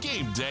nothing like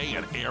game day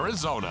in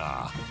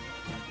Arizona.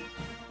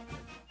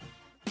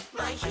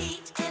 My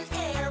heat and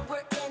air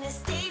were in a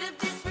state of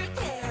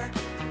disrepair.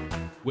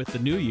 With the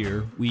new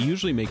year, we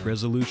usually make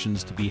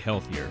resolutions to be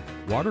healthier.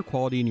 Water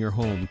quality in your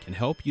home can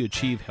help you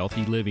achieve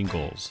healthy living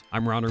goals.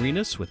 I'm Ron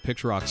Arenas with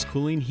Picturox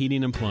Cooling,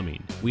 Heating, and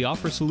Plumbing. We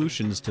offer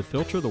solutions to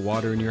filter the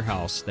water in your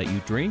house that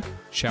you drink,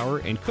 shower,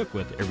 and cook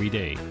with every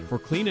day. For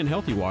clean and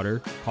healthy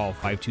water, call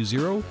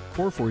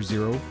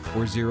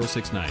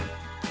 520-440-4069.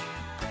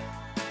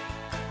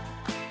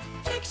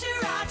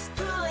 Picturox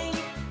Cooling,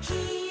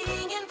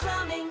 Heating, and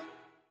Plumbing.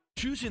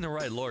 Choosing the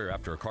right lawyer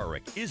after a car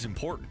wreck is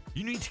important.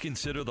 You need to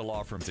consider the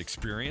law firm's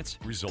experience,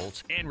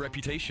 results, and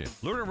reputation.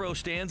 Lerner Rowe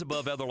stands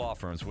above other law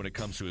firms when it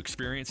comes to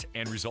experience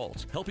and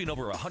results, helping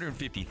over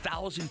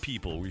 150,000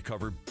 people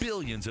recover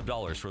billions of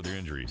dollars for their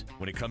injuries.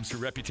 When it comes to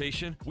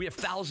reputation, we have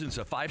thousands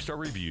of 5-star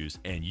reviews,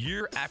 and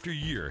year after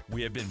year,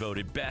 we have been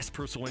voted best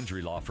personal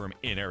injury law firm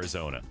in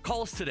Arizona.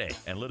 Call us today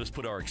and let us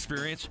put our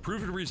experience,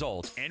 proven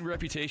results, and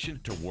reputation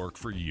to work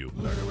for you.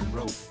 Lerner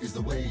Rowe is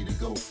the way to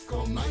go.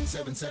 Call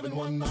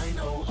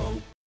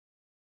 977-1900.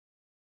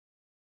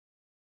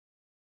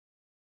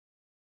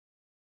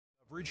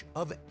 Coverage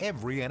of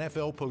every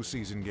NFL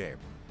postseason game.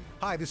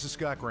 Hi, this is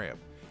Scott Graham.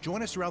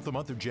 Join us throughout the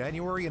month of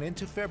January and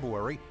into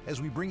February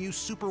as we bring you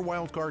Super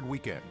Wildcard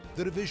Weekend,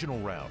 the Divisional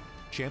Round,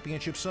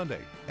 Championship Sunday,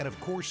 and of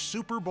course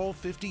Super Bowl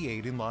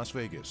 58 in Las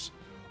Vegas.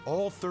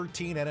 All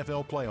 13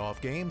 NFL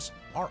playoff games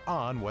are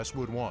on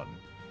Westwood One.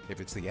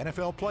 If it's the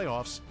NFL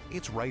playoffs,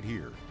 it's right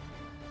here.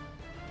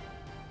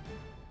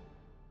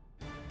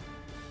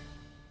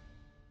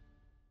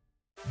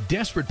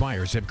 Desperate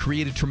buyers have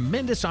created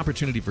tremendous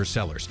opportunity for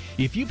sellers.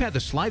 If you've had the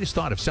slightest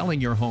thought of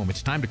selling your home,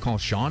 it's time to call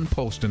Sean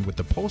Poston with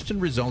the Poston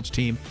Results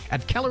Team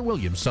at Keller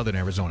Williams, Southern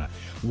Arizona.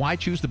 Why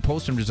choose the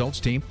Poston Results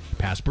Team?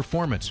 Past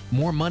performance,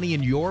 more money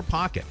in your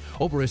pocket,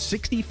 over a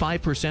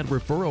 65%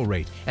 referral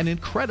rate, an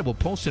incredible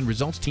Poston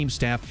Results Team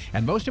staff,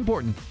 and most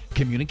important,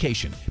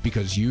 communication,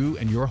 because you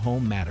and your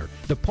home matter.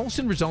 The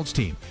Poston Results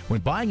Team.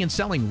 When buying and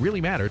selling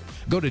really mattered,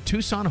 go to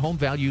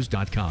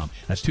TucsonHomeValues.com.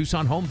 That's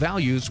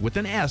TucsonHomeValues with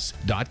an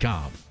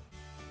S.com.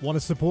 Want to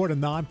support a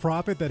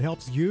nonprofit that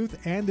helps youth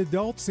and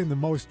adults in the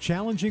most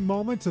challenging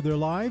moments of their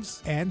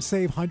lives and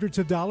save hundreds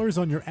of dollars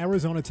on your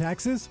Arizona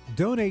taxes?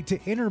 Donate to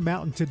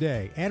Intermountain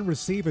today and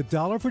receive a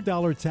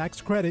dollar-for-dollar tax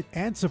credit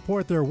and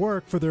support their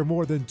work for their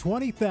more than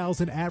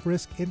 20,000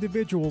 at-risk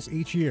individuals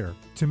each year.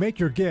 To make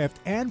your gift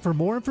and for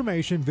more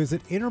information,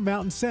 visit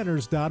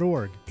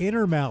intermountaincenters.org.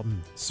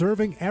 Intermountain,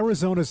 serving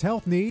Arizona's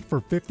health need for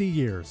 50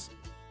 years.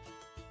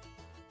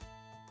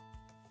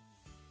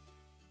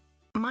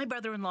 My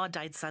brother-in-law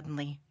died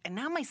suddenly, and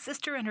now my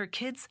sister and her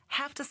kids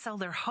have to sell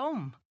their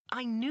home.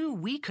 I knew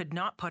we could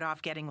not put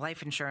off getting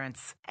life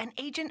insurance. An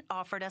agent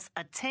offered us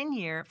a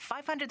 10-year,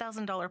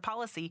 $500,000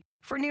 policy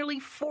for nearly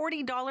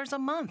 $40 a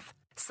month.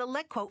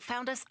 SelectQuote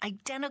found us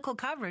identical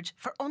coverage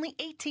for only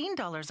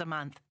 $18 a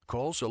month.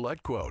 Call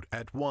SelectQuote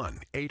at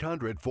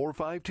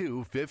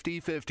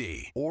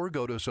 1-800-452-5050 or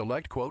go to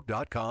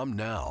SelectQuote.com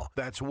now.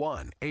 That's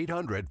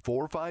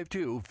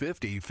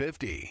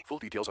 1-800-452-5050. Full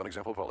details on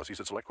example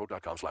policies at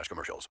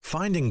SelectQuote.com/commercials.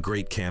 Finding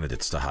great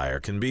candidates to hire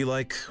can be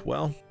like,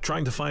 well,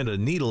 trying to find a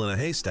needle in a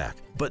haystack,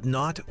 but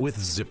not with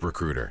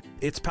ZipRecruiter.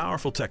 Its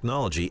powerful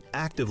technology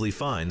actively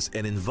finds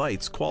and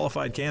invites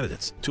qualified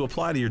candidates to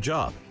apply to your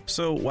job.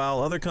 So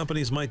while other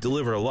companies might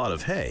deliver a lot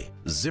of hay,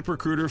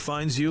 ZipRecruiter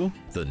finds you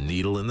the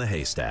needle in the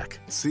haystack.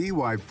 See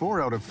why 4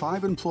 out of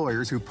 5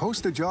 employers who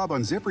post a job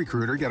on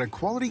ZipRecruiter get a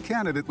quality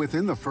candidate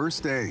within the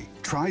first day.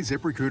 Try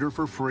ZipRecruiter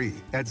for free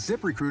at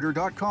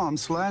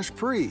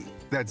ZipRecruiter.com/free.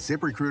 That's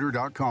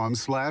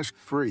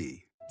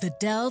ZipRecruiter.com/free. The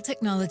Dell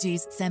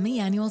Technologies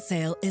semi-annual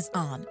sale is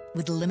on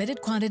with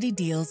limited quantity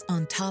deals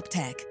on top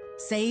tech.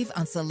 Save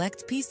on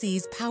select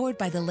PCs powered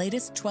by the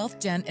latest 12th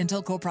gen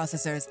Intel Core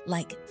processors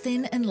like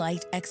thin and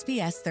light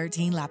XPS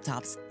 13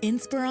 laptops,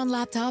 Inspiron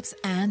laptops,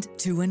 and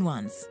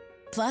 2-in-1s.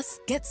 Plus,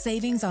 get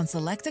savings on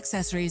select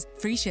accessories,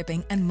 free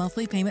shipping, and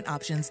monthly payment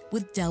options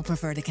with Dell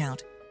Preferred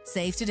Account.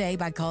 Save today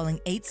by calling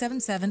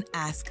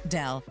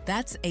 877-ASK-DELL.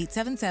 That's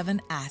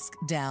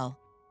 877-ASK-DELL.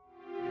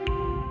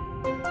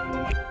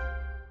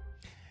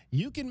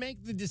 You can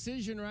make the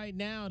decision right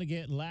now to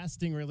get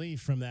lasting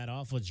relief from that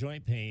awful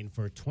joint pain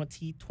for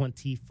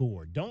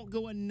 2024. Don't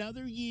go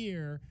another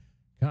year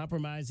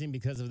compromising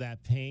because of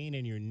that pain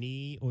in your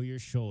knee or your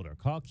shoulder.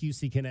 Call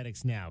QC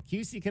Kinetics now.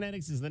 QC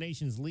Kinetics is the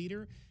nation's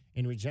leader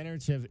in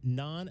regenerative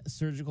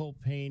non-surgical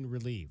pain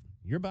relief.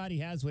 Your body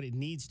has what it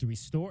needs to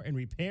restore and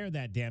repair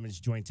that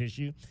damaged joint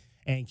tissue,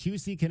 and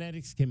QC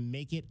Kinetics can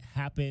make it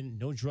happen.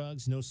 No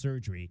drugs, no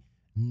surgery,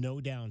 no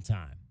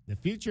downtime. The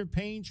future of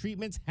pain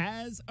treatments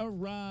has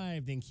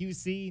arrived, and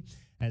QC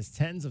has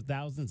tens of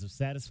thousands of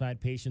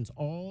satisfied patients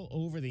all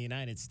over the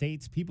United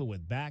States, people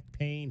with back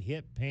pain,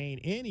 hip pain,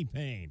 any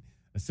pain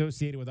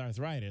associated with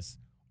arthritis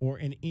or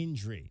an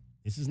injury.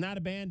 This is not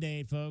a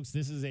Band-Aid, folks.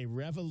 This is a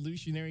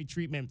revolutionary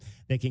treatment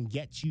that can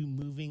get you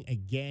moving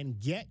again,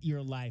 get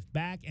your life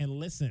back. And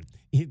listen,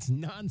 it's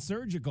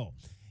non-surgical.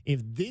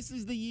 If this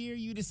is the year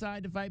you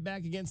decide to fight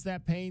back against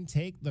that pain,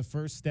 take the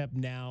first step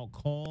now.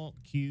 Call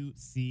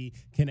QC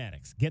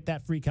Kinetics. Get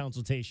that free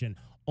consultation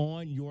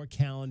on your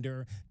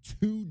calendar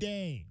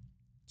today.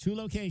 2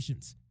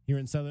 locations here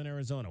in Southern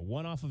Arizona,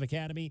 one off of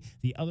Academy,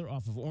 the other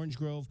off of Orange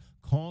Grove.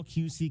 Call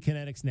QC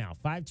Kinetics now,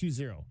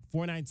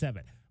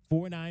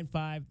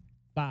 520-497-4955,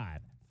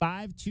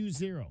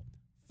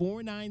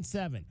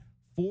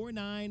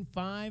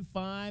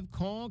 520-497-4955.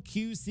 Call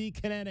QC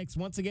Kinetics.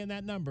 Once again,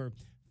 that number,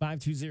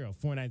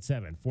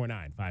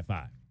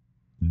 520-497-4955.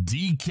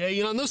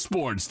 DK on the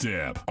Sports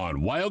Tip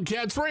on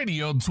Wildcats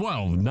Radio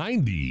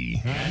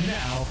 1290. And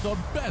now, the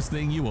best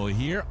thing you will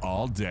hear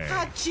all day.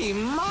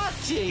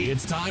 Hachi-machi!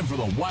 It's time for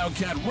the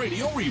Wildcat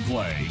Radio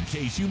Replay. In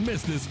case you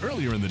missed this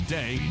earlier in the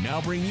day, we now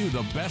bring you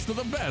the best of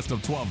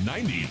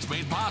 1290. It's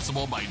made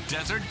possible by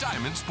Desert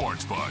Diamond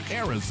Sportsbook,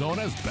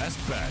 Arizona's best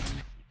bet.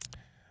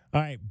 All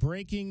right,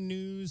 breaking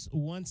news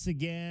once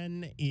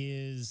again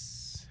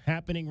is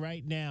happening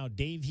right now.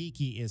 Dave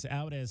Heeke is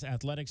out as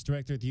athletics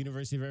director at the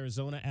University of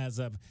Arizona as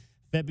of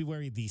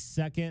February the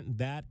 2nd.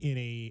 That in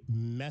a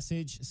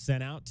message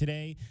sent out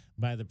today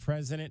by the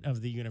president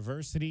of the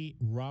university,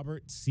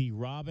 Robert C.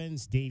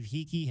 Robbins. Dave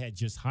Heeke had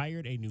just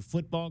hired a new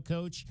football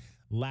coach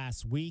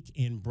last week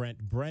in Brent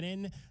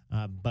Brennan,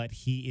 but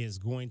he is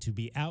going to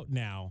be out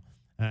now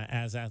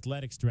as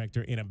athletics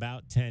director in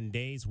about 10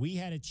 days. We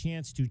had a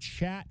chance to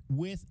chat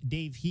with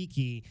Dave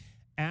Heeke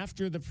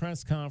after the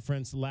press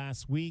conference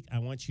last week. I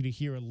want you to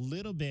hear a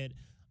little bit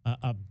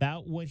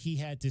about what he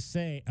had to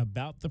say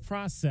about the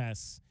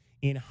process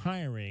in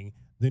hiring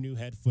the new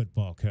head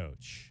football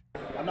coach.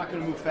 I'm not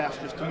going to move fast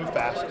just to move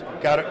fast.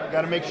 Got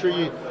to make sure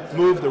you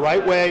move the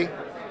right way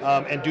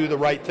and do the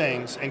right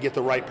things and get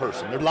the right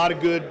person. There are a lot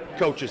of good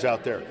coaches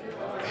out there.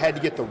 I had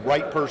to get the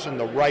right person,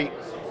 the right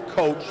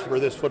coach for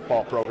this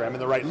football program,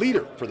 and the right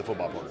leader for the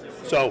football program.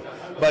 So,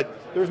 but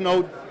there's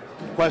no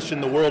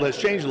question the world has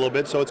changed a little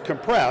bit, so it's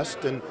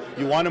compressed, and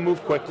you want to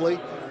move quickly,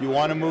 you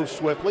want to move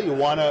swiftly, you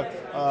want to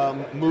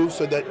move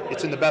so that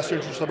it's in the best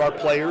interest of our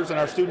players and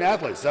our student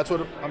athletes. That's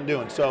what I'm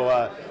doing. So,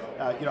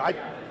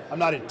 I'm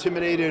not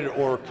intimidated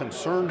or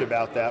concerned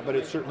about that, but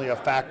it's certainly a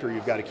factor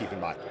you've got to keep in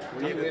mind.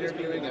 Were you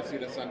interviewing as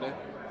soon as Sunday?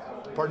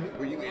 Pardon me?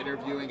 Were you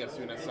interviewing as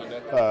soon as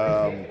Sunday?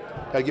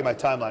 Gotta get my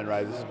timeline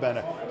right. This has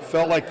been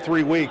felt like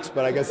 3 weeks,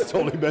 but I guess it's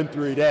only been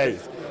 3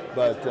 days.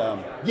 But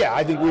yeah,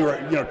 I think we were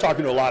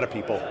talking to a lot of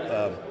people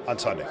on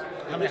Sunday.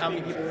 How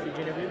many people did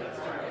you interview?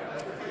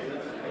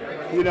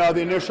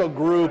 The initial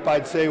group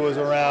I'd say was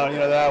around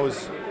that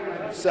was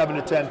 7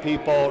 to 10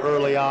 people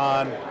early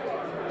on.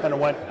 Kind of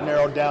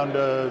narrowed down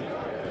to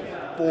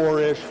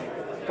 4-ish,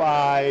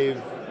 5,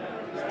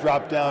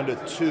 dropped down to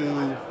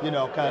 2.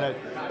 Kind of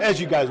as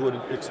you guys would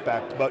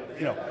expect, but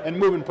and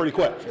moving pretty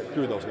quick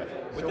through those guys.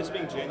 With this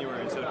being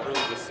January instead of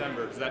early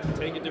December, does that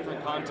take a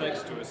different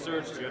context to a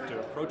search? Do you have to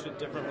approach it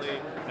differently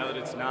now that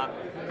it's not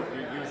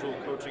your usual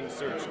coaching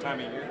search time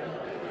of year?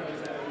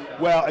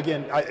 Well,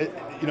 again, I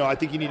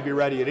think you need to be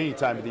ready at any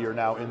time of the year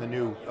now in the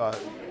new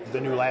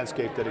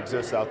landscape that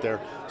exists out there.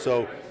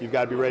 So you've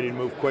got to be ready to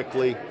move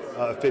quickly,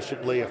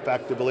 efficiently,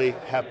 effectively.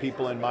 Have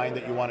people in mind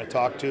that you want to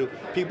talk to.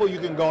 People you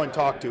can go and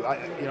talk to.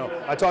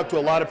 I talk to a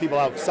lot of people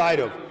outside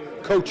of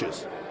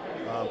coaches,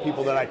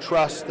 people that I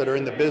trust that are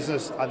in the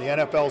business on the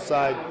NFL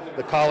side,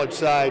 the college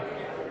side,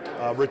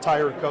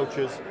 retired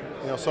coaches.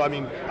 So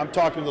I'm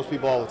talking to those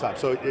people all the time.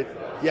 So you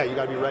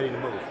got to be ready to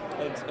move.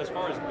 As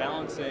far as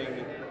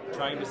balancing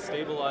trying to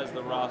stabilize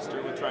the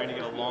roster with trying to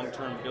get a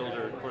long-term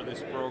builder for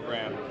this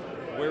program,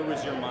 where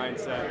was your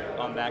mindset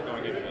on that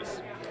going into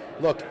this?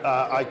 Look,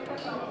 I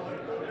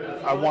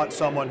want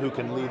someone who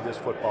can lead this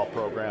football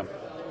program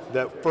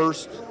that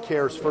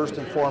cares first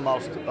and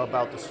foremost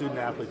about the student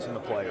athletes and the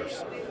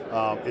players.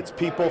 It's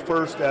people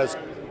first, as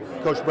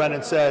Coach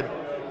Brennan said,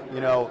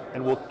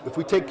 and if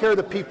we take care of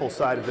the people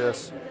side of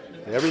this,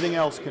 everything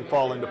else can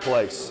fall into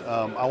place.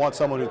 I want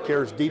someone who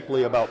cares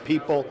deeply about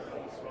people,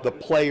 the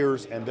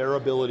players, and their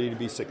ability to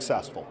be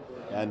successful.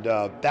 And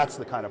that's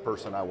the kind of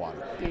person I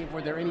wanted. Dave,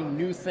 were there any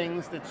new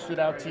things that stood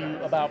out to you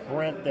about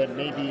Brent that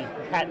maybe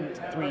hadn't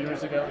 3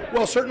 years ago?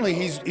 Well, certainly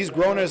he's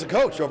grown as a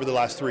coach over the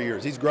last 3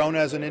 years. He's grown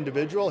as an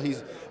individual.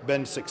 He's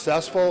been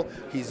successful.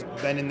 He's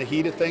been in the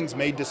heat of things,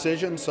 made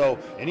decisions. So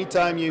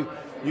anytime you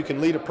can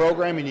lead a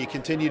program and you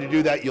continue to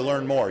do that, you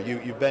learn more.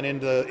 You've been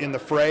in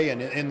the fray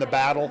and in the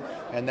battle,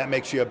 and that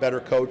makes you a better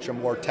coach, a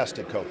more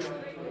tested coach.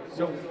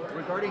 So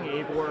regarding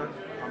Abor,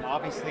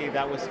 obviously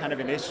that was kind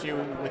of an issue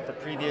with the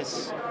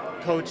previous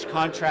coach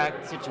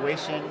contract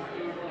situation.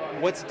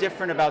 What's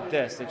different about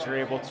this that you're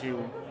able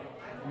to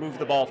move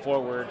the ball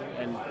forward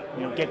and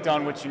get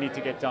done what you need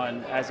to get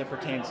done as it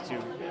pertains to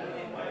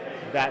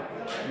that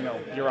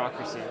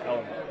bureaucracy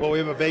element? Well, we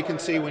have a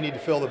vacancy. We need to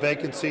fill the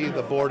vacancy.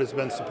 The board has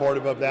been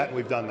supportive of that, and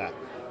we've done that.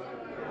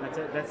 That's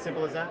it. That's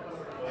simple as that.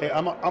 Hey,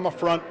 I'm a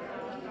front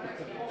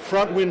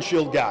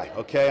windshield guy.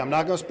 Okay, I'm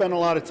not going to spend a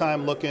lot of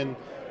time looking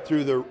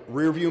through the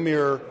rearview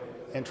mirror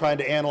and trying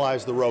to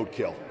analyze the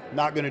roadkill.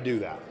 Not going to do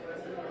that.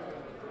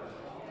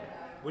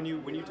 When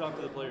you talked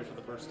to the players for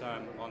the first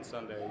time on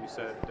Sunday, you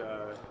said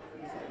the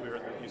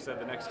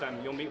next time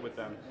you'll meet with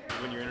them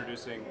when you're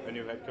introducing a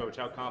new head coach.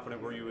 How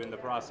confident were you in the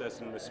process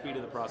and the speed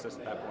of the process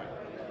at that point?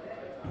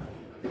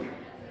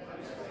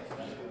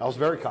 I was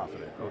very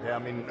confident. Okay, I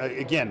mean,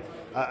 again,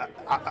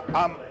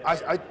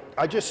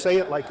 I just say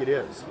it like it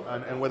is,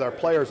 and with our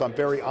players, I'm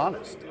very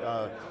honest.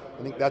 I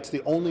think that's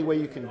the only way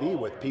you can be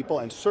with people,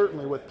 and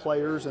certainly with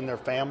players and their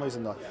families.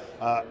 And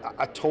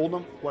I told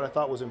them what I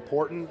thought was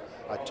important.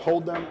 I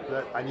told them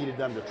that I needed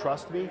them to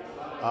trust me.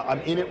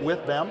 I'm in it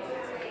with them,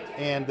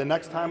 and the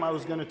next time I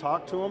was going to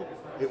talk to them,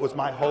 it was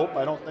my hope.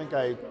 I don't think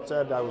I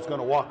said I was going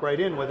to walk right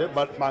in with it,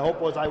 but my hope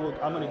was I'm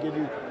going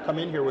to come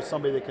in here with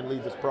somebody that can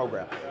lead this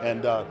program.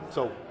 And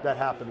so that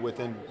happened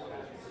within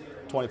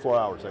 24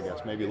 hours, I guess.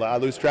 Maybe I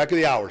lose track of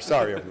the hours.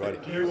 Sorry, everybody.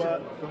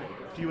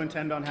 Do you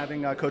intend on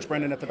having Coach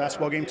Brendan at the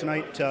basketball game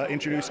tonight to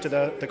introduce to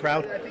the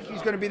crowd? I think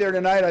he's going to be there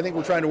tonight. I think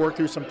we're trying to work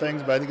through some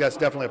things, but I think that's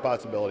definitely a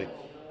possibility.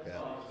 Yeah.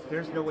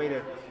 There's no way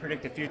to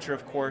predict the future,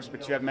 of course,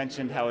 but you have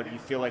mentioned how you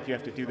feel like you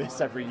have to do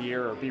this every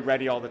year or be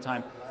ready all the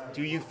time.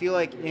 Do you feel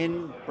like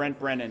in Brent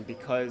Brennan,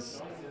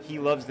 because he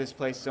loves this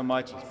place so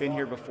much, he's been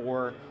here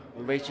before,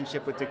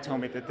 relationship with Dick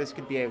Tomey, that this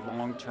could be a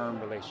long-term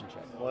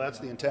relationship? Well, that's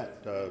the intent,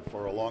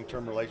 for a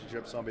long-term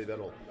relationship, somebody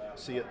that'll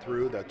see it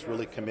through, that's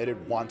really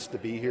committed, wants to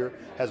be here,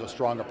 has a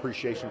strong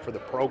appreciation for the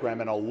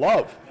program and a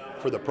love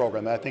for the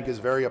program that I think is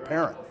very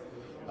apparent.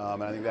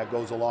 And I think that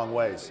goes a long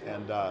ways.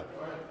 And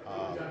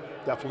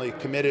definitely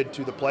committed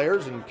to the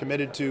players and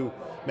committed to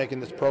making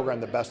this program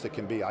the best it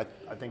can be. I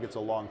think it's a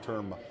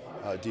long-term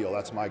deal.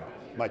 That's my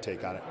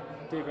take on it.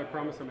 Dave, I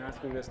promise I'm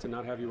asking this to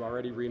not have you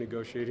already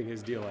renegotiating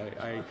his deal.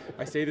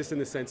 I say this in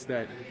the sense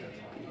that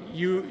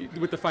you,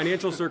 with the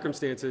financial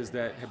circumstances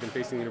that have been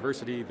facing the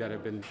university, that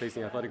have been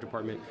facing the athletic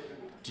department,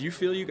 do you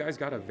feel you guys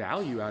got a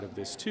value out of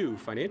this too,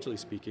 financially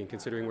speaking,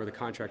 considering where the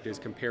contract is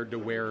compared to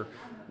where,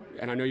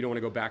 and I know you don't want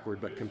to go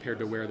backward, but compared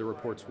to where the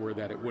reports were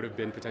that it would have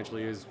been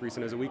potentially as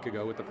recent as a week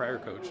ago with the prior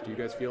coach? Do you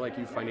guys feel like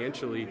you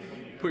financially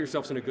put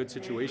yourselves in a good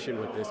situation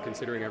with this,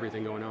 considering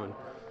everything going on?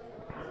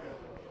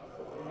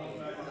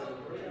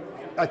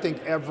 I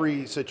think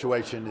every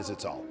situation is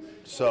its own.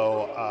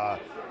 So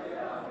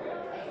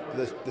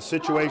the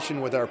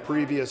situation with our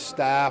previous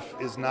staff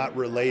is not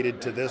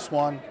related to this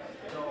one.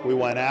 We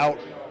went out,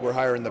 we're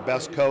hiring the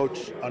best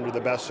coach under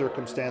the best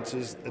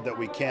circumstances that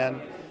we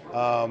can.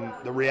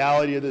 The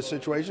reality of this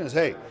situation is,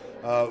 hey,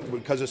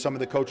 because of some of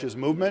the coaches'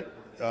 movement,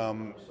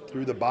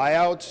 through the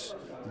buyouts,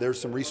 there's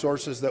some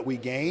resources that we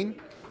gain.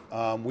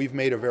 We've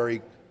made a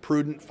very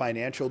prudent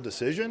financial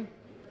decision.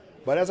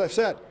 But as I've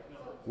said,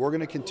 we're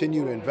going to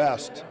continue to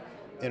invest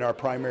in our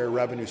primary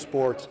revenue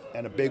sports,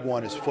 and a big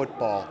one is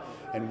football,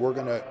 and we're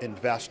going to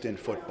invest in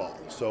football.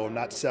 So I'm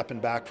not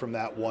stepping back from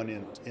that one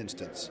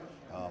instance.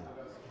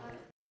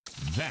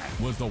 That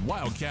was the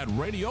Wildcat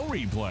Radio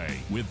Replay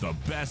with the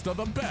best of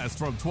the best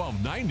from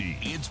 1290.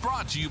 It's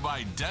brought to you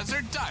by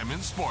Desert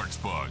Diamond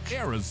Sportsbook,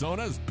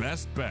 Arizona's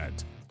best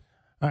bet.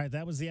 All right,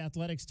 that was the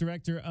athletics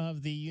director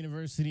of the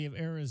University of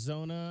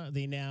Arizona,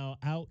 the now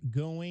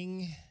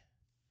outgoing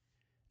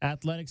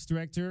athletics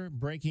director.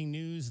 Breaking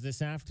news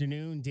this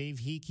afternoon, Dave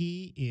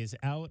Heeke is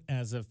out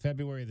as of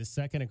February the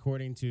 2nd,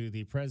 according to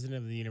the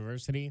president of the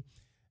university,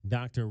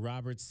 Dr.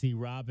 Robert C.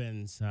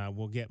 Robbins.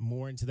 We'll get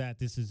more into that.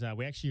 This is,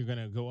 we actually are going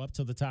to go up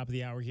till the top of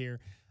the hour here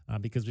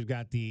because we've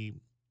got the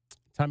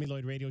Tommy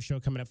Lloyd radio show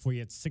coming up for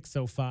you at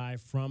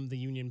 6:05 from the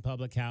Union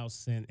Public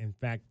House. And in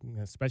fact,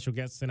 special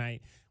guest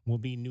tonight will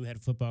be new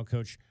head football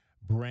coach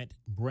Brent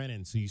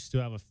Brennan. So you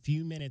still have a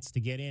few minutes to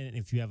get in. And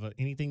if you have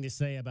anything to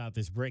say about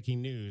this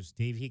breaking news,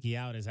 Dave Heeke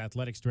out as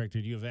athletics director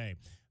at U of A,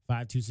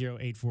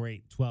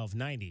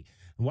 520-848-1290.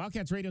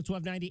 Wildcats Radio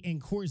 1290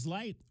 and Coors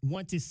Light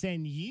want to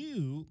send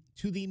you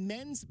to the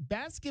men's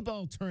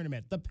basketball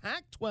tournament, the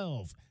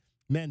Pac-12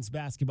 men's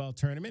basketball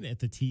tournament at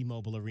the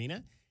T-Mobile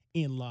Arena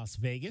in Las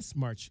Vegas,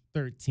 March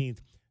 13th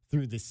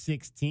through the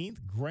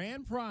 16th.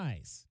 Grand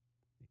prize.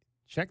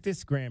 Check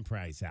this grand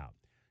prize out.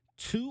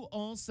 2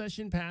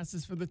 all-session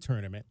passes for the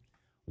tournament,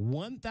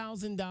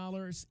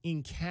 $1,000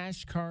 in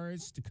cash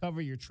cards to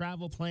cover your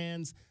travel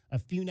plans, a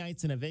few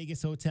nights in a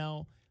Vegas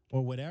hotel,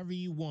 or whatever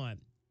you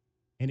want.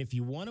 And if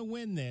you want to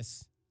win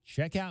this,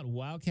 check out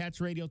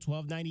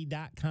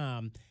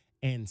wildcatsradio1290.com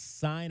and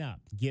sign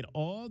up. Get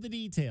all the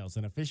details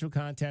and official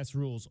contest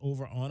rules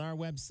over on our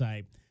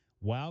website,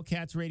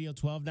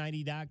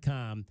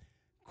 wildcatsradio1290.com.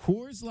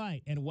 Coors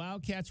Light and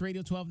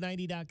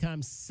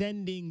wildcatsradio1290.com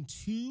sending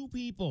 2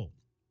 people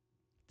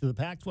to the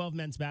Pac-12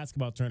 men's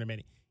basketball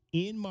tournament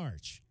in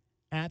March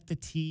at the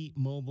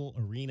T-Mobile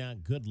Arena.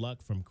 Good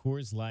luck from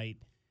Coors Light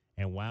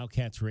and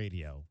Wildcats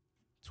Radio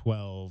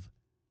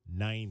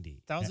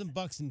 1290.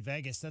 $1,000 in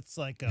Vegas. That's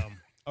like a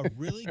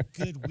really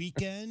good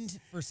weekend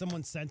for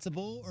someone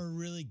sensible, or a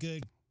really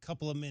good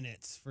couple of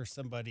minutes for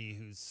somebody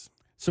who's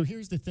so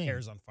here's the thing.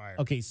 Hair's on fire.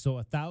 Okay, so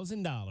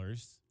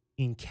 $1,000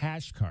 in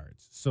cash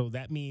cards. So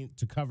that means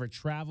to cover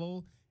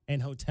travel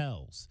and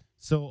hotels.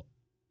 So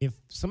if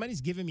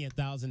somebody's giving me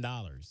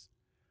 $1,000,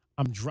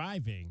 I'm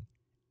driving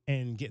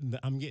and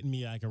I'm getting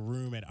me like a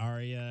room at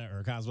Aria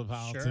or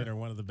Cosmopolitan or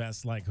one of the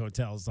best like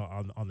hotels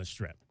on the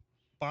Strip.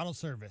 Bottle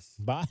service.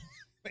 There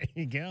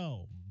you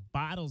go.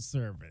 Bottle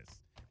service.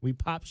 We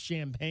pop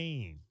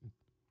champagne.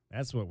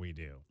 That's what we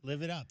do.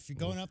 Live it up. If you're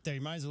going up there,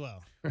 you might as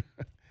well.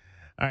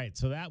 All right,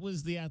 so that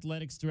was the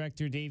athletics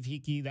director, Dave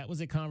Heeke. That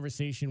was a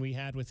conversation we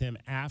had with him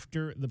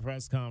after the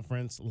press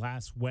conference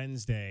last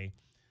Wednesday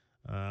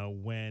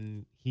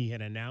when he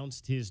had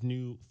announced his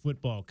new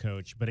football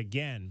coach. But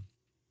again,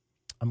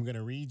 I'm going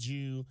to read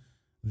you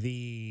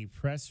the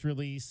press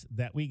release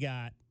that we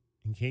got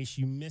in case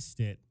you missed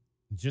it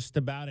just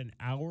about an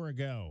hour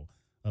ago,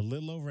 a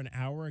little over an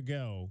hour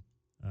ago.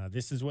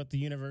 This is what the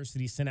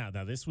university sent out.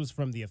 Now, this was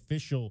from the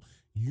official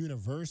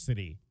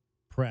university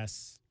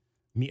press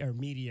or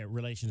media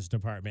relations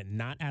department,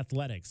 not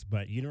athletics,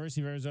 but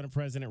University of Arizona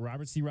President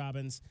Robert C.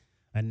 Robbins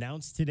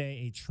announced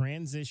today a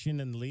transition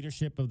in the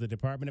leadership of the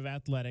Department of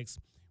Athletics,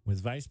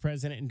 with Vice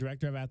President and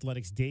Director of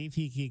Athletics Dave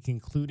Heeke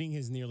concluding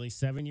his nearly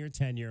 7-year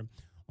tenure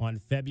on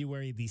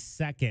February the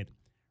 2nd.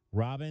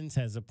 Robbins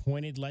has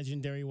appointed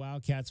legendary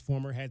Wildcats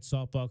former head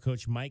softball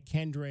coach Mike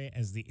Kendre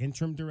as the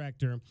interim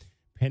director,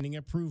 pending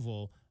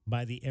approval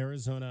by the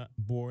Arizona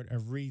Board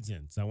of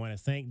Regents. I want to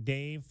thank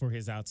Dave for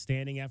his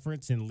outstanding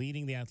efforts in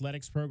leading the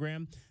athletics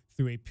program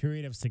through a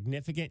period of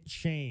significant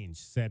change,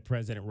 said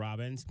President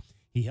Robbins.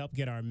 He helped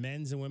get our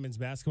men's and women's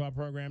basketball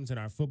programs and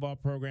our football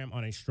program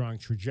on a strong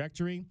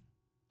trajectory,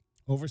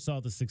 oversaw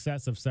the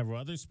success of several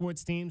other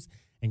sports teams,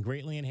 and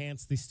greatly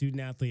enhanced the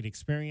student-athlete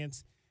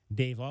experience.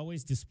 Dave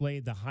always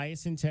displayed the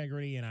highest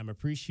integrity, and I'm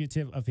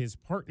appreciative of his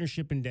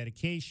partnership and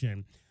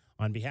dedication.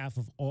 On behalf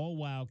of all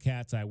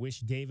Wildcats, I wish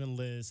Dave and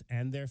Liz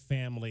and their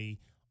family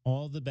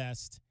all the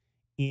best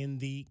in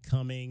the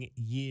coming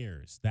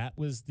years. That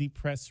was the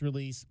press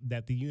release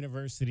that the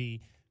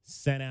university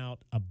sent out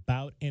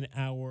about an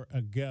hour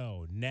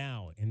ago.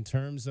 Now, in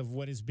terms of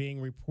what is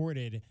being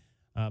reported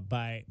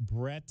by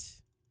Brett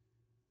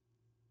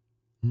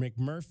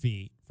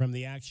McMurphy from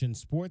the Action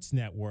Sports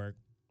Network,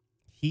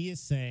 he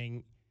is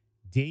saying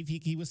Dave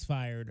Heeke was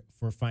fired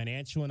for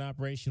financial and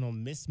operational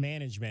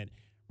mismanagement,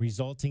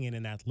 resulting in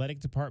an athletic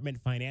department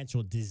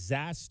financial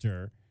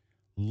disaster,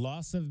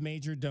 loss of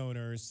major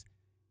donors,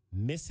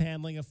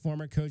 mishandling of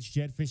former coach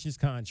Jed Fish's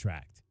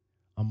contract,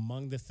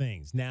 among the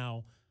things.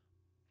 Now,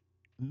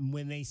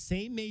 when they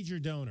say major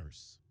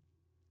donors,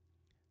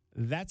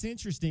 that's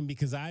interesting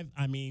because I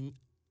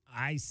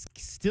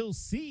still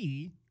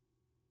see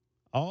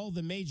all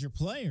the major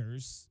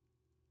players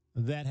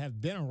that have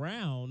been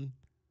around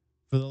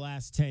for the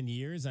last 10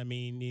 years. I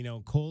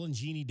mean, Cole and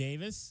Jeannie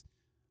Davis,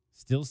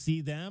 still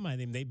see them. I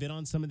think they've been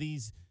on some of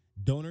these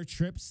donor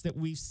trips that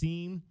we've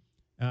seen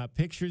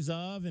pictures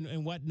of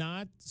and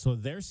whatnot. So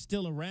they're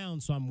still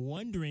around. So I'm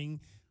wondering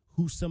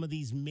who some of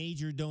these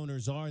major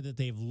donors are that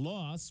they've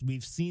lost.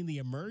 We've seen the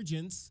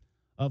emergence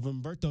of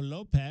Humberto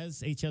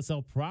Lopez,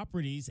 HSL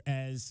Properties,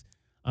 as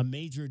a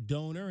major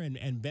donor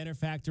and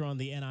benefactor on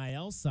the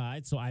NIL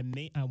side. So I'm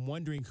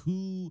wondering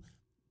who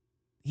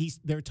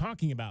they're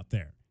talking about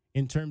there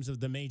in terms of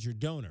the major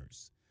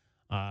donors.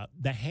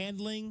 The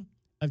handling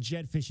of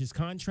Jed Fish's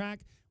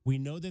contract, we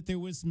know that there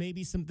was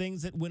maybe some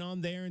things that went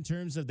on there in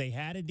terms of they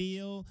had a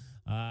deal.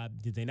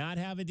 Did they not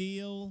have a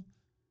deal?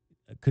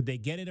 Could they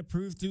get it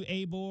approved through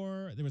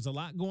ABOR? There was a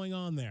lot going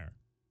on there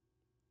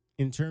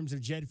in terms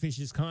of Jed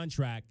Fish's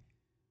contract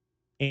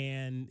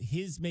and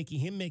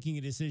him making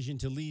a decision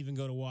to leave and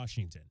go to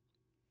Washington.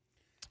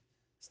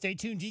 Stay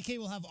tuned. DK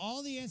will have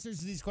all the answers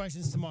to these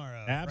questions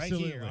tomorrow.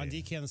 Absolutely. Right here on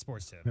DK on the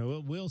Sports Tip.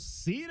 We'll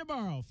see you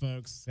tomorrow,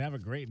 folks. Have a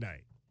great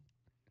night.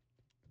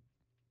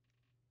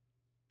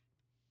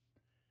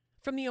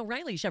 From the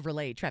O'Reilly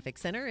Chevrolet Traffic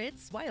Center,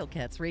 it's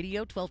Wildcats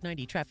Radio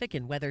 1290 Traffic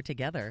and Weather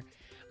Together.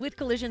 With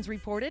collisions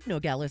reported,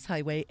 Nogales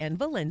Highway and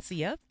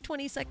Valencia,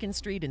 22nd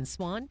Street in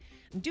Swan,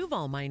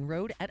 Duval Mine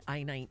Road at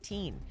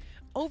I-19.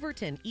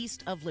 Overton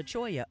east of La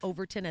Cholla,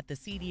 Overton at the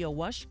CDO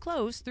Wash,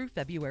 closed through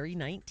February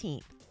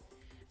 19th.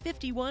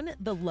 51,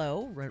 the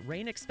low,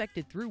 rain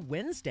expected through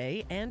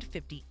Wednesday, and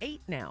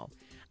 58 now.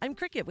 I'm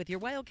Cricket with your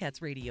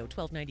Wildcats Radio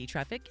 1290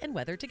 Traffic and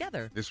Weather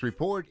Together. This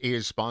report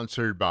is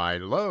sponsored by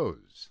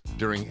Lowe's.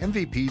 During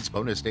MVP's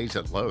bonus days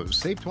at Lowe's,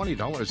 save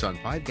 $20 on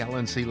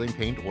 5-gallon ceiling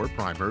paint or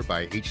primer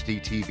by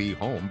HDTV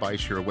Home by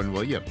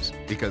Sherwin-Williams.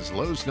 Because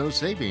Lowe's knows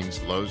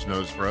savings, Lowe's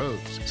knows pros.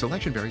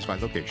 Selection varies by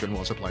location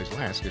while supplies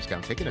last.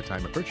 Discount taken at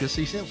time of purchase.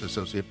 See sales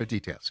associate for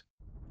details.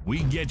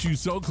 We get you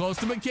so close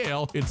to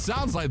McHale, it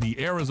sounds like the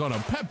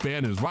Arizona Pep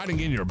Band is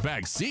riding in your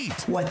back seat.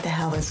 What the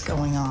hell is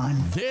going on?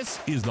 This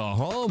is the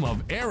home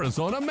of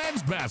Arizona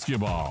men's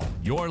basketball.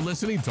 You're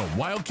listening to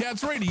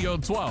Wildcats Radio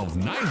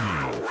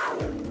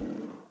 1290.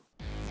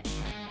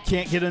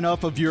 Can't get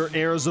enough of your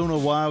Arizona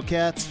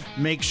Wildcats?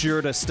 Make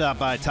sure to stop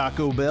by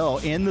Taco Bell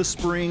in the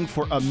spring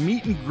for a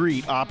meet and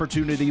greet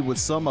opportunity with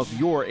some of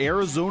your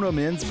Arizona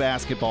men's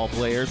basketball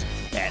players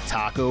at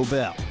Taco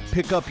Bell.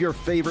 Pick up your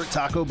favorite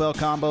Taco Bell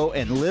combo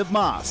and live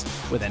Moss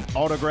with an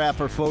autograph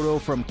or photo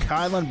from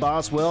Kylan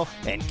Boswell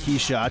and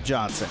Keyshawn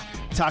Johnson.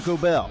 Taco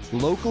Bell,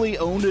 locally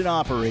owned and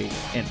operated,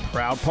 and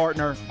proud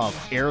partner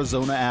of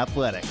Arizona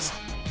Athletics.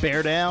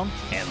 Bear down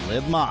and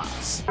live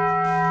Moss.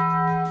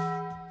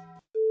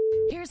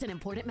 Here's an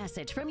important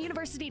message from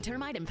University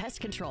Termite and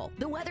Pest Control.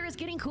 The weather is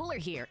getting cooler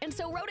here, and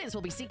so rodents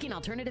will be seeking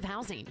alternative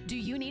housing. Do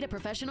you need a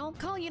professional?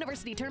 Call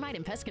University Termite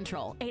and Pest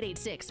Control,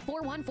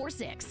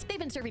 886-4146. They've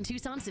been serving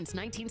Tucson since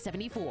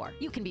 1974.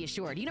 You can be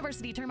assured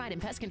University Termite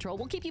and Pest Control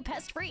will keep you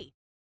pest-free.